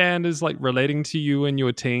think a band is like relating to you in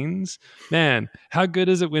your teens. Man, how good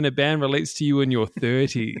is it when a band relates to you in your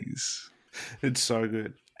 30s? It's so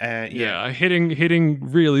good. Heading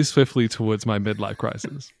really swiftly towards my midlife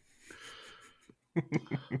crisis.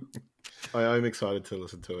 I'm excited to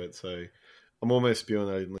listen to it. So I'm almost spewing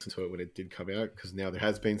that I didn't listen to it when it did come out because now there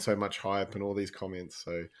has been so much hype and all these comments.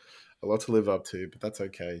 So a lot to live up to, but that's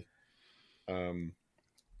okay. No,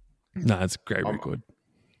 it's a great record.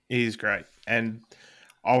 It is great. And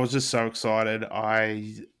I was just so excited.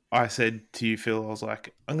 I said to you, Phil, I was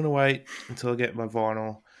like, I'm going to wait until I get my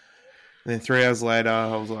vinyl. And then 3 hours later,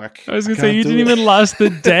 I was like, I was going to can't say, you do didn't it. even last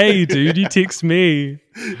the day, dude. You text me.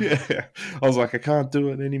 Yeah, I was like, I can't do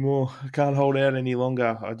it anymore. I can't hold out any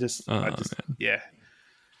longer. I just, Man. yeah,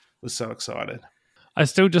 was so excited. I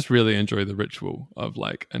still just really enjoy the ritual of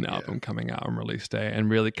like an album coming out on release day and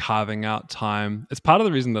really carving out time. It's part of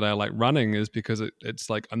the reason that I like running is because it's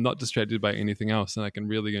like I'm not distracted by anything else and I can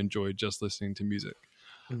really enjoy just listening to music.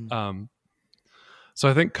 So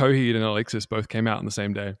I think Coheed and Alexis both came out on the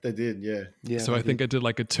same day. They did, yeah. Yeah. So I think I did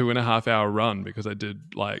like a 2.5 hour run because I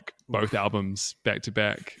did like both albums back to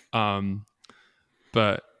back.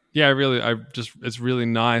 But yeah, it's really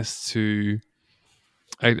nice to.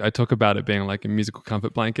 I talk about it being like a musical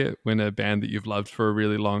comfort blanket when a band that you've loved for a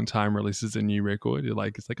really long time releases a new record.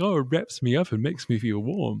 It's like, oh, it wraps me up and makes me feel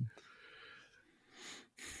warm.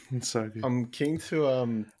 It's so good. I'm keen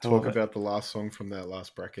to talk about the last song from that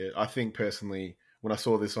last bracket. I think personally, when I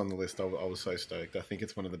saw this on the list, I was so stoked. I think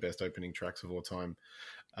it's one of the best opening tracks of all time.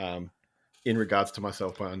 In regards to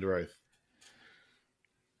Myself by Under Oath.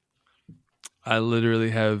 I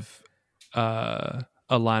literally have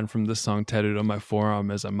a line from this song tattooed on my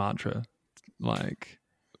forearm as a mantra. Like,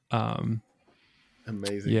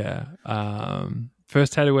 amazing. Yeah.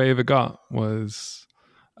 First tattoo I ever got was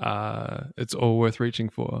It's All Worth Reaching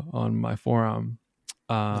For on my forearm.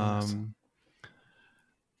 Nice.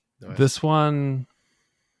 This one,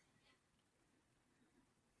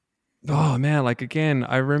 oh man, like again,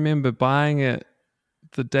 I remember buying it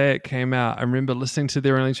the day it came out. I remember listening to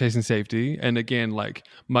They're Only Chasing Safety, and again, like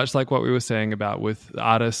much like what we were saying about with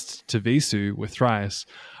artist Tavisu with Thrice,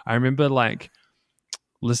 I remember like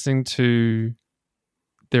listening to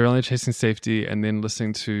They're Only Chasing Safety and then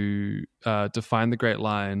listening to Define the Great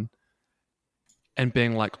Line and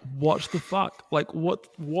being like, what the fuck? Like, what,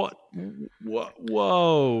 whoa.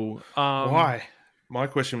 Why? My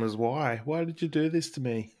question was why? Why did you do this to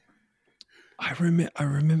me? I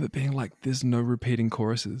remember being like, there's no repeating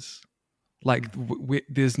choruses. Like,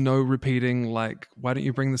 there's no repeating, like, why don't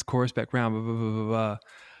you bring this chorus back round? Blah, blah, blah, blah, blah.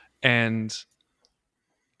 And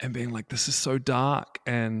being like, this is so dark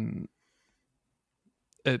and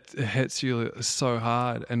it hits you so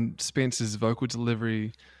hard. And Spencer's vocal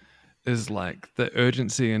delivery is like, the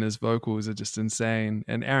urgency in his vocals are just insane.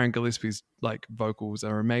 And Aaron Gillespie's like vocals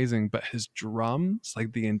are amazing, but his drums,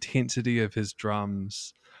 like the intensity of his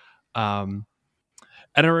drums,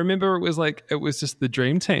 and I remember it was just the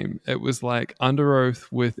dream team. It was like Under Oath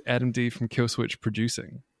with Adam D from Killswitch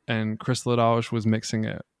producing, and Chris Ladauge was mixing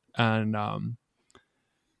it. And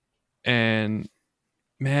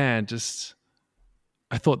man, just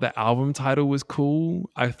I thought the album title was cool.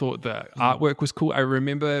 I thought the artwork was cool. I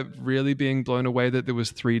remember really being blown away that there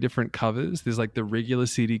was 3 different covers. There's like the regular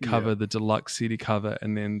CD cover, the deluxe CD cover,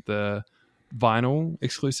 and then the vinyl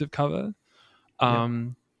exclusive cover.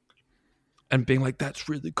 And being like, that's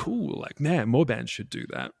really cool. Like, man, more bands should do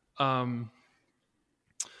that.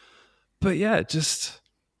 But yeah, just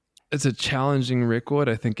it's a challenging record.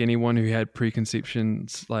 I think anyone who had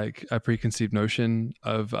preconceptions, like a preconceived notion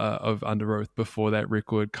of Under Oath before that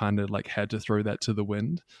record, kind of like had to throw that to the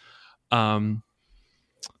wind. But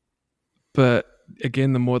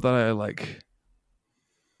again, the more that I like,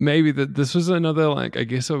 maybe this was another, like, I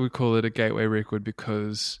guess I would call it a gateway record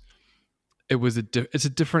because it's a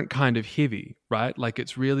different kind of heavy, right? Like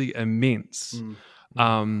it's really immense.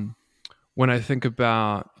 When I think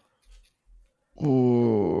about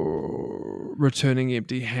Returning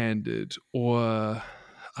Empty-Handed or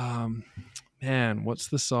man, what's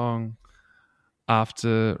the song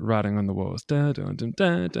after Riding on the Walls? There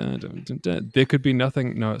Could Be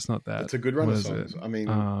Nothing. No, it's not that. It's a good run of songs. I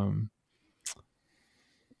mean,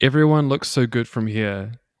 Everyone Looks So Good From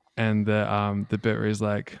Here. And the bit where he's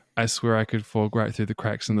like, I swear I could fall right through the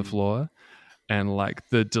cracks in the floor. And like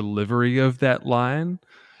the delivery of that line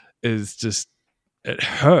is just, it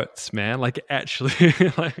hurts, man. Like actually,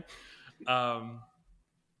 like, but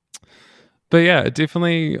yeah, it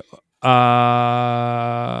definitely,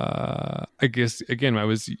 I guess, again, I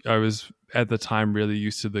was at the time really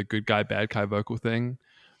used to the good guy, bad guy vocal thing.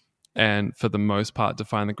 And for the most part,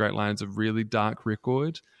 Define the Great Line is a really dark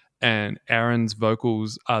record. And Aaron's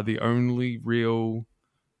vocals are the only real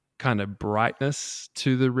kind of brightness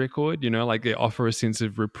to the record, you know, like they offer a sense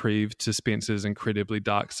of reprieve to Spencer's incredibly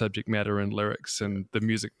dark subject matter and lyrics and the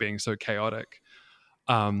music being so chaotic.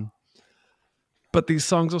 But these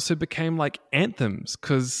songs also became like anthems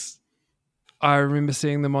because I remember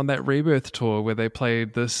seeing them on that Rebirth tour where they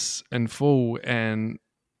played this in full, and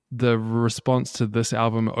the response to this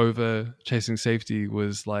album over Chasing Safety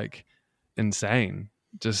was like insane.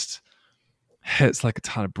 Just hits like a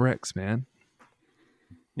ton of bricks, man.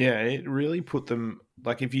 Yeah, it really put them,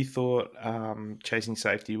 like if you thought Chasing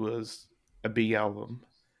Safety was a big album,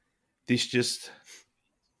 this just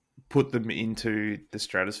put them into the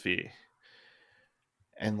stratosphere.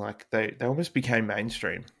 And like they almost became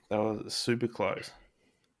mainstream. They were super close.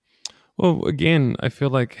 Well, again, I feel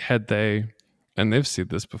like had they, and they've said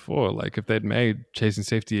this before, like if they'd made Chasing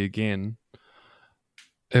Safety again,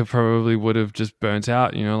 it probably would have just burnt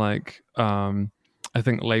out, you know, like I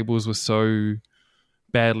think labels were so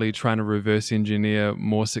badly trying to reverse engineer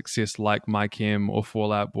more success like My Chem or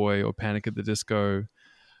Fall Out Boy or Panic at the Disco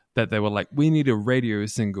that they were like, we need a radio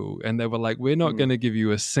single. And they were like, we're not going to give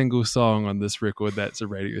you a single song on this record that's a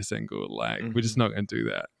radio single. Like, we're just not going to do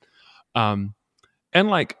that. And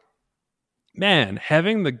like, man,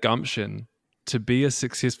 having the gumption to be a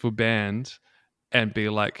successful band and be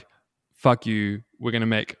like, fuck you, we're going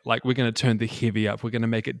to turn the heavy up. We're going to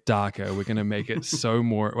make it darker. We're going to make it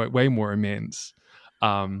way more immense.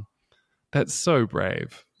 That's so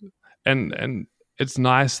brave. And it's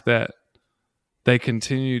nice that they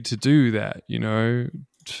continue to do that, you know,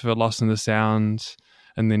 for Lost in the Sound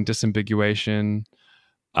and then Disambiguation.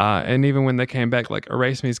 And even when they came back, like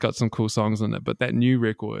Erase Me's got some cool songs on it, but that new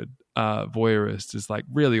record, Voyeurist, is like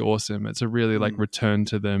really awesome. It's a really like return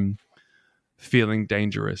to them feeling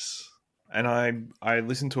dangerous. And I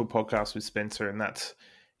listened to a podcast with Spencer, and that's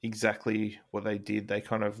exactly what they did. They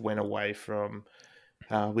kind of went away from,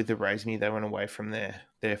 with Erase Me, they went away from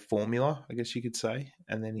their formula, I guess you could say.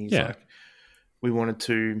 And then he's like, we wanted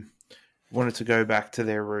to go back to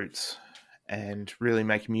their roots and really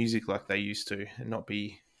make music like they used to and not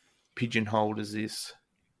be pigeonholed as this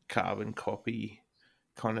carbon copy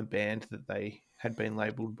kind of band that they had been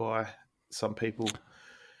labeled by some people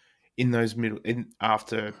in those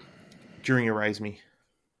during Erase Me.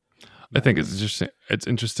 I think it's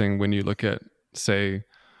interesting when you look at, say,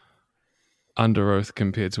 Under Oath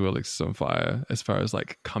compared to Alexis on Fire as far as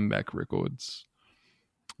like comeback records.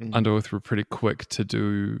 Under Oath were pretty quick to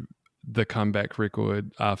do the comeback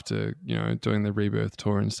record after, you know, doing the Rebirth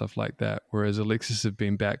tour and stuff like that. Whereas Alexis have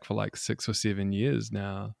been back for like 6 or 7 years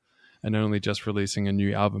now and only just releasing a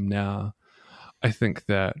new album now. I think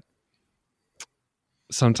that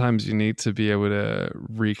sometimes you need to be able to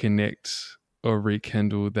reconnect or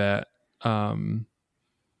rekindle that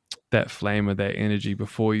that flame or that energy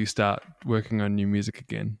before you start working on new music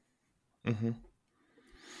again.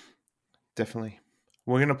 Definitely.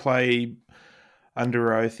 We're going to play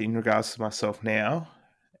Under Oath in regards to myself now,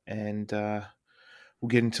 and we'll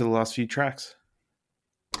get into the last few tracks.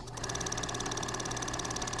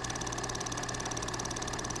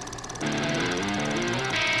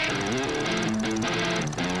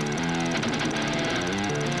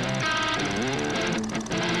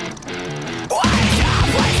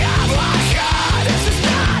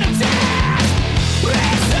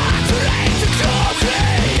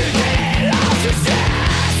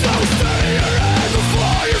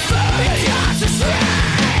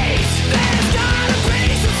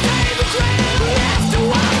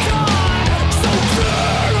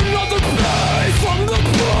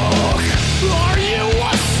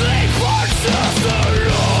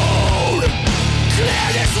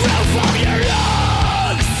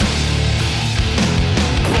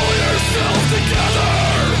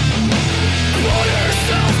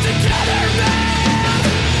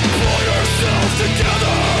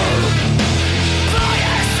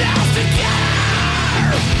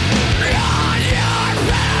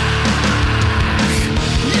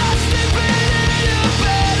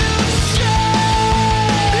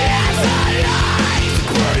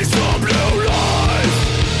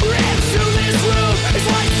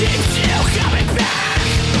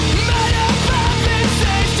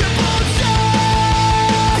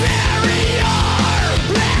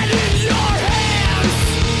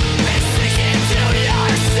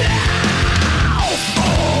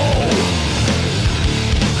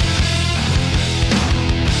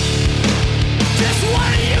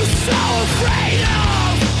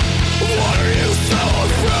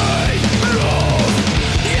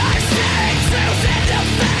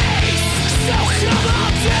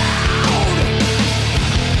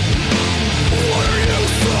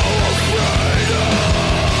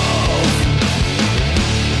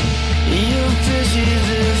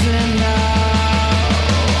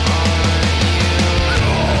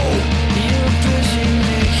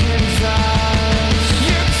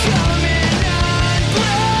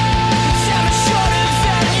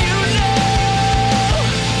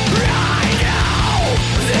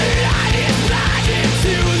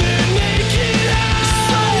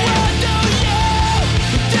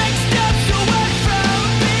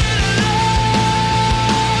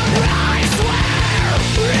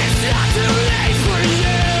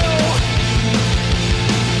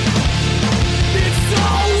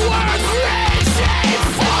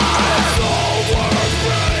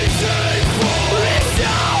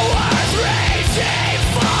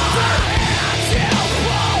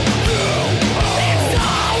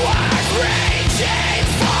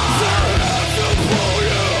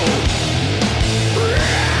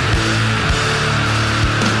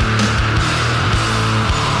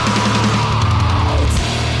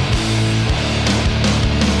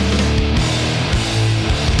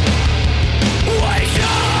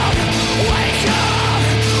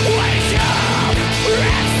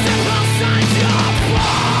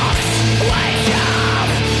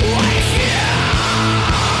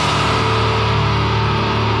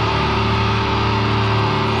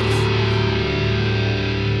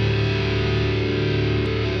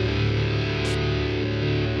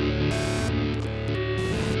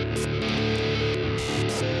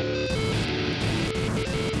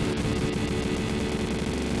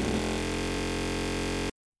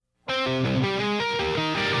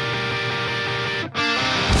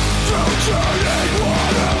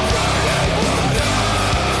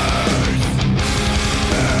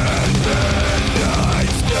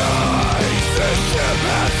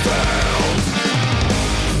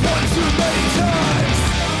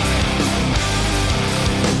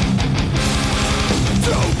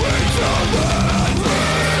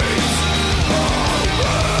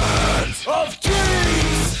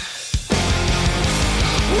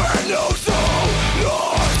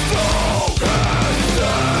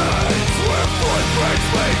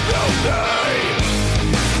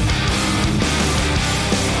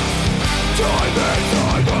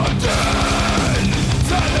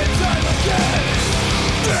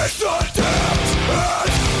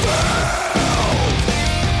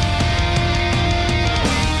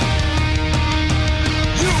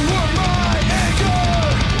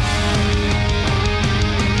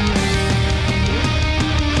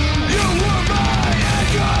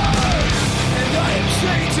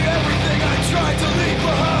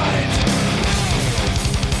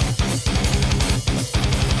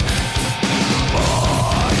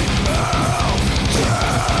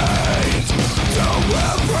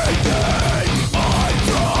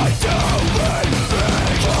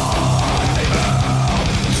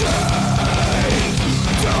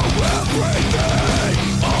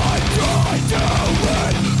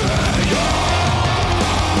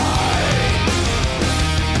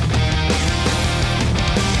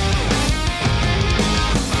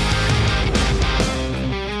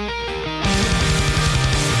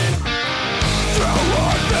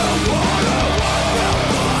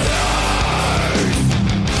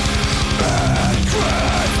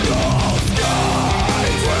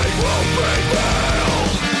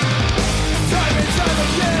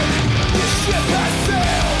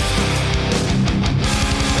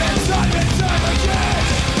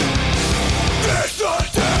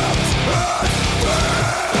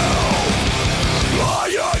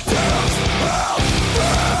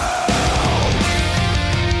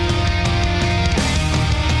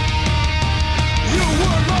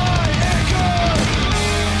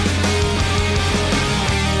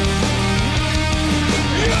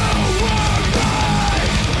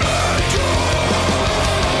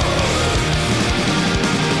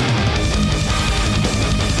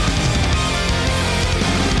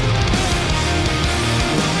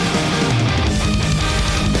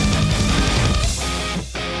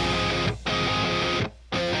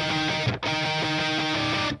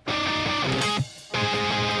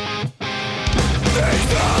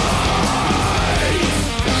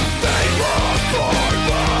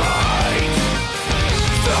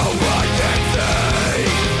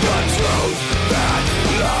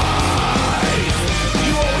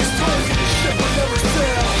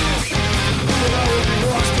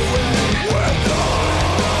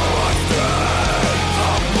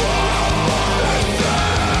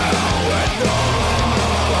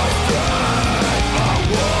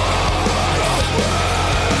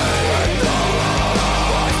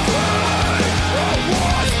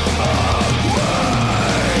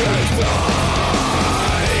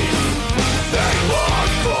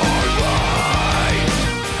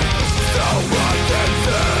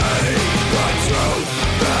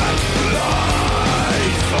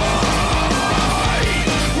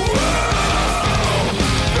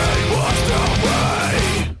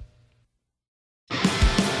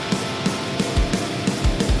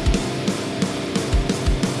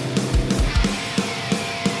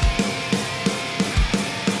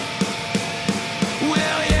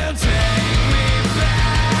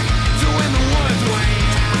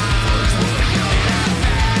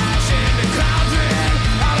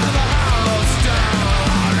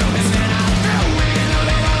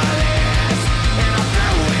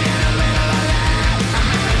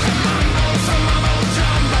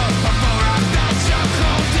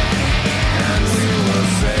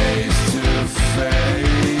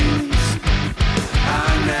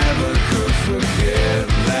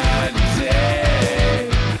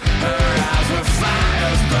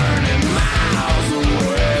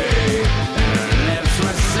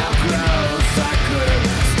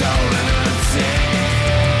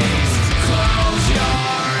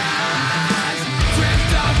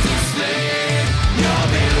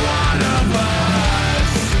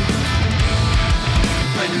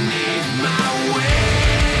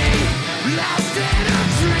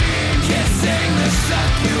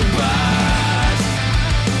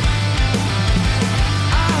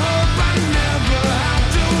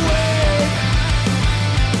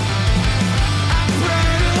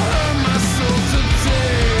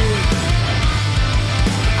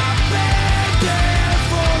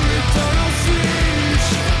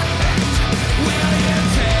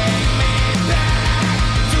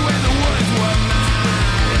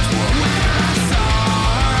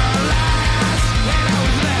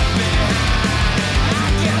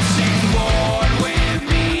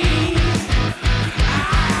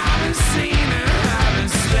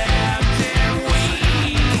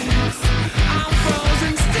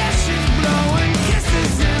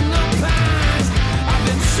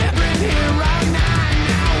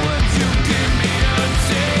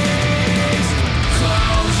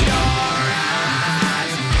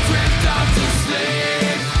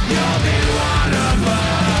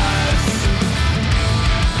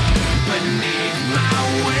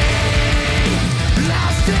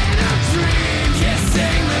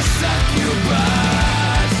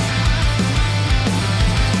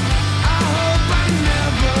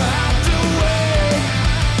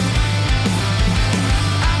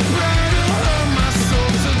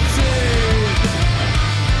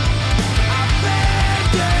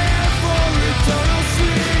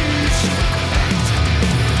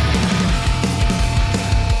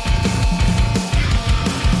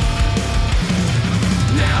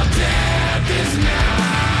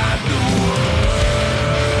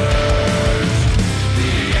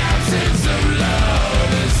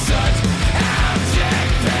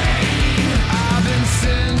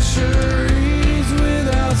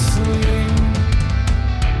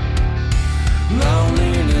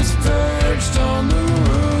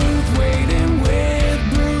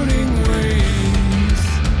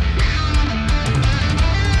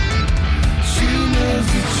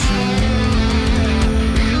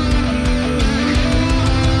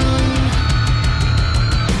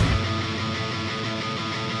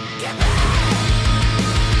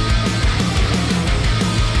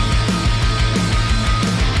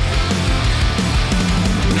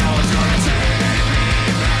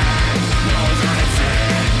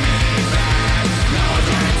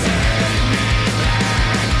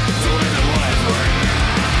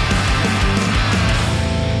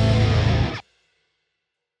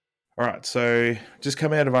 All right, so just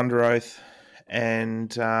come out of Under Oath, and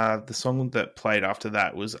the song that played after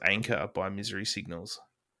that was Anchor by Misery Signals.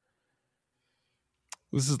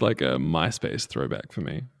 This is like a MySpace throwback for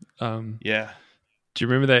me. Yeah. Do you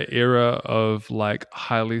remember that era of like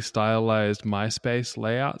highly stylized MySpace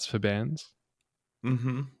layouts for bands?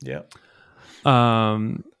 Mm-hmm. Yeah.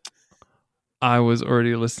 I was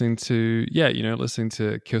already listening to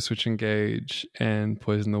Killswitch Engage and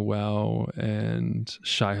Poison the Well and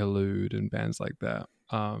Shai Hulud and bands like that.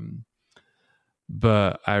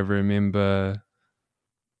 But I remember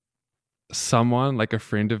someone, like a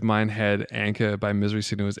friend of mine, had Anchor by Misery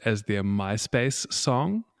Signals as their MySpace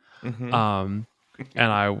song. Mm-hmm.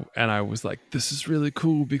 And I was like, this is really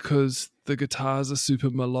cool because the guitars are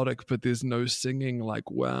super melodic, but there's no singing.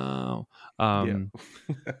 Like, wow.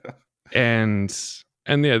 And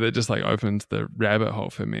yeah, that just like opened the rabbit hole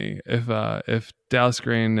for me. If Dallas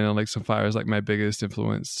Green and Alexa Fire is like my biggest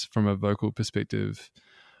influence from a vocal perspective,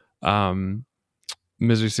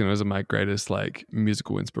 Misery Signals are my greatest like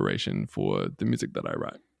musical inspiration for the music that I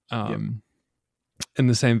write. In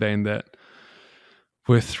the same vein that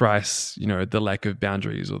with Thrice, the lack of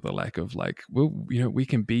boundaries or the lack of like, well, we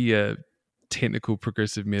can be a technical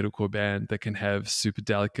progressive metalcore band that can have super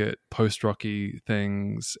delicate post-rocky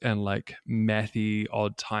things and like mathy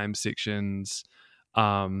odd time sections.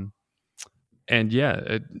 And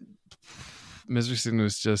yeah, Misery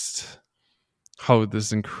Signals just hold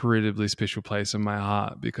this incredibly special place in my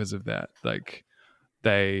heart because of that. Like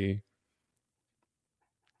they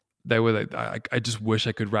were like, I just wish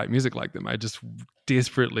I could write music like them. I just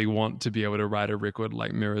desperately want to be able to write a record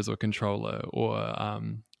like Mirrors or Controller or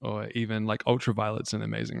even like Ultraviolet's an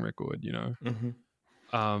amazing record, Mm-hmm.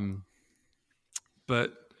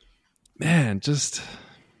 But man, just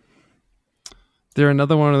they're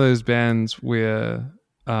another one of those bands where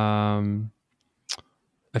I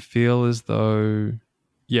feel as though,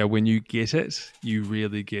 yeah, when you get it, you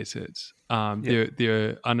really get it.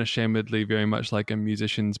 They're unashamedly very much like a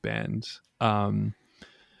musician's band.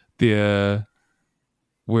 They're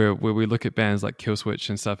where we look at bands like Killswitch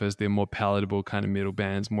and stuff as they're more palatable kind of metal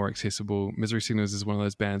bands, more accessible. Misery Signals is one of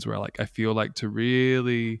those bands where I feel like to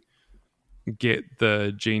really get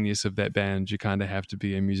the genius of that band, you kind of have to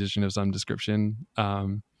be a musician of some description.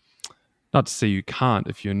 Not to say you can't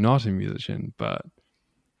if you're not a musician, but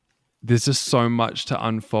there's just so much to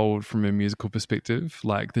unfold from a musical perspective.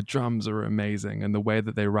 Like the drums are amazing and the way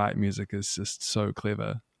that they write music is just so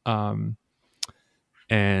clever. And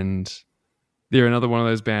they're another one of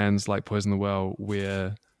those bands like Poison the Well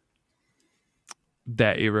where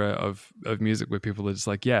that era of music where people are just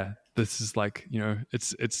like, yeah, this is like,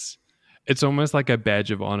 it's almost like a badge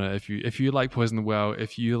of honor. If you like Poison the Well,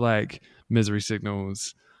 if you like Misery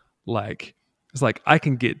Signals, like it's like I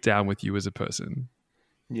can get down with you as a person.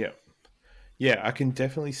 Yeah. Yeah, I can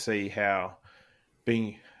definitely see how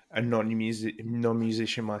being a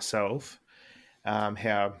non-musician myself,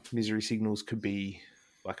 how Misery Signals could be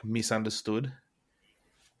like misunderstood.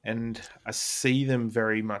 And I see them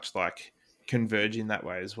very much like converge in that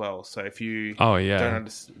way as well. So if you don't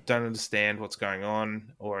understand what's going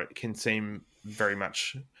on, or it can seem very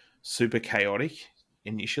much super chaotic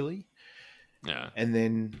initially. Yeah. And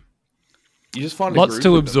then you just find lots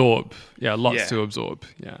to absorb. Yeah, lots to absorb.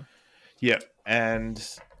 Yeah. Yeah. And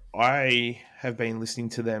I have been listening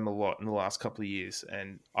to them a lot in the last couple of years,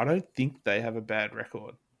 and I don't think they have a bad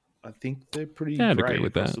record. I think they're pretty great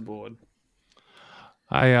across the board.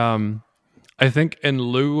 I think in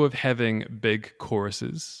lieu of having big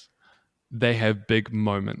choruses, they have big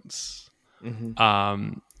moments.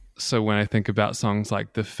 Mm-hmm. So when I think about songs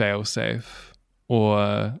like The Failsafe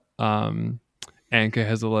or Anchor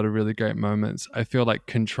has a lot of really great moments, I feel like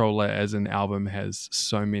Controller as an album has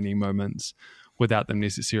so many moments without them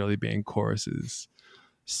necessarily being choruses.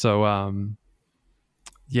 So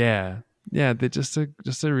they're just a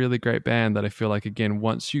really great band that I feel like, again,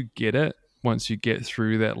 once you get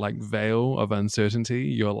through that like veil of uncertainty,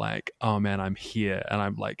 you're like, oh man, I'm here and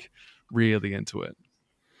I'm like really into it.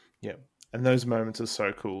 Yeah. And those moments are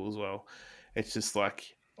so cool as well. It's just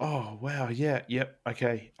like, oh wow, yeah, yep,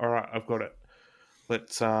 okay, all right, I've got it.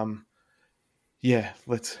 Let's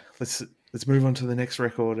move on to the next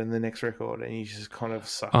record and the next record, and you just kind of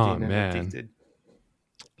sucked in and addicted.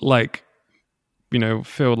 Like,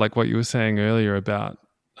 Phil, like what you were saying earlier about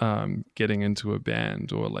getting into a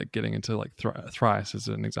band or like getting into like Thrice as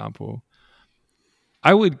an example.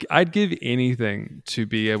 I'd give anything to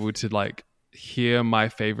be able to like hear my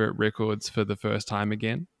favorite records for the first time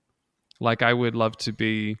again. Like I would love to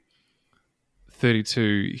be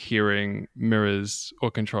 32 hearing Mirrors or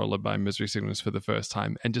Controller by Misery Signals for the first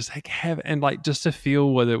time, and just like just to feel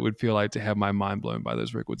what it would feel like to have my mind blown by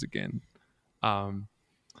those records again.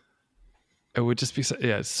 It would just be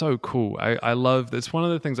it's so cool. I love, it's one of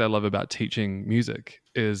the things I love about teaching music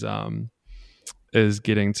is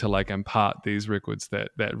getting to like impart these records that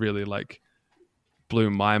really like blew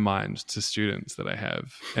my mind to students that I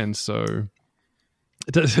have. And so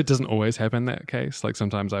it doesn't always happen in that case. Like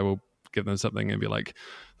sometimes I will give them something and be like,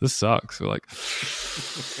 this sucks, or like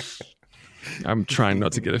I'm trying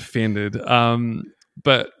not to get offended.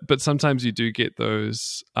 But sometimes you do get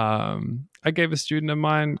those. I gave a student of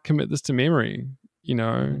mine Commit This to Memory, you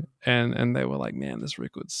know, and they were like, man, this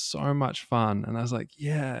record's so much fun. And I was like,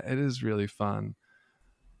 yeah, it is really fun.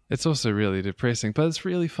 It's also really depressing, but it's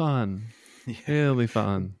really fun. Yeah. Really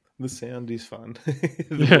fun. The sound is fun.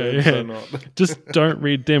 Yeah. Not. Just don't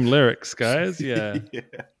read them lyrics, guys. Yeah. Yeah.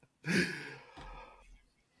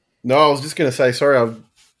 No, I was just going to say, sorry, I'm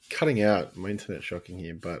cutting out. My internet's shocking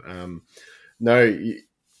here, but no,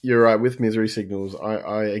 you're right. With Misery Signals,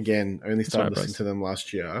 I again only started listening to them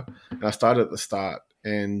last year, and I started at the start.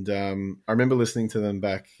 And I remember listening to them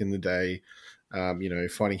back in the day, you know,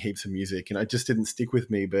 finding heaps of music, and it just didn't stick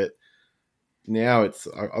with me. But now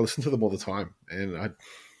I listen to them all the time, and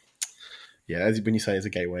as when you say, it's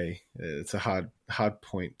a gateway. It's a hard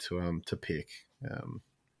point to pick,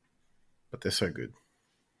 but they're so good.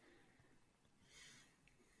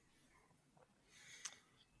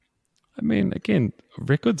 I mean, again,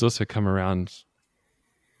 records also come around.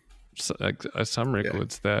 Like some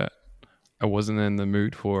records that I wasn't in the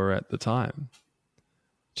mood for at the time.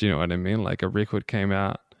 Do you know what I mean? Like a record came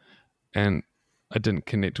out and I didn't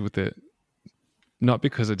connect with it, not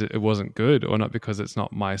because it wasn't good, or not because it's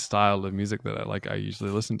not my style of music that I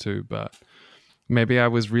usually listen to, but maybe I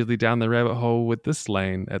was really down the rabbit hole with this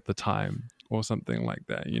lane at the time or something like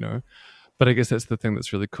that, you know? But I guess that's the thing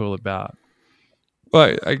that's really cool about,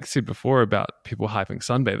 well, I said before about people hyping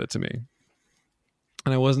Sunbather to me.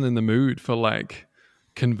 And I wasn't in the mood for like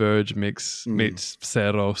Converge meets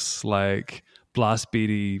Ceros, like blast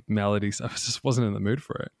beaty melodies. I just wasn't in the mood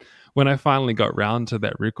for it. When I finally got round to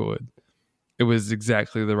that record, it was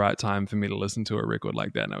exactly the right time for me to listen to a record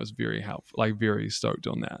like that. And I was very very stoked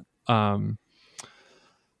on that.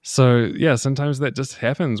 So yeah, sometimes that just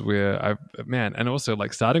happens where and also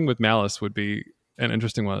like starting with Malice would be an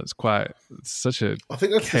interesting one. It's such a I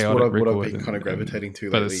think that's just what I've been kind of gravitating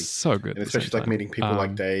to lately. But it's so good, and especially like meeting people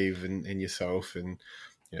like Dave and yourself, and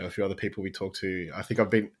you know a few other people we talk to. I think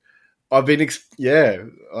I've been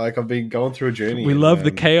going through a journey. We love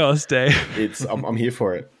the chaos, Dave. I'm here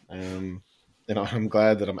for it, and I'm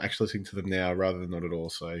glad that I'm actually listening to them now rather than not at all.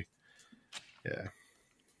 So yeah.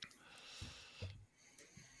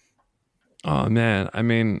 Oh man, I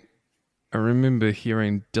mean, I remember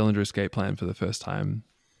hearing Dillinger Escape Plan for the first time,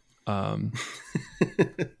 and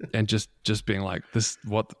just being like, "This,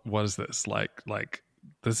 what is this like? Like,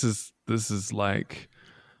 this is like,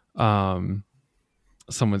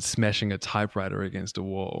 someone smashing a typewriter against a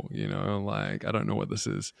wall. You know, like I don't know what this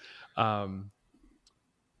is."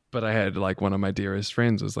 But I had like one of my dearest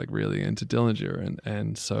friends was like really into Dillinger,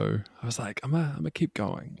 and so I was like, I'm gonna keep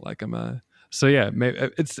going. Like So yeah, maybe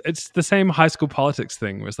it's the same high school politics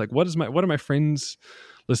thing where it's like, what are my friends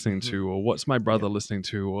listening to, or what's my brother listening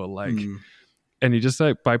to, or like, and you just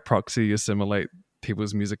like by proxy assimilate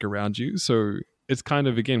people's music around you. So it's kind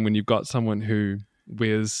of, again, when you've got someone who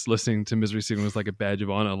wears listening to Misery Signals like a badge of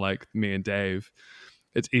honor, like me and Dave,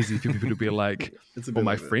 it's easy for people to be like, well,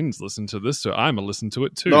 my friends listen to this, so I'm gonna listen to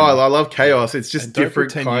it too. No, I love chaos. It's just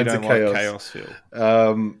different kinds of chaos. Like chaos, Phil.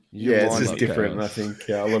 It's just different. And I think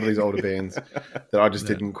a lot of these older bands that I just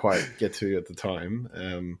didn't quite get to at the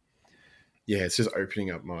time. It's just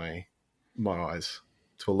opening up my eyes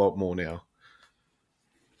to a lot more now.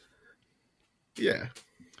 Yeah.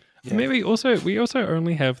 Maybe we also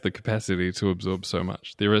only have the capacity to absorb so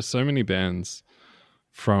much. There are so many bands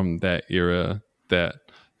from that era that,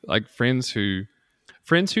 like, friends who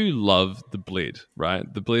love The Bleed,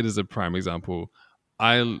 right? The Bleed is a prime example.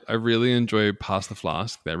 I really enjoy Pass the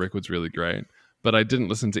Flask. That record's really great, but I didn't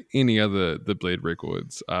listen to any other The Bleed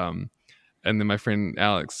records. And then my friend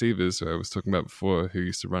Alex Severs, who I was talking about before, who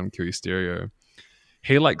used to run QE Stereo,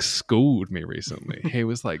 he like schooled me recently. He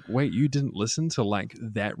was like, wait, you didn't listen to like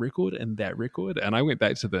that record and that record? And I went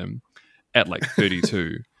back to them at like 32.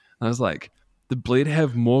 And I was like, The Bleed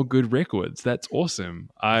have more good records. That's awesome.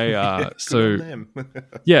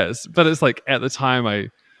 Yes, but it's like at the time I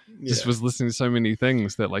just was listening to so many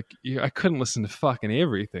things that like I couldn't listen to fucking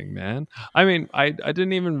everything, man. I mean, I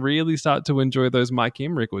didn't even really start to enjoy those Mike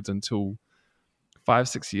M records until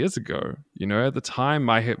 5-6 years ago. You know, at the time,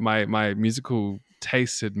 my musical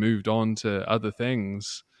tastes had moved on to other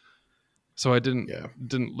things, so I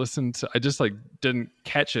didn't listen to. I just like didn't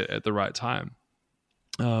catch it at the right time.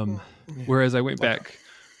 Whereas I went back.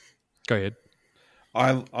 Go ahead.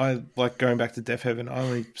 I like going back to Deaf Heaven. I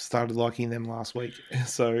only started liking them last week,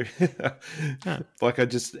 so like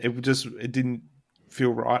it didn't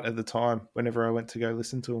feel right at the time. Whenever I went to go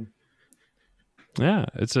listen to them, yeah,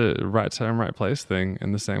 it's a right time, right place thing.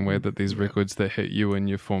 In the same way that these records that hit you in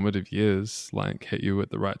your formative years, like hit you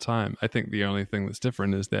at the right time. I think the only thing that's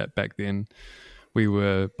different is that back then we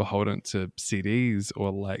were beholden to CDs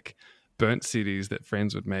or like burnt CDs that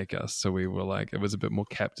friends would make us, so we were like, it was a bit more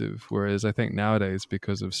captive. Whereas I think nowadays,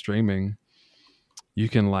 because of streaming, you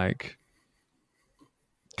can like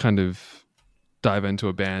kind of dive into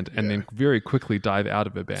a band and then very quickly dive out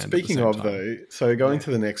of a band. Speaking of though, so going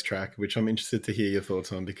to the next track, which I'm interested to hear your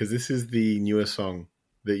thoughts on, because this is the newer song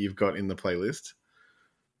that you've got in the playlist.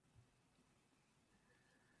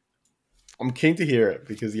 I'm keen to hear it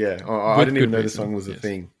because I didn't even know the song was a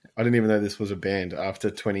thing. I didn't even know this was a band after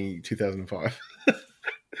 2005.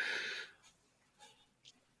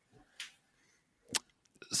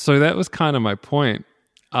 So that was kind of my point.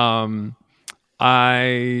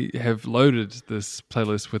 I have loaded this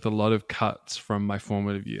playlist with a lot of cuts from my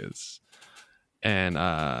formative years, and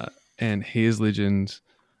Here's Legend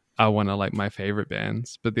are one of like my favorite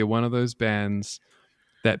bands, but they're one of those bands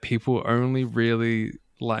that people only really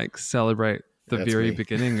like celebrate the very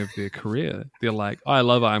beginning of their career. They're like, oh, I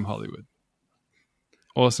love I'm Hollywood.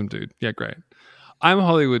 Awesome, dude. Yeah, great. I'm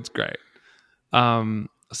Hollywood's great.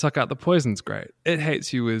 Suck Out the Poison's great. It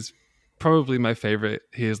Hates You is probably my favorite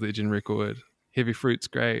Here's Legend record. Heavy Fruit's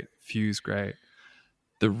great. Fuse great.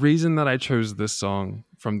 The reason that I chose this song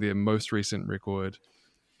from their most recent record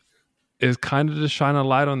is kind of to shine a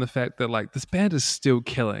light on the fact that like this band is still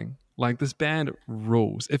killing. Like this band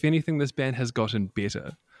rules. If anything, this band has gotten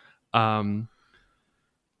better.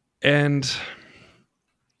 And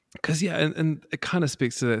because and it kind of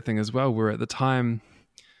speaks to that thing as well, where at the time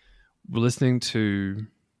we're listening to,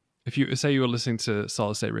 if you say you were listening to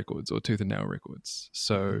Solid State Records or Tooth and Nail Records,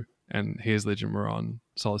 so and Here's Legend were on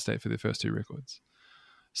Solid State for their first two records.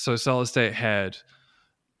 So Solid State had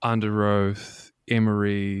Under Oath,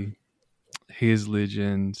 Emery, Here's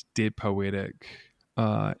Legend, Dead Poetic,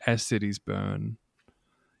 As Cities Burn,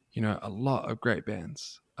 you know, a lot of great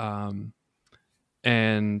bands.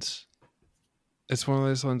 And it's one of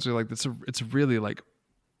those ones where like it's a really like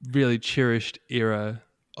really cherished era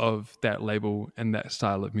of that label and that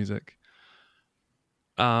style of music.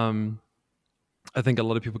 I think a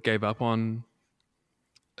lot of people gave up on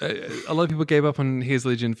Here's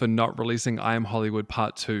Legend for not releasing I Am Hollywood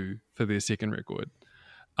Part 2 for their second record.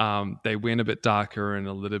 They went a bit darker and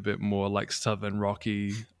a little bit more like southern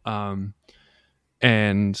rocky. And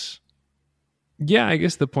yeah, I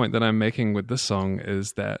guess the point that I'm making with this song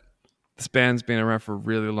is that this band's been around for a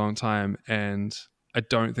really long time, and I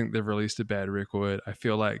don't think they've released a bad record. I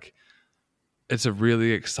feel like it's a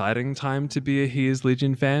really exciting time to be a Here's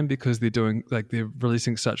Legend fan because they're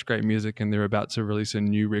releasing such great music, and they're about to release a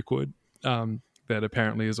new record that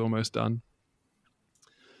apparently is almost done.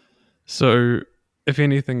 So if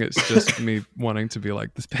anything, it's just me wanting to be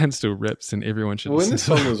like, this band still rips and everyone should listen to it.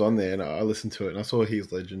 When the song was on there and I listened to it and I saw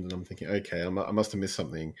Here's Legend and I'm thinking, okay, I must have missed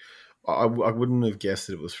something. I wouldn't have guessed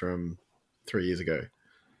that it was from 3 years ago.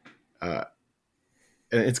 And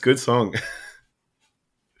it's a good song.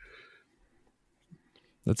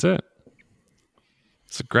 That's it.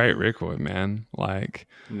 It's a great record, man. Like,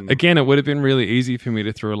 again, it would have been really easy for me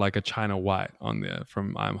to throw like a China White on there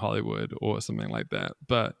from I'm Hollywood or something like that.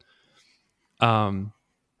 But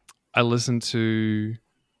I listened to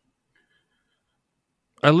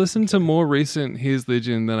more recent Here's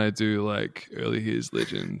Legend than I do like early Here's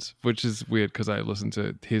Legend, which is weird because I listen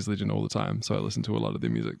to Here's Legend all the time, so I listen to a lot of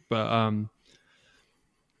their music. But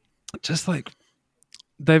just like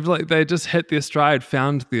they just hit their stride,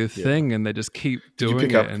 found their thing, and they just keep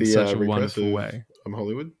doing it in such a wonderful way. I'm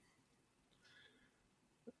Hollywood.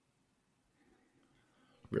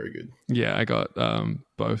 Very good. Yeah, I got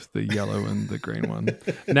both the yellow and the green one.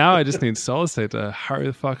 Now I just need Solid State to hurry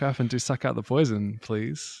the fuck up and do Suck Out the Poison,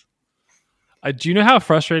 please. Do you know how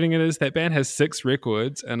frustrating it is? That band has 6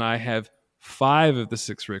 records, and I have 5 of the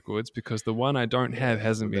 6 records because the one I don't have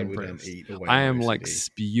hasn't been pressed. I am like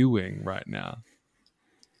spewing right now.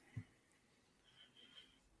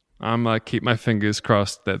 I'm like, keep my fingers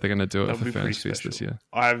crossed that they're going to do it for Furnace Fest this year.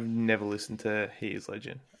 I've never listened to Here's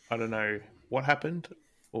Legend. I don't know what happened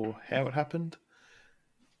or how it happened.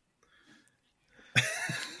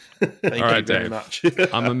 Thank All right, you very Dave. much.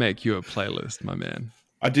 I'm gonna make you a playlist, my man.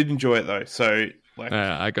 I did enjoy it though. So like,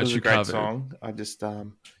 I it got was you a great covered. song. I just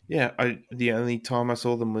the only time I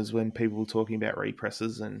saw them was when people were talking about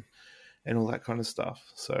represses and all that kind of stuff.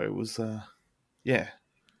 So it was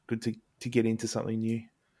good to get into something new.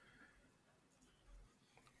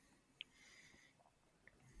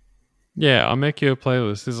 Yeah, I'll make you a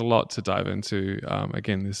playlist. There's a lot to dive into.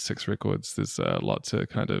 Again, there's 6 records. There's a lot to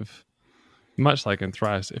kind of, much like in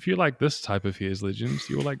Thrice. If you like this type of Here's Legends,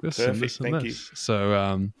 you'll like this and this Perfect, and thank this.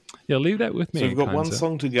 So, leave that with me. So we've got kind one sir.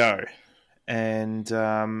 song to go, and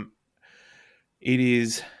it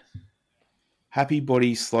is Happy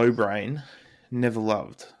Body Slow Brain, Never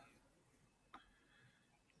Loved.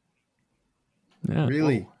 Yeah.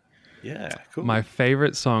 Really? Yeah, cool. My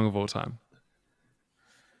favorite song of all time.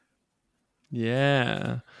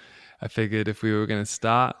 Yeah. I figured if we were going to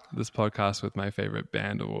start this podcast with my favorite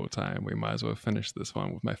band of all time, we might as well finish this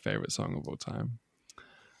one with my favorite song of all time.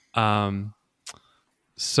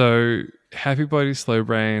 So Happy Body Slow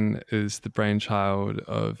Brain is the brainchild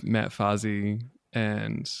of Matt Farsi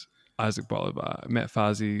and Isaac Bolivar. Matt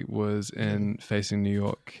Farsi was in Facing New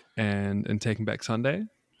York and in Taking Back Sunday.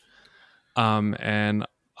 And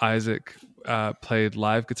Isaac played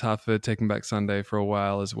live guitar for Taking Back Sunday for a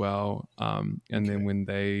while as well. And then when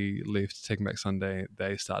they left Taking Back Sunday,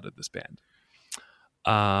 they started this band.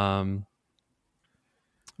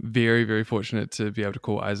 Very, very fortunate to be able to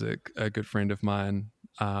call Isaac a good friend of mine.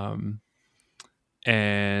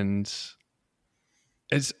 And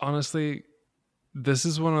it's honestly, this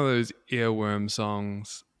is one of those earworm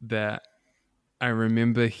songs that I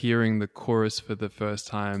remember hearing the chorus for the first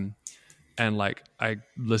time. And like I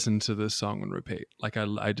listened to this song on repeat. Like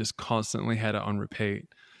I just constantly had it on repeat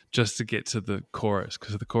just to get to the chorus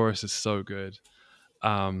because the chorus is so good,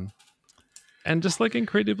 and just like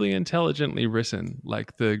incredibly intelligently written.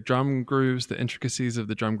 Like the drum grooves, the intricacies of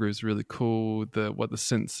the drum grooves, really cool. What the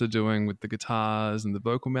synths are doing with the guitars and the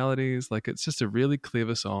vocal melodies. Like it's just a really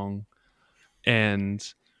clever song, and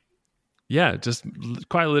yeah, just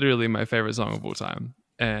quite literally my favorite song of all time.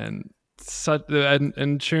 And such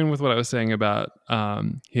in tune with what I was saying about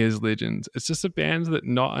Here's Legends. It's just a band that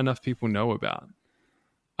not enough people know about.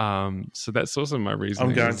 So that's also my reason.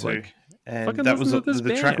 I'm going to, and that was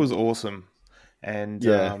the track was awesome, and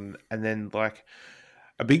and then like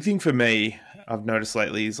a big thing for me I've noticed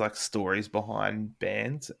lately is like stories behind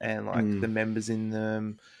bands and like the members in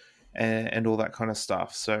them and all that kind of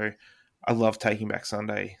stuff. So I love Taking Back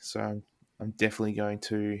Sunday, so I'm definitely going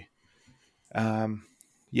to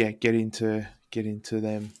get into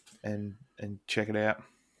them and check it out.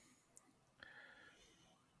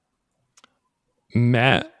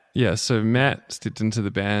 So Matt stepped into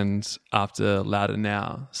the band after Louder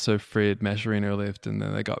Now. So Fred Mascherino left, and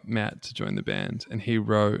then they got Matt to join the band, and he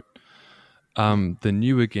wrote the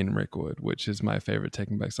New Again record, which is my favorite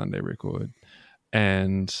Taking Back Sunday record.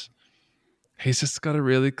 And he's just got a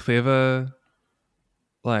really clever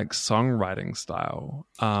like songwriting style.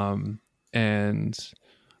 And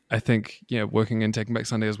I think, working in Taking Back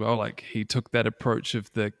Sunday as well, like he took that approach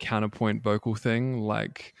of the counterpoint vocal thing,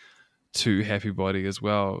 like to Happy Body as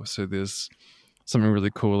well. So there's something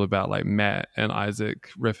really cool about like Matt and Isaac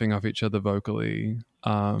riffing off each other vocally.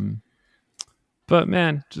 But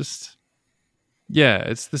man, just,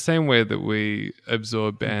 it's the same way that we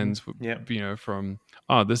absorb bands, from,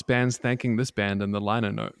 this band's thanking this band in the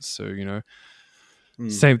liner notes. So,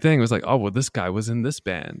 same thing. It was like, this guy was in this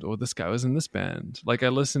band, or this guy was in this band. Like I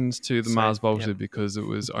listened to the Mars Volta because it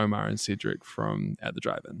was Omar and Cedric from At the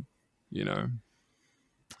Drive-In,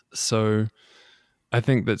 So I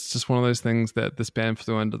think that's just one of those things that this band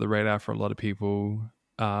flew under the radar for a lot of people.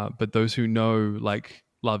 But those who know, like,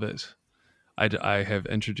 love it. I have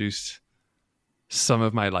introduced some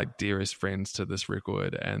of my like dearest friends to this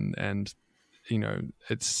record, and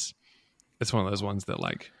it's one of those ones that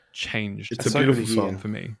like changed. It's a beautiful song for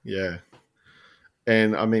me. Yeah.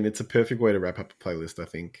 And I mean, it's a perfect way to wrap up the playlist, I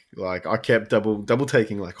think. Like I kept double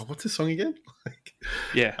taking like, what's this song again?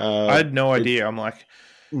 I had no idea. I'm like,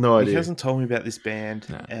 no idea. He hasn't told me about this band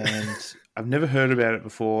and I've never heard about it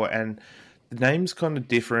before, and the name's kind of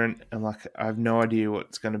different, and like I have no idea what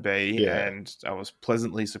it's going to be, and I was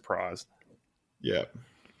pleasantly surprised. Yeah.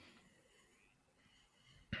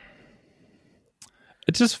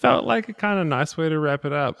 It just felt like a kind of nice way to wrap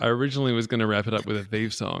it up. I originally was going to wrap it up with a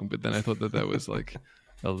Thief song, but then I thought that was like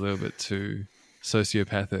a little bit too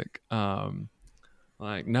sociopathic.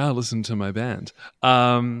 Like, now listen to my band.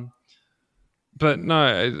 But no,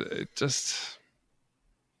 it just...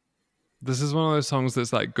 This is one of those songs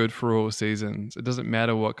that's like good for all seasons. It doesn't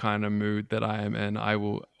matter what kind of mood that I am in. I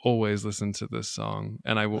will always listen to this song,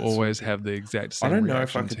 and I will always have the exact same I don't know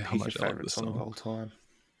if I reaction could to how pick a much I love favorite this song of song. all time.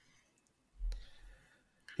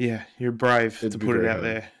 Yeah, you're brave It'd to be put it very out hard.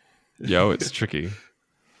 there. Yo, it's tricky.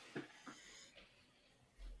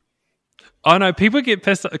 Oh no, people get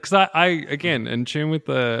pissed because I again in tune with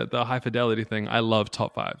the high fidelity thing. I love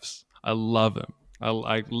top fives. I love them.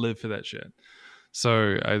 I live for that shit.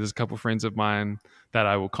 So there's a couple friends of mine that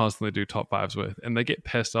I will constantly do top fives with, and they get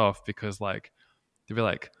pissed off because like they'll be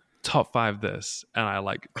like top five this, and I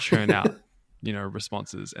like churn out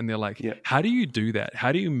responses, and they're like, Yeah. how do you do that?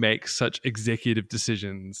 How do you make such executive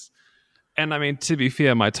decisions? And I mean, to be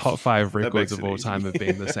fair, my top five records makes of it all easy. time have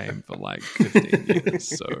been the same for like 15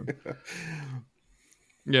 years. So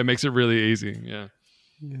yeah, it makes it really easy. Yeah.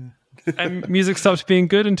 And music stopped being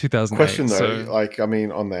good in 2008. Question though, so like, I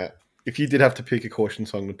mean, on that, if you did have to pick a Caution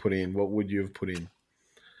song to put in, what would you have put in?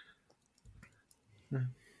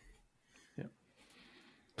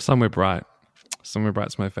 Somewhere Bright. Somewhere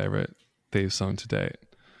Bright's my favorite Thieves song to date.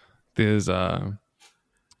 There's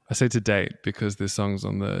I say to date because there's songs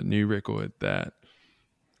on the new record that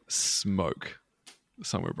smoke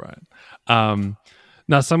Somewhere Bright.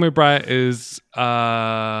 Now Somewhere Bright is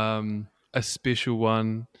a special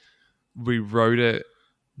one. We wrote it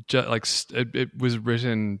it was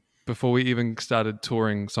written before we even started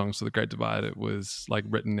touring Songs for the Great Divide. It was like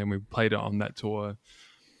written and we played it on that tour.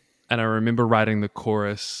 And I remember writing the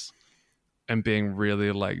chorus and being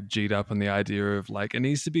really like G'd up on the idea of like, it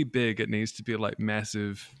needs to be big, it needs to be like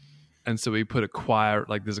massive. And so we put a choir,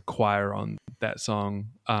 like there's a choir on that song.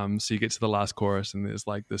 So you get to the last chorus and there's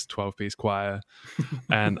like this 12-piece choir.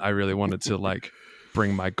 And I really wanted to like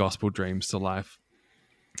bring my gospel dreams to life.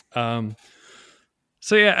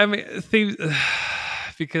 So yeah, I mean, Thieves,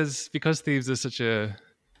 because Thieves is such a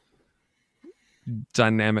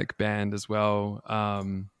dynamic band as well.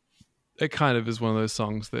 It kind of is one of those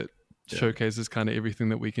songs that showcases kind of everything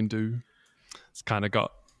that we can do. It's kind of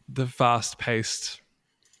got the fast-paced,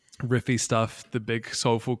 riffy stuff, the big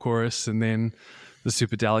soulful chorus, and then the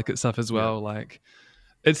super delicate stuff as well. Like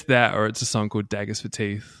it's that, or it's a song called Daggers for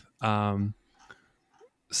Teeth.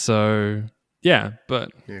 So yeah,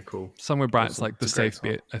 but Yeah, cool. Somewhere Bright's Awesome. like the It's a great safe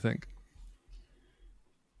bet, I think.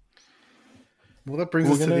 Well, that brings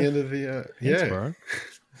us to the end of the Thanks, bro.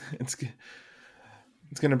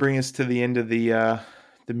 It's going to bring us to the end of the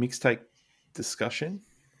mixtape discussion.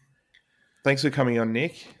 Thanks for coming on,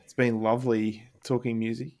 Nick. It's been lovely talking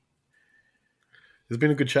music. It's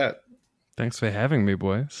been a good chat. Thanks for having me,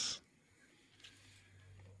 boys.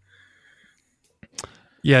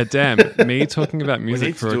 Yeah, damn. Me talking about music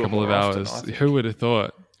need to for do a it couple of more often, hours. I think. Who would have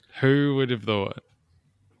thought? Who would have thought?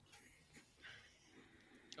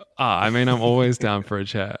 I mean, I'm always down for a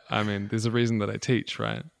chat. I mean, there's a reason that I teach,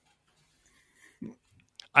 right?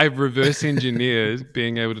 I've reverse engineered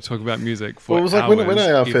being able to talk about music for Well, it was like when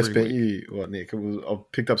I hours first every met week. you, Nick, I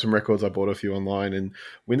picked up some records, I bought a few online, and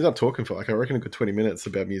we ended up talking for like, I reckon a good 20 minutes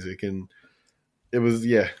about music, and it was,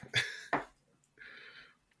 Yeah.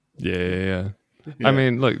 I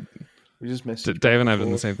mean, look, We just messaged Dave and I have back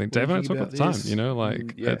done the forth. same thing. What do Dave you and I think talk all about the time, this? you know,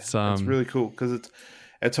 like Yeah, it's really cool because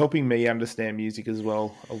it's helping me understand music as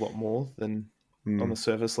well a lot more than on the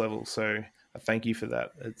surface level. So I thank you for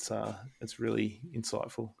that. It's really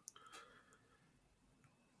insightful.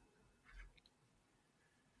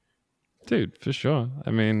 dude, for sure.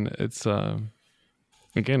 I mean, it's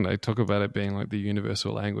again, I talk about it being like the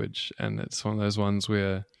universal language, and it's one of those ones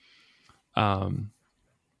where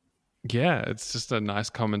it's just a nice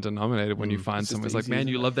common denominator when you find someone who's like, man,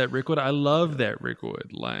 you love that record? I love that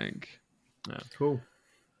record. Like, cool.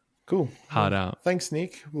 Hard out. Thanks,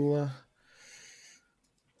 Nick. We'll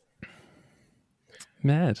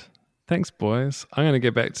Mad. Thanks, boys. I'm going to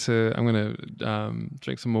get back to, I'm going to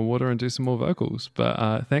drink some more water and do some more vocals.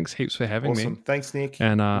 But thanks heaps for having awesome. me. Thanks, Nick.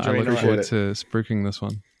 And I Enjoy your look night. forward to spruiking this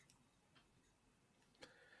one.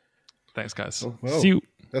 Thanks, guys. Well, See you.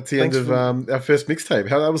 That's the Thanks end of our first mixtape.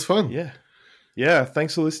 How that was fun. Yeah.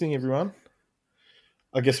 Thanks for listening, everyone.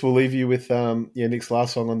 I guess we'll leave you with Nick's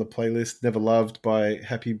last song on the playlist, Never Loved by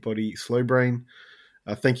Happy Body Slow Brain.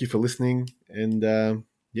 Thank you for listening, and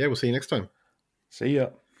we'll see you next time. See ya.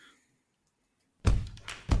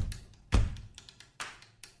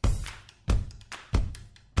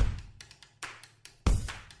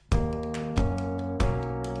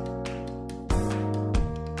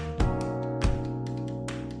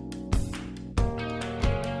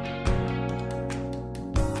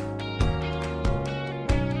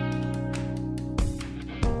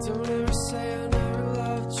 Don't ever say